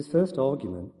 but his first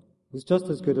argument was just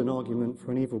as good an argument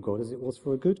for an evil God as it was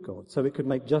for a good God, so it could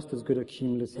make just as good a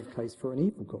cumulative case for an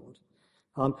evil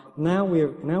God. Now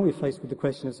we're faced with the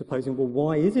question of supposing, well,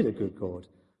 why is it a good God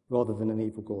rather than an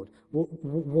evil God?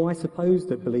 Why suppose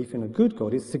that belief in a good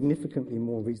God is significantly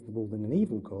more reasonable than an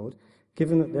evil God,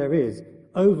 given that there is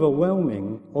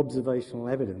overwhelming observational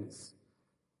evidence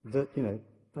that,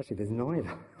 actually there's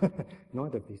neither.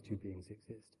 Neither of these two beings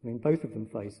exist. Both of them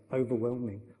face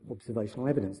overwhelming observational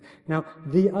evidence. Now,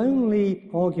 the only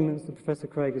arguments that Professor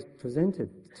Craig has presented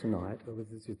tonight are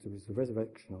the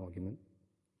resurrection argument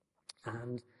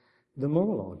and the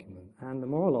moral argument. And the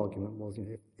moral argument was,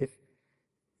 if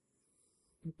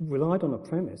relied on a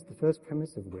premise, the first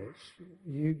premise of which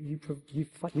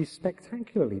you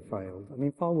spectacularly failed,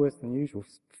 far worse than usual,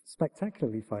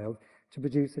 spectacularly failed to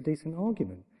produce a decent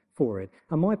argument for it.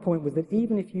 And my point was that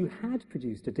even if you had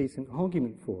produced a decent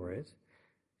argument for it,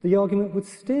 the argument would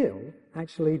still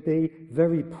actually be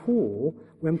very poor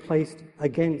when placed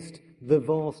against the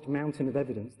vast mountain of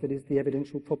evidence that is the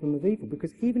evidential problem of evil.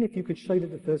 Because even if you could show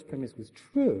that the first premise was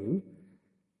true,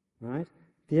 right,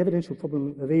 the evidential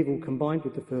problem of evil combined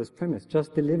with the first premise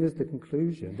just delivers the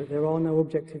conclusion that there are no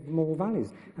objective moral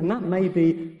values. And that may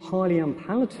be highly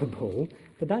unpalatable,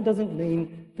 but that doesn't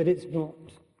mean that it's not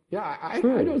Yeah, I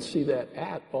don't see that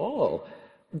at all.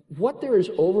 What there is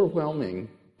overwhelming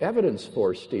evidence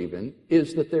for, Stephen,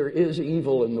 is that there is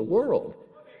evil in the world.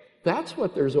 That's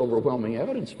what there's overwhelming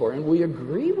evidence for, and we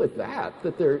agree with that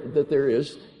there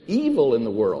is evil in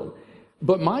the world.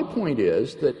 But my point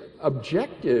is that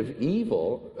objective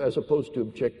evil, as opposed to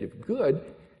objective good,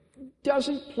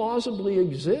 doesn't plausibly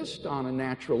exist on a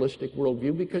naturalistic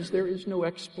worldview because there is no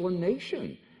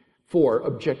explanation for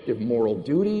objective moral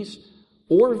duties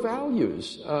or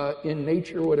values. In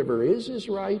nature, whatever is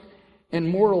right, and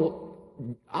moral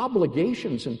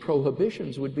obligations and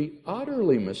prohibitions would be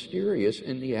utterly mysterious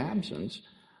in the absence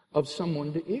of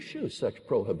someone to issue such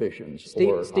prohibitions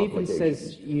or Stephen obligations.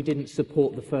 says you didn't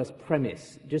support the first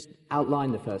premise. Just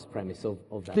outline the first premise of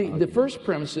that argument. The first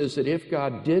premise is that if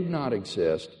God did not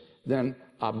exist, then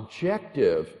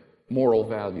objective moral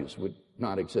values would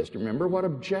not exist. Remember what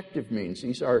objective means.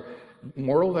 These are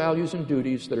moral values and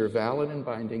duties that are valid and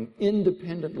binding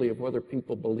independently of whether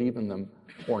people believe in them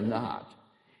or not.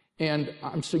 And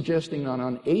I'm suggesting that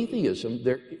on atheism,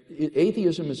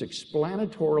 atheism is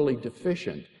explanatorily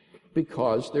deficient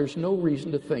because there's no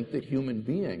reason to think that human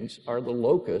beings are the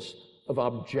locus of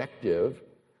objective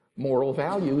moral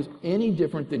values any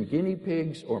different than guinea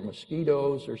pigs or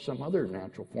mosquitoes or some other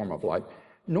natural form of life,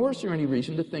 nor is there any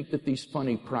reason to think that these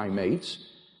funny primates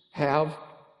have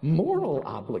moral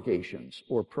obligations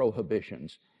or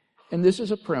prohibitions. And this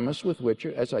is a premise with which,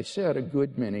 as I said, a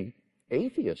good many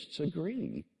atheists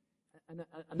agree.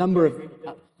 A number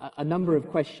of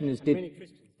questioners did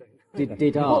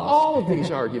ask. Well, all of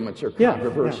these arguments are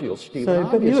controversial, Stephen.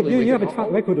 So, but you have a can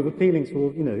track record of appealing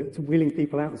to wheeling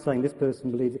people out and saying this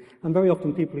person believes it, and very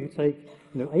often people who take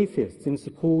atheists in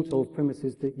support of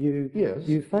premises that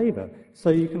you favour. So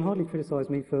you can hardly criticise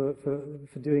me for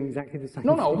doing exactly the same.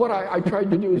 No. What I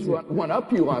tried to do is one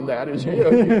up you on that. Is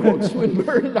you quote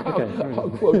Swinburne, I'll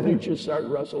quote Nietzsche, Sartre,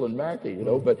 Russell, and Mackey.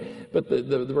 But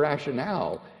the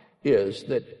rationale is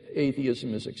that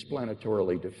atheism is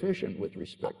explanatorily deficient with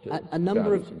respect to a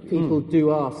number of people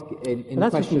do ask in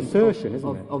that's question just an assertion,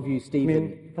 isn't it? of you,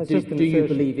 Stephen. Do you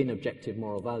believe in objective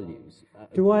moral values?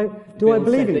 Do I Bill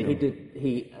believe said in that them?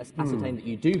 He ascertained that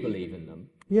you do believe in them.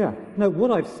 Yeah. No, what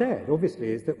I've said,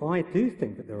 obviously, is that I do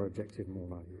think that there are objective moral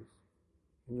values.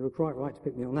 And you're quite right to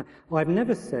pick me on that. I've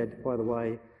never said, by the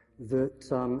way,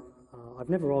 that I've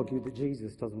never argued that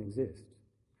Jesus doesn't exist.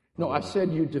 No, I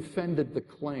said you defended the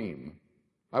claim.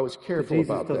 I was careful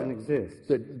about that. Jesus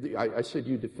doesn't exist. I said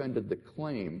you defended the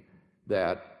claim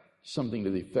that something to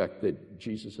the effect that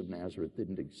Jesus of Nazareth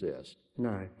didn't exist.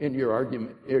 No. In your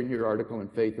argument, in your article in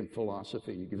Faith and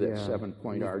Philosophy, you give that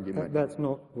 7-point argument. That's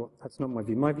not my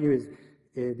view. My view is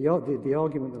the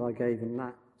argument that I gave in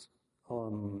that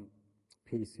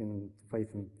piece in Faith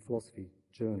and Philosophy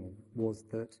journal was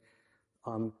that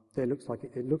it looks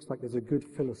like there's a good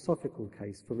philosophical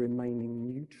case for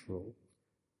remaining neutral.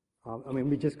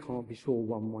 We just can't be sure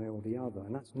one way or the other,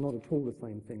 and that's not at all the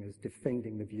same thing as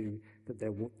defending the view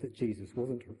that Jesus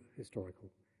wasn't a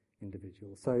historical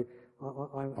individual. So,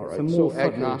 all right. So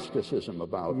agnosticism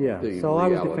about the reality. So I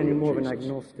was defending more of an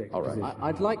agnostic. All right. position.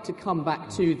 I'd like to come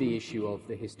back to the issue of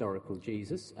the historical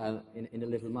Jesus in a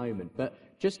little moment, but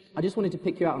I just wanted to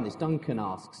pick you out on this. Duncan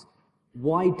asks,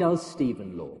 why does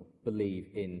Stephen Law believe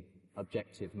in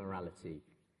objective morality?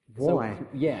 Why? So,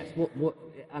 yes.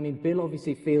 Bill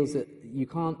obviously feels that you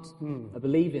can't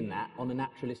believe in that on a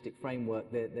naturalistic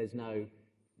framework. There's no,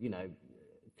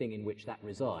 thing in which that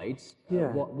resides.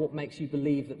 What makes you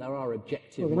believe that there are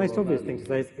objective? Well, the most obvious thing to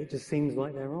say is it just seems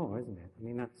like there are, isn't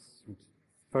it? That's a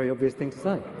very obvious thing to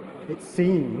say. It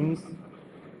seems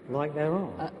like there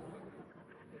are.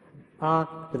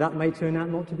 But that may turn out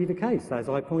not to be the case, as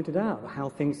I pointed out. How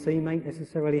things seem ain't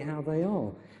necessarily how they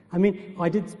are. I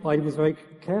was very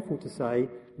careful to say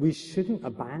we shouldn't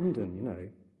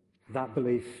abandon, that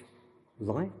belief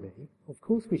lightly. Of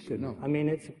course we shouldn't.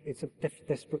 No. It's a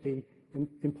desperately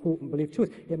important belief to us.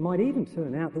 It might even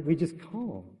turn out that we just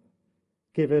can't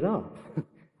give it up.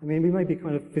 We may be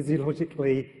kind of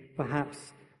physiologically,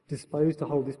 perhaps, disposed to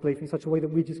hold this belief in such a way that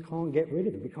we just can't get rid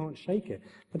of it, we can't shake it.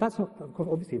 But that's not, of course,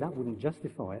 obviously that wouldn't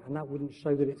justify it, and that wouldn't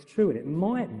show that it's true. And it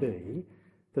might be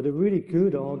that a really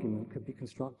good argument could be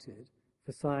constructed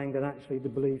for saying that actually the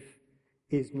belief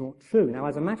is not true. Now,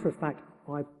 as a matter of fact,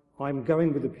 I'm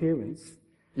going with appearance.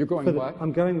 You're going what?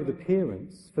 I'm going with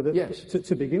appearance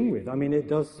to begin with. It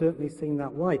does certainly seem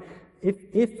that way.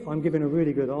 If I'm given a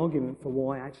really good argument for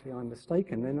why actually I'm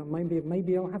mistaken, then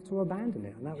maybe I'll have to abandon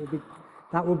it, and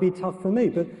that would be tough for me.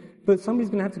 But somebody's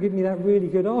going to have to give me that really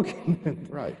good argument.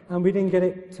 Right. And we didn't get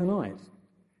it tonight.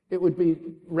 It would be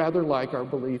rather like our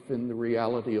belief in the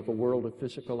reality of a world of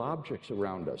physical objects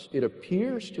around us. It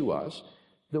appears to us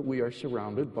that we are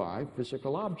surrounded by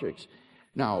physical objects.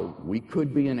 Now, we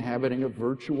could be inhabiting a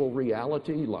virtual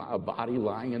reality, a body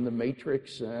lying in the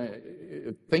matrix,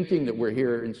 thinking that we're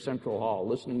here in Central Hall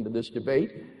listening to this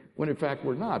debate, when in fact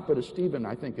we're not. But as Stephen,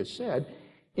 I think, has said,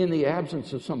 in the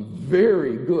absence of some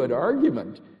very good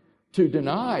argument to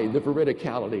deny the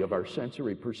veridicality of our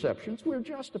sensory perceptions, we're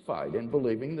justified in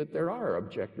believing that there are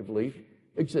objectively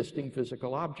existing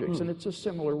physical objects. And it's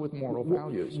similar with moral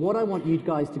values. What I want you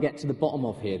guys to get to the bottom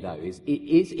of here, though, is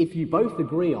if you both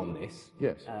agree on this,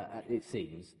 yes. It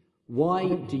seems,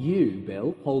 why do you,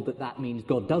 Bill, hold that means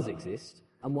God does exist,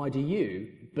 and why do you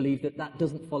believe that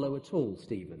doesn't follow at all,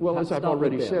 Stephen? Well, as I've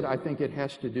already said, I think it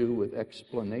has to do with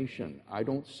explanation. I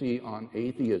don't see on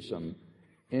atheism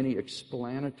any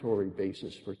explanatory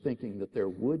basis for thinking that there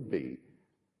would be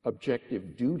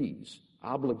objective duties,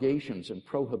 obligations, and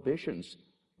prohibitions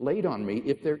laid on me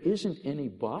if there isn't any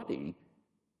body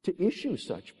to issue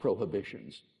such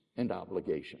prohibitions and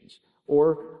obligations.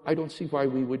 Or I don't see why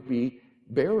we would be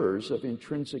bearers of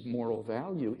intrinsic moral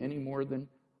value any more than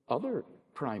other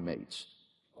primates.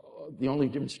 The only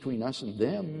difference between us and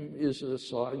them is a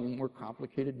slightly more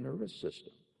complicated nervous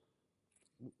system.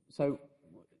 So,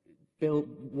 Bill,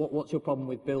 what's your problem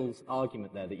with Bill's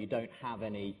argument there, that you don't have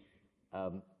any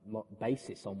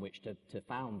basis on which to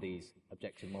found these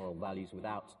objective moral values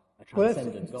without a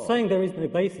transcendent God? Saying there is no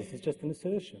basis is just an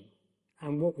assertion.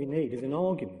 And what we need is an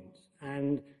argument.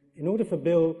 And in order for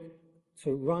Bill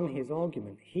to run his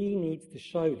argument, he needs to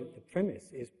show that the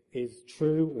premise is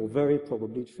true or very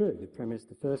probably true.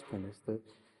 The first premise, that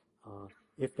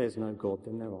if there's no God,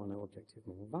 then there are no objective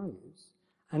moral values.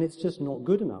 And it's just not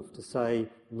good enough to say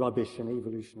rubbish an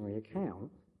evolutionary account,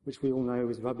 which we all know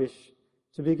is rubbish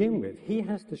to begin with. He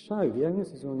has to show, the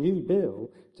onus is on you, Bill,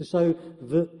 to show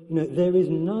that there is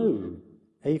no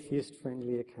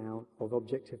atheist-friendly account of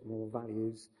objective moral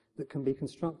values that can be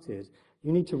constructed.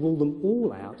 You need to rule them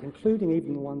all out, including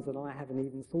even the ones that I haven't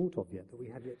even thought of yet, that we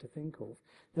have yet to think of.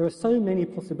 There are so many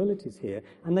possibilities here,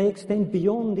 and they extend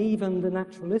beyond even the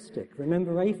naturalistic.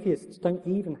 Remember, atheists don't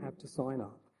even have to sign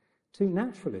up to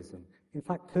naturalism. In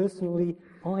fact, personally,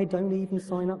 I don't even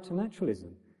sign up to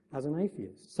naturalism as an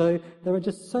atheist. So there are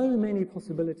just so many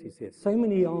possibilities here, so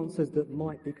many answers that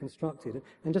might be constructed,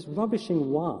 and just rubbishing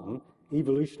one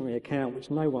evolutionary account, which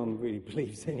no one really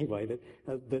believes anyway, that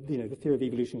the theory of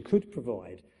evolution could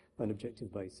provide an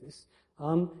objective basis,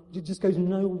 it just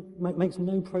makes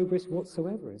no progress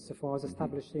whatsoever insofar as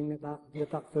establishing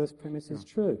that first premise is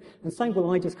true. And saying,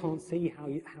 well, I just can't see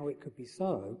how it could be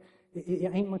so,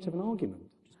 it ain't much of an argument.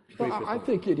 Well, I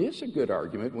think it is a good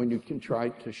argument when you can try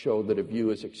to show that a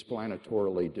view is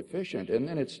explanatorily deficient, and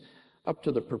then it's up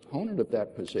to the proponent of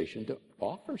that position to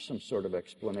offer some sort of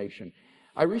explanation.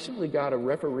 I recently got a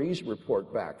referee's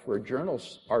report back for a journal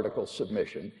article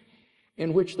submission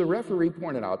in which the referee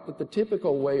pointed out that the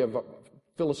typical way of a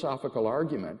philosophical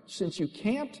argument, since you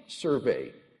can't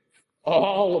survey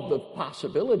all of the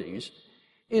possibilities,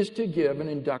 is to give an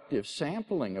inductive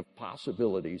sampling of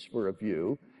possibilities for a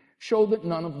view, show that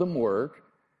none of them work,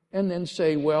 and then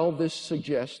say, well, this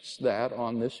suggests that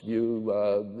on this view,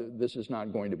 this is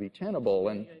not going to be tenable.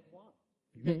 And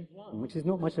which is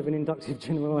not much of an inductive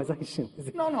generalization, is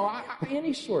it? No.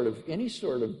 Any sort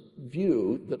of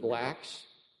view that lacks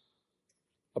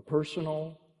a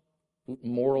personal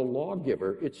moral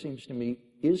lawgiver, it seems to me,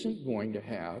 isn't going to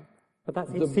have. But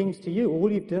it seems to you,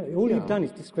 all you've done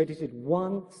is discredited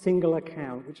one single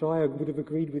account, which I would have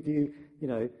agreed with you,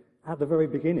 at the very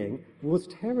beginning, was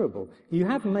terrible. You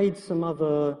have made some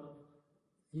other.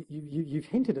 You've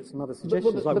hinted at some other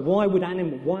suggestions, why are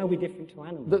we different to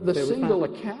animals? The single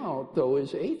account, though,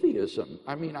 is atheism.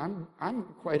 I mean, I'm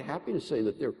quite happy to say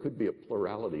that there could be a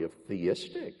plurality of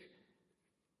theistic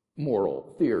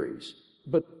moral theories,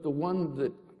 but the one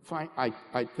that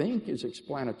I think is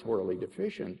explanatorily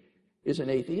deficient is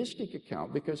an atheistic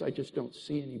account, because I just don't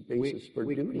see any basis for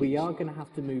duties. We are going to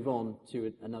have to move on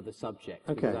to another subject.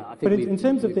 Okay, but in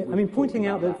terms of pointing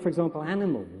out that, for example,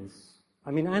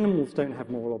 animals don't have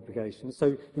moral obligations.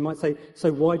 So you might say,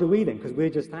 so why do we then? Because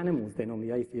we're just animals then on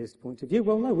the atheist point of view.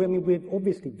 Well, no, we're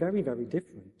obviously very, very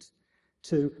different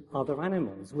to other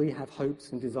animals. We have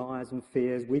hopes and desires and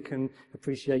fears. We can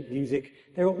appreciate music.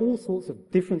 There are all sorts of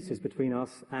differences between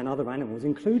us and other animals,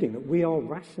 including that we are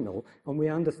rational and we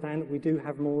understand that we do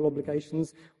have moral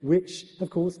obligations, which,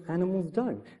 of course, animals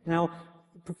don't. Now,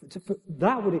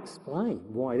 that would explain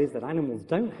why it is that animals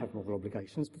don't have moral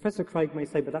obligations. Professor Craig may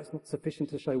say, but that's not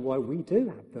sufficient to show why we do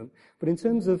have them. But in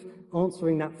terms of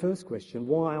answering that first question,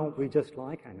 why aren't we just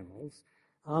like animals?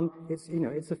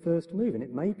 It's a first move, and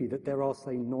it may be that there are,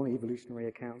 say, non-evolutionary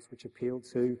accounts which appeal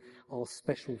to our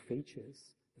special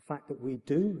features. The fact that we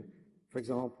do, for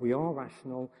example, we are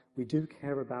rational, we do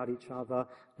care about each other,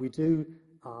 we do.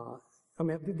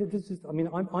 I'm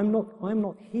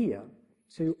not here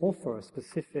to offer a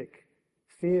specific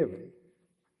theory.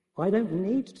 I don't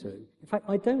need to. In fact,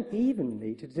 I don't even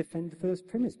need to defend the first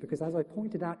premise, because as I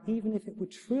pointed out, even if it were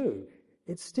true,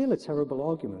 it's still a terrible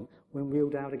argument when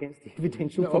wheeled out against the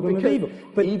evidential problem of evil.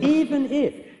 But even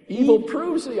if... Evil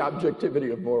proves the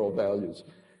objectivity of moral values.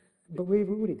 But we've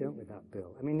already dealt with that,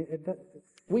 Bill. I mean,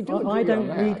 we do I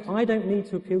don't need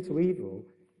to appeal to evil,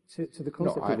 to the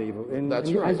concept of evil.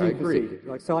 That's right, I agree.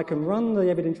 So I can run the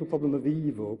evidential problem of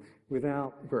evil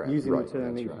without using the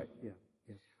term evil. Right. Yeah.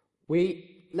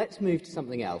 Let's move to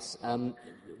something else.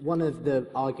 One of the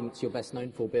arguments you're best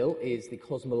known for, Bill, is the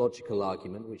cosmological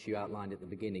argument, which you outlined at the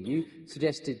beginning. You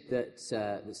suggested that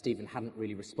Stephen hadn't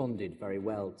really responded very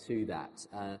well to that.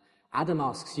 Adam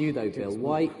asks you, though, Bill,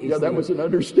 why is that was an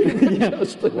understatement.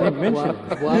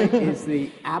 why is the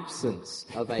absence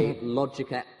of a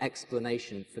logical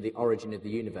explanation for the origin of the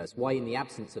universe, why in the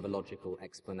absence of a logical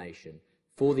explanation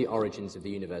for the origins of the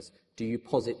universe, do you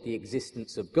posit the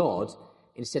existence of God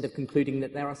instead of concluding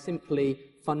that there are simply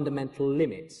fundamental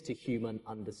limits to human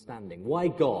understanding? Why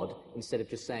God, instead of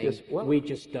just saying, we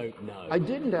just don't know? I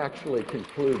didn't actually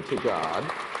conclude to God.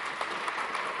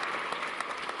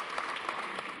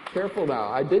 Careful now.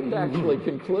 I didn't actually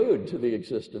conclude to the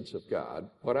existence of God.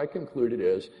 What I concluded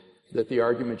is that the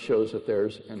argument shows that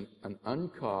there's an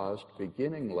uncaused,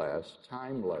 beginningless,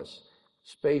 timeless,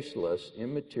 spaceless,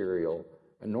 immaterial,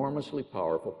 enormously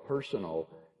powerful, personal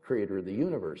creator of the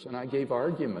universe. And I gave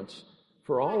arguments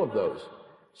for all of those.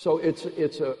 So it's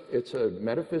a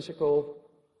metaphysical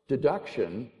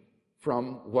deduction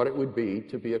from what it would be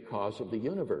to be a cause of the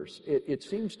universe. It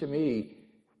seems to me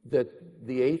that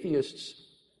the atheists'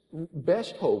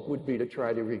 best hope would be to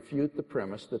try to refute the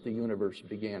premise that the universe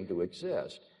began to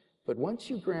exist. But once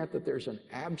you grant that there's an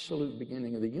absolute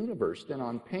beginning of the universe, then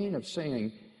on pain of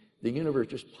saying the universe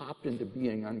just popped into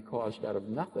being uncaused out of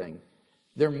nothing,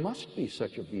 there must be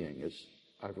such a being as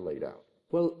I've laid out.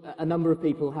 Well, a number of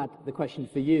people had the question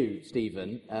for you,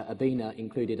 Stephen, Abina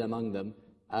included among them.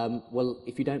 Well,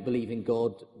 if you don't believe in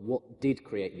God, what did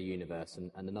create the universe?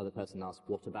 And another person asked,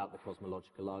 what about the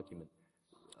cosmological argument?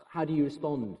 How do you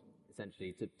respond,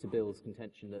 essentially, to Bill's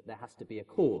contention that there has to be a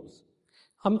cause?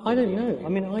 I don't know. I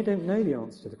mean, I don't know the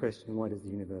answer to the question, why does the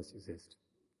universe exist?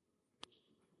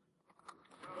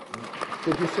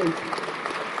 Did you say...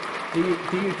 Do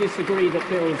you disagree that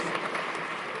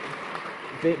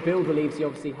Bill believes he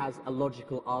obviously has a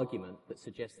logical argument that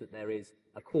suggests that there is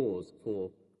a cause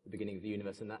for the beginning of the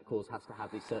universe, and that cause has to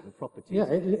have these certain properties? Yeah,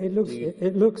 it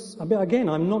looks... Again,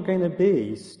 I'm not going to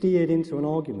be steered into an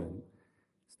argument,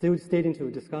 steered into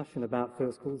a discussion about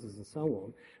first causes and so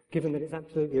on, given that it's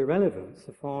absolutely irrelevant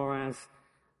so far as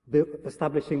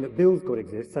establishing that Bill's God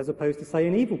exists as opposed to, say,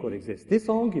 an evil God exists. This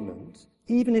argument,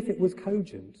 even if it was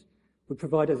cogent, would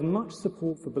provide as much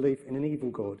support for belief in an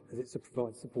evil God as it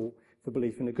provides support for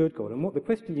belief in a good God. And what the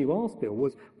question you asked, Bill,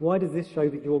 was, why does this show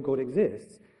that your God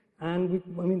exists? And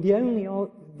your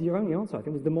only answer, I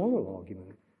think, was the moral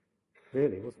argument,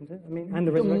 really, wasn't it? I mean, and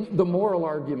the resurrection. The moral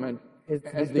argument is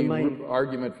the main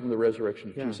argument from the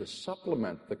resurrection of Jesus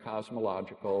supplement the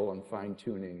cosmological and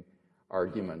fine-tuning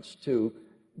arguments to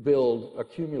build a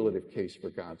cumulative case for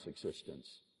God's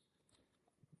existence.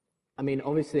 I mean,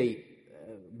 obviously,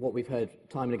 what we've heard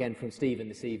time and again from Stephen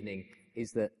this evening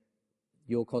is that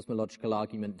your cosmological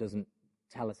argument doesn't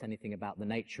tell us anything about the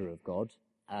nature of God.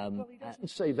 Well, he doesn't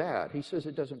say that. He says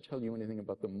it doesn't tell you anything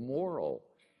about the moral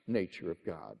nature of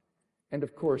God. And,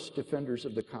 of course, defenders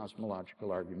of the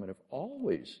cosmological argument have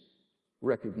always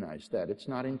recognized that. It's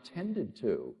not intended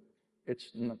to.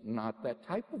 It's not that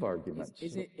type of argument.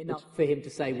 Is it enough for him to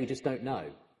say we just don't know?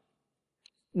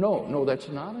 No, that's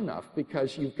not enough,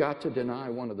 because you've got to deny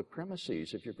one of the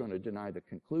premises if you're going to deny the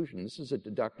conclusion. This is a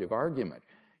deductive argument.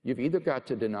 You've either got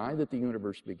to deny that the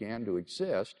universe began to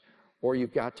exist, or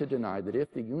you've got to deny that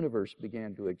if the universe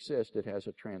began to exist, it has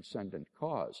a transcendent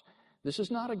cause. This is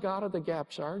not a God of the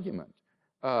gaps argument,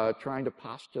 trying to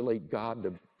postulate God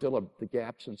to fill up the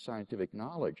gaps in scientific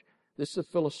knowledge. This is a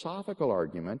philosophical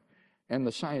argument, and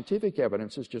the scientific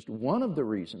evidence is just one of the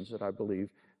reasons that I believe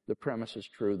the premise is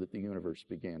true that the universe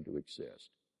began to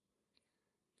exist.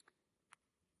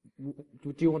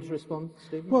 Do you want to respond,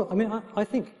 Stephen? Well, I mean, I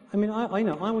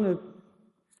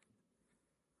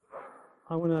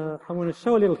want to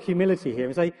show a little humility here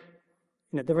and say,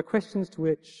 there are questions to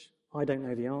which I don't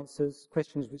know the answers,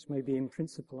 questions which may be in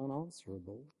principle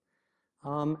unanswerable.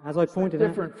 As I pointed out,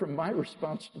 different from my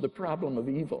response to the problem of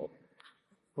evil.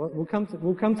 well,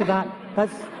 we'll come to that.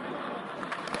 That's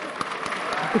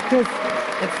because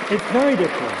it's very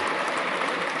different.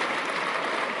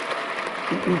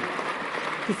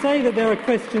 To say that there are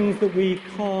questions that we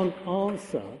can't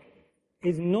answer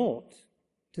is not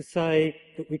to say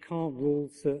that we can't rule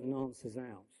certain answers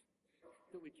out.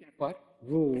 That we can't what?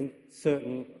 Rule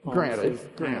certain answers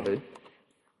Granted. out.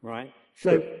 Right?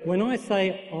 Sure. So when I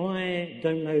say I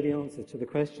don't know the answer to the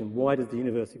question, why does the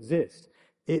universe exist?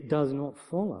 It does not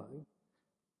follow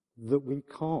that we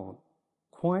can't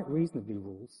quite reasonably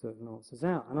rule certain answers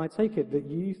out. And I take it that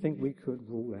you think we could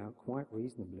rule out quite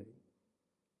reasonably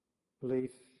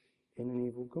belief in an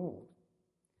evil God.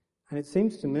 And it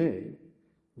seems to me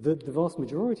that the vast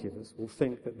majority of us will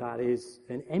think that that is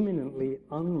an eminently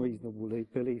unreasonable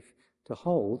belief to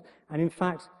hold. And in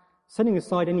fact, setting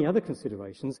aside any other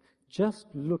considerations, just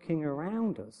looking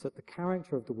around us at the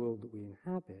character of the world that we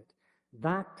inhabit,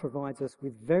 that provides us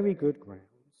with very good grounds.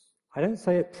 I don't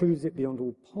say it proves it beyond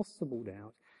all possible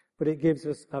doubt, but it gives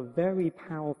us a very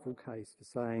powerful case for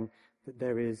saying that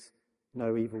there is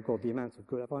no evil God. The amount of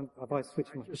good. Have I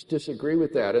switched my... I just disagree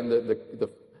with that, and the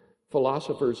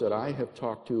philosophers that I have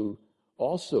talked to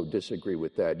also disagree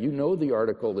with that. You know the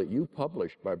article that you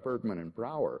published by Bergman and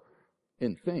Brouwer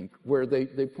in Think, where they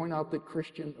point out that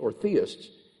Christian or theists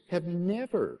have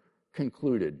never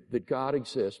concluded that God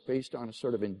exists based on a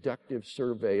sort of inductive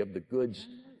survey of the goods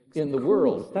in the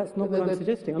world. That's not what I'm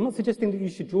suggesting. I'm not suggesting that you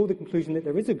should draw the conclusion that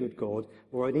there is a good God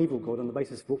or an evil God on the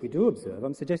basis of what we do observe.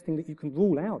 I'm suggesting that you can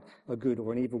rule out a good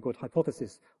or an evil God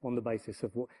hypothesis on the basis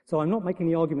of what... So I'm not making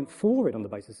the argument for it on the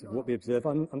basis of what we observe.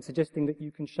 I'm suggesting that you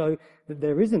can show that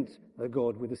there isn't a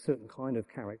God with a certain kind of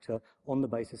character on the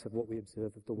basis of what we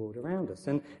observe of the world around us.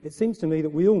 And it seems to me that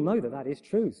we all know that that is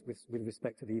true with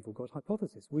respect to the evil God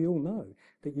hypothesis. We all know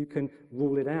that you can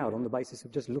rule it out on the basis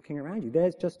of just looking around you.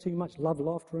 There's just too much love,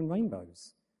 laughter, and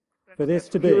rainbows for this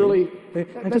to purely, be.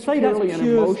 And to say that's purely an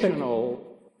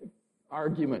emotional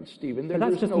argument, Stephen.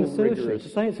 That's just an assertion. Rigorous... To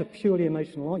say it's a purely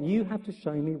emotional argument, you have to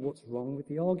show me what's wrong with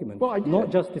the argument, well, I did.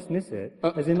 Not just dismiss it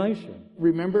as emotion.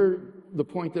 Remember the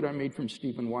point that I made from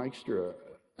Stephen Weikstra,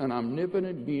 an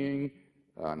omnipotent being,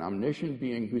 an omniscient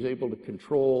being who's able to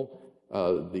control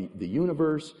the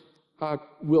universe,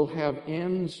 will have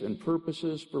ends and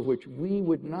purposes for which we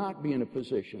would not be in a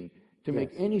position to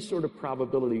make any sort of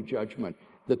probability judgment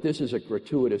that this is a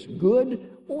gratuitous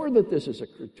good or that this is a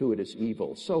gratuitous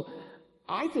evil. So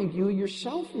I think you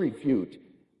yourself refute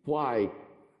why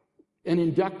an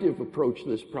inductive approach to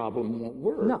this problem won't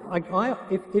work. No,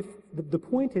 if the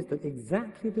point is that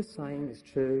exactly the same is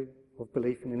true of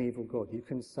belief in an evil God. You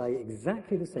can say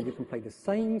exactly the same. You can play the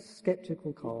same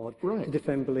skeptical card to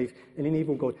defend belief in an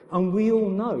evil God. And we all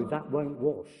know that won't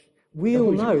wash. We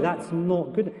all know that's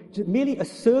not good. Just merely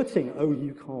asserting, oh,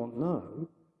 you can't know,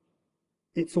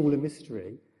 it's all a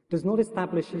mystery, does not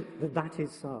establish that that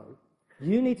is so.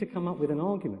 You need to come up with an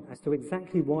argument as to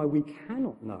exactly why we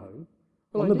cannot know,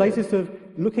 on the basis of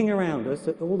looking around us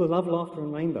at all the love, laughter,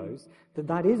 and rainbows,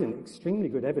 that isn't extremely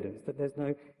good evidence that there's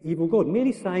no evil God.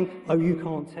 Merely saying, oh, you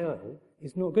can't tell,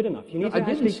 is not good enough. You need to I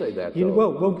didn't say that, though.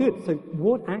 Well, good. So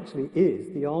what actually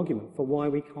is the argument for why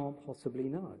we can't possibly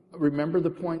know? Remember the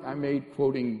point I made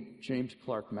quoting James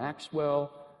Clerk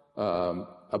Maxwell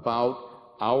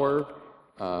about our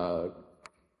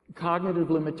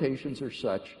cognitive limitations are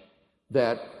such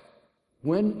that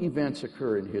when events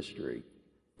occur in history,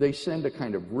 they send a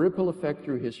kind of ripple effect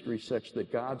through history such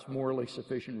that God's morally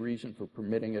sufficient reason for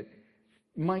permitting it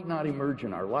might not emerge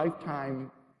in our lifetime,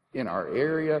 in our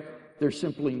area. There's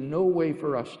simply no way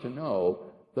for us to know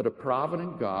that a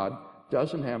provident God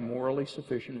doesn't have morally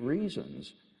sufficient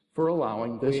reasons for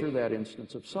allowing this or that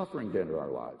instance of suffering to enter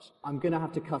our lives. I'm going to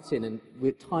have to cut in, and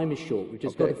time is short. We've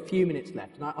just got a few minutes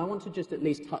left. And I want to just at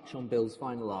least touch on Bill's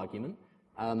final argument,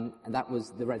 and that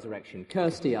was the resurrection.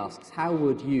 Kirsty asks, how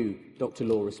would you, Dr.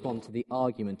 Law, respond to the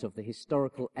argument of the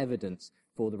historical evidence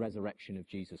for the resurrection of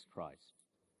Jesus Christ?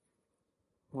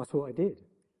 Well, I thought I did.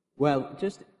 Well,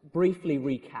 just briefly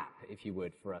recap, if you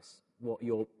would, for us, what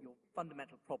your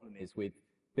fundamental problem is with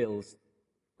Bill's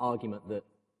argument that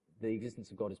the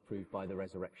existence of God is proved by the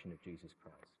resurrection of Jesus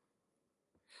Christ.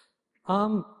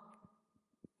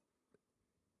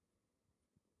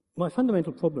 My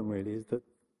fundamental problem really is that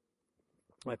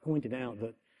I pointed out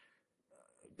that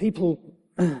people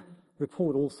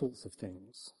report all sorts of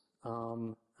things,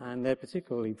 and they're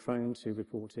particularly prone to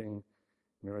reporting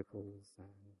miracles and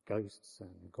ghosts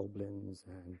and goblins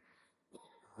and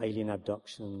alien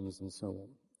abductions and so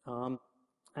on.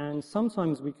 And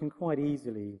sometimes we can quite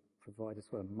easily provide a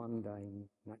sort of mundane,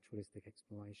 naturalistic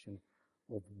explanation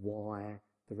of why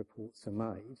the reports are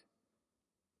made.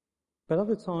 But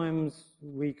other times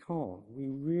we can't. We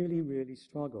really, really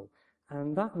struggle.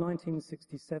 And that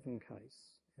 1967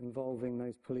 case involving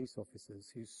those police officers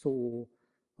who saw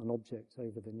an object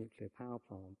over the nuclear power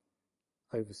plant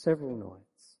over several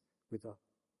nights with a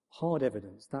hard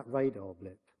evidence, that radar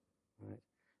blip, right,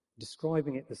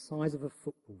 describing it the size of a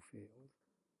football field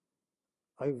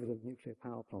over the nuclear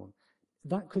power plant,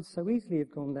 that could so easily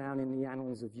have gone down in the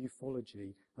annals of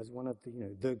ufology as one of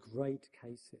the great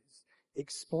cases.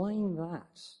 Explain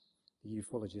that, the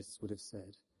ufologists would have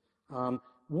said.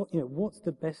 What's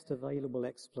the best available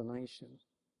explanation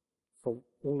for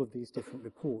all of these different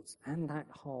reports and that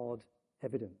hard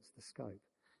evidence, the scope?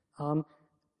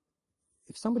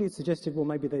 If somebody had suggested, well,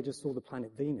 maybe they just saw the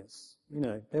planet Venus,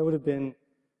 there would have been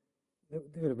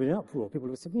uproar. People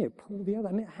would have said, pull the other.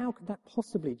 I mean, how could that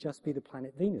possibly just be the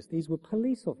planet Venus? These were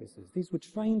police officers. These were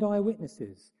trained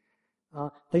eyewitnesses.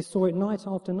 They saw it night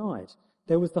after night.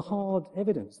 There was the hard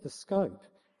evidence, the scope.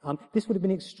 This would have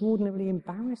been extraordinarily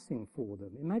embarrassing for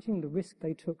them. Imagine the risk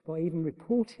they took by even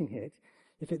reporting it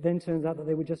if it then turns out that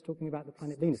they were just talking about the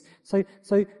planet Venus. So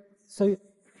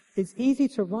it's easy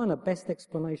to run a best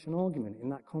explanation argument in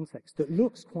that context that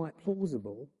looks quite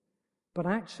plausible, but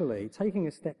actually, taking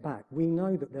a step back, we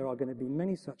know that there are going to be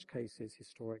many such cases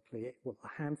historically, well,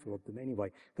 a handful of them anyway,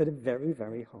 that are very,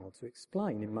 very hard to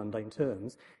explain in mundane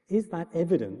terms. Is that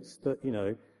evidence that,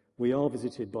 we are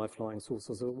visited by flying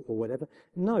saucers or whatever?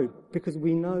 No, because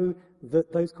we know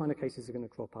that those kind of cases are going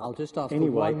to crop up. I'll just ask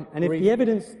anyway. And if the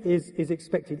evidence is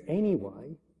expected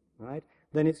anyway, right,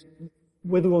 then it's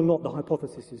whether or not the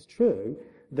hypothesis is true,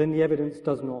 then the evidence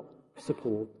does not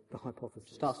support the hypothesis.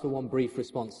 Just ask for one brief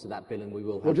response to that, Bill, and we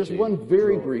will have Well, just one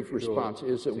very brief response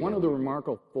is that one of the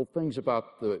remarkable things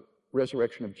about the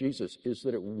resurrection of Jesus is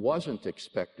that it wasn't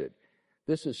expected.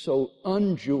 This is so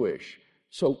un-Jewish,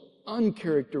 so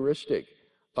uncharacteristic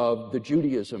of the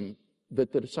Judaism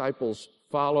that the disciples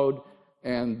followed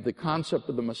and the concept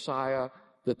of the Messiah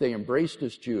that they embraced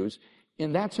as Jews.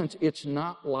 In that sense, it's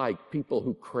not like people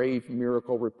who crave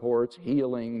miracle reports,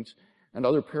 healings, and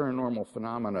other paranormal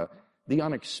phenomena. The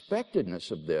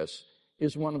unexpectedness of this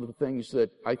is one of the things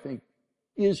that I think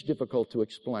is difficult to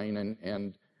explain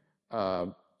and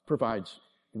provides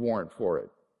warrant for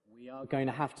it. We are going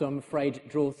to have to, I'm afraid,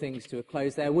 draw things to a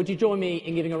close there. Would you join me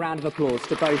in giving a round of applause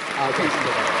to both our guests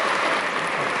today?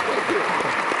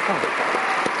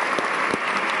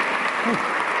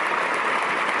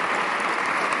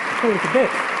 It's a bit.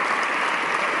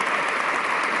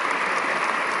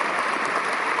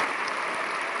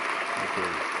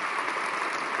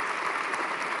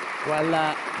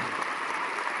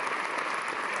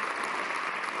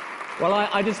 Well,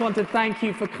 I just want to thank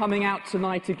you for coming out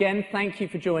tonight again. Thank you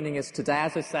for joining us today.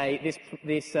 As I say,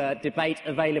 this debate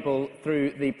available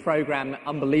through the programme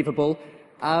Unbelievable.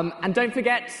 And don't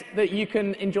forget that you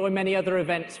can enjoy many other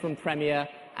events from Premier,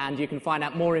 and you can find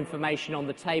out more information on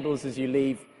the tables as you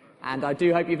leave. And I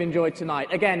do hope you've enjoyed tonight.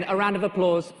 Again, a round of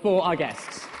applause for our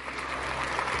guests.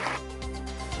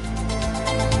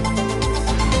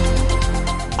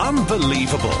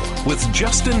 Unbelievable with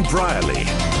Justin Brierley.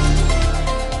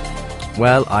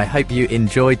 Well, I hope you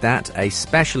enjoyed that. A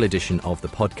special edition of the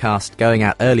podcast going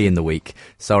out early in the week.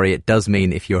 Sorry, it does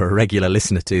mean if you're a regular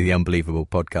listener to the Unbelievable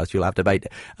podcast, you'll have to wait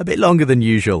a bit longer than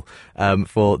usual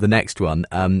for the next one.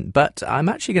 But I'm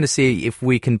actually going to see if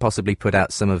we can possibly put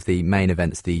out some of the main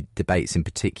events, the debates in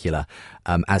particular,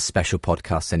 as special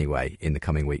podcasts anyway in the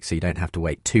coming weeks. So you don't have to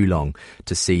wait too long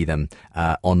to see them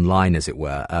online, as it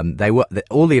were.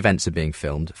 All the events are being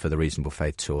filmed for the Reasonable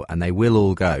Faith Tour, and they will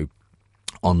all go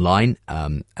online,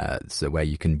 so where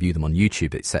you can view them on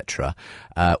YouTube, etc.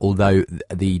 Although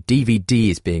the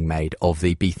DVD is being made of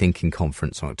the Be Thinking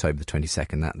conference on October the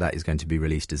 22nd. That is going to be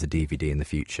released as a DVD in the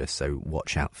future, so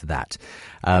watch out for that.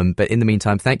 But in the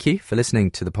meantime, thank you for listening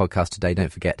to the podcast today.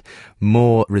 Don't forget,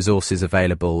 more resources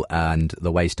available and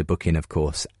the ways to book in, of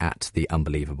course, at the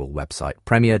Unbelievable website,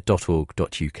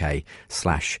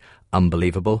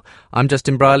 premier.org.uk/Unbelievable. I'm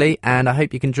Justin Brierley, and I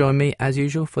hope you can join me as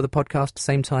usual for the podcast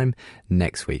same time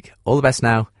next week. All the best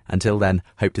now. Until then,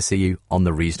 hope to see you on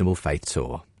the Reasonable Faith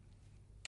Tour.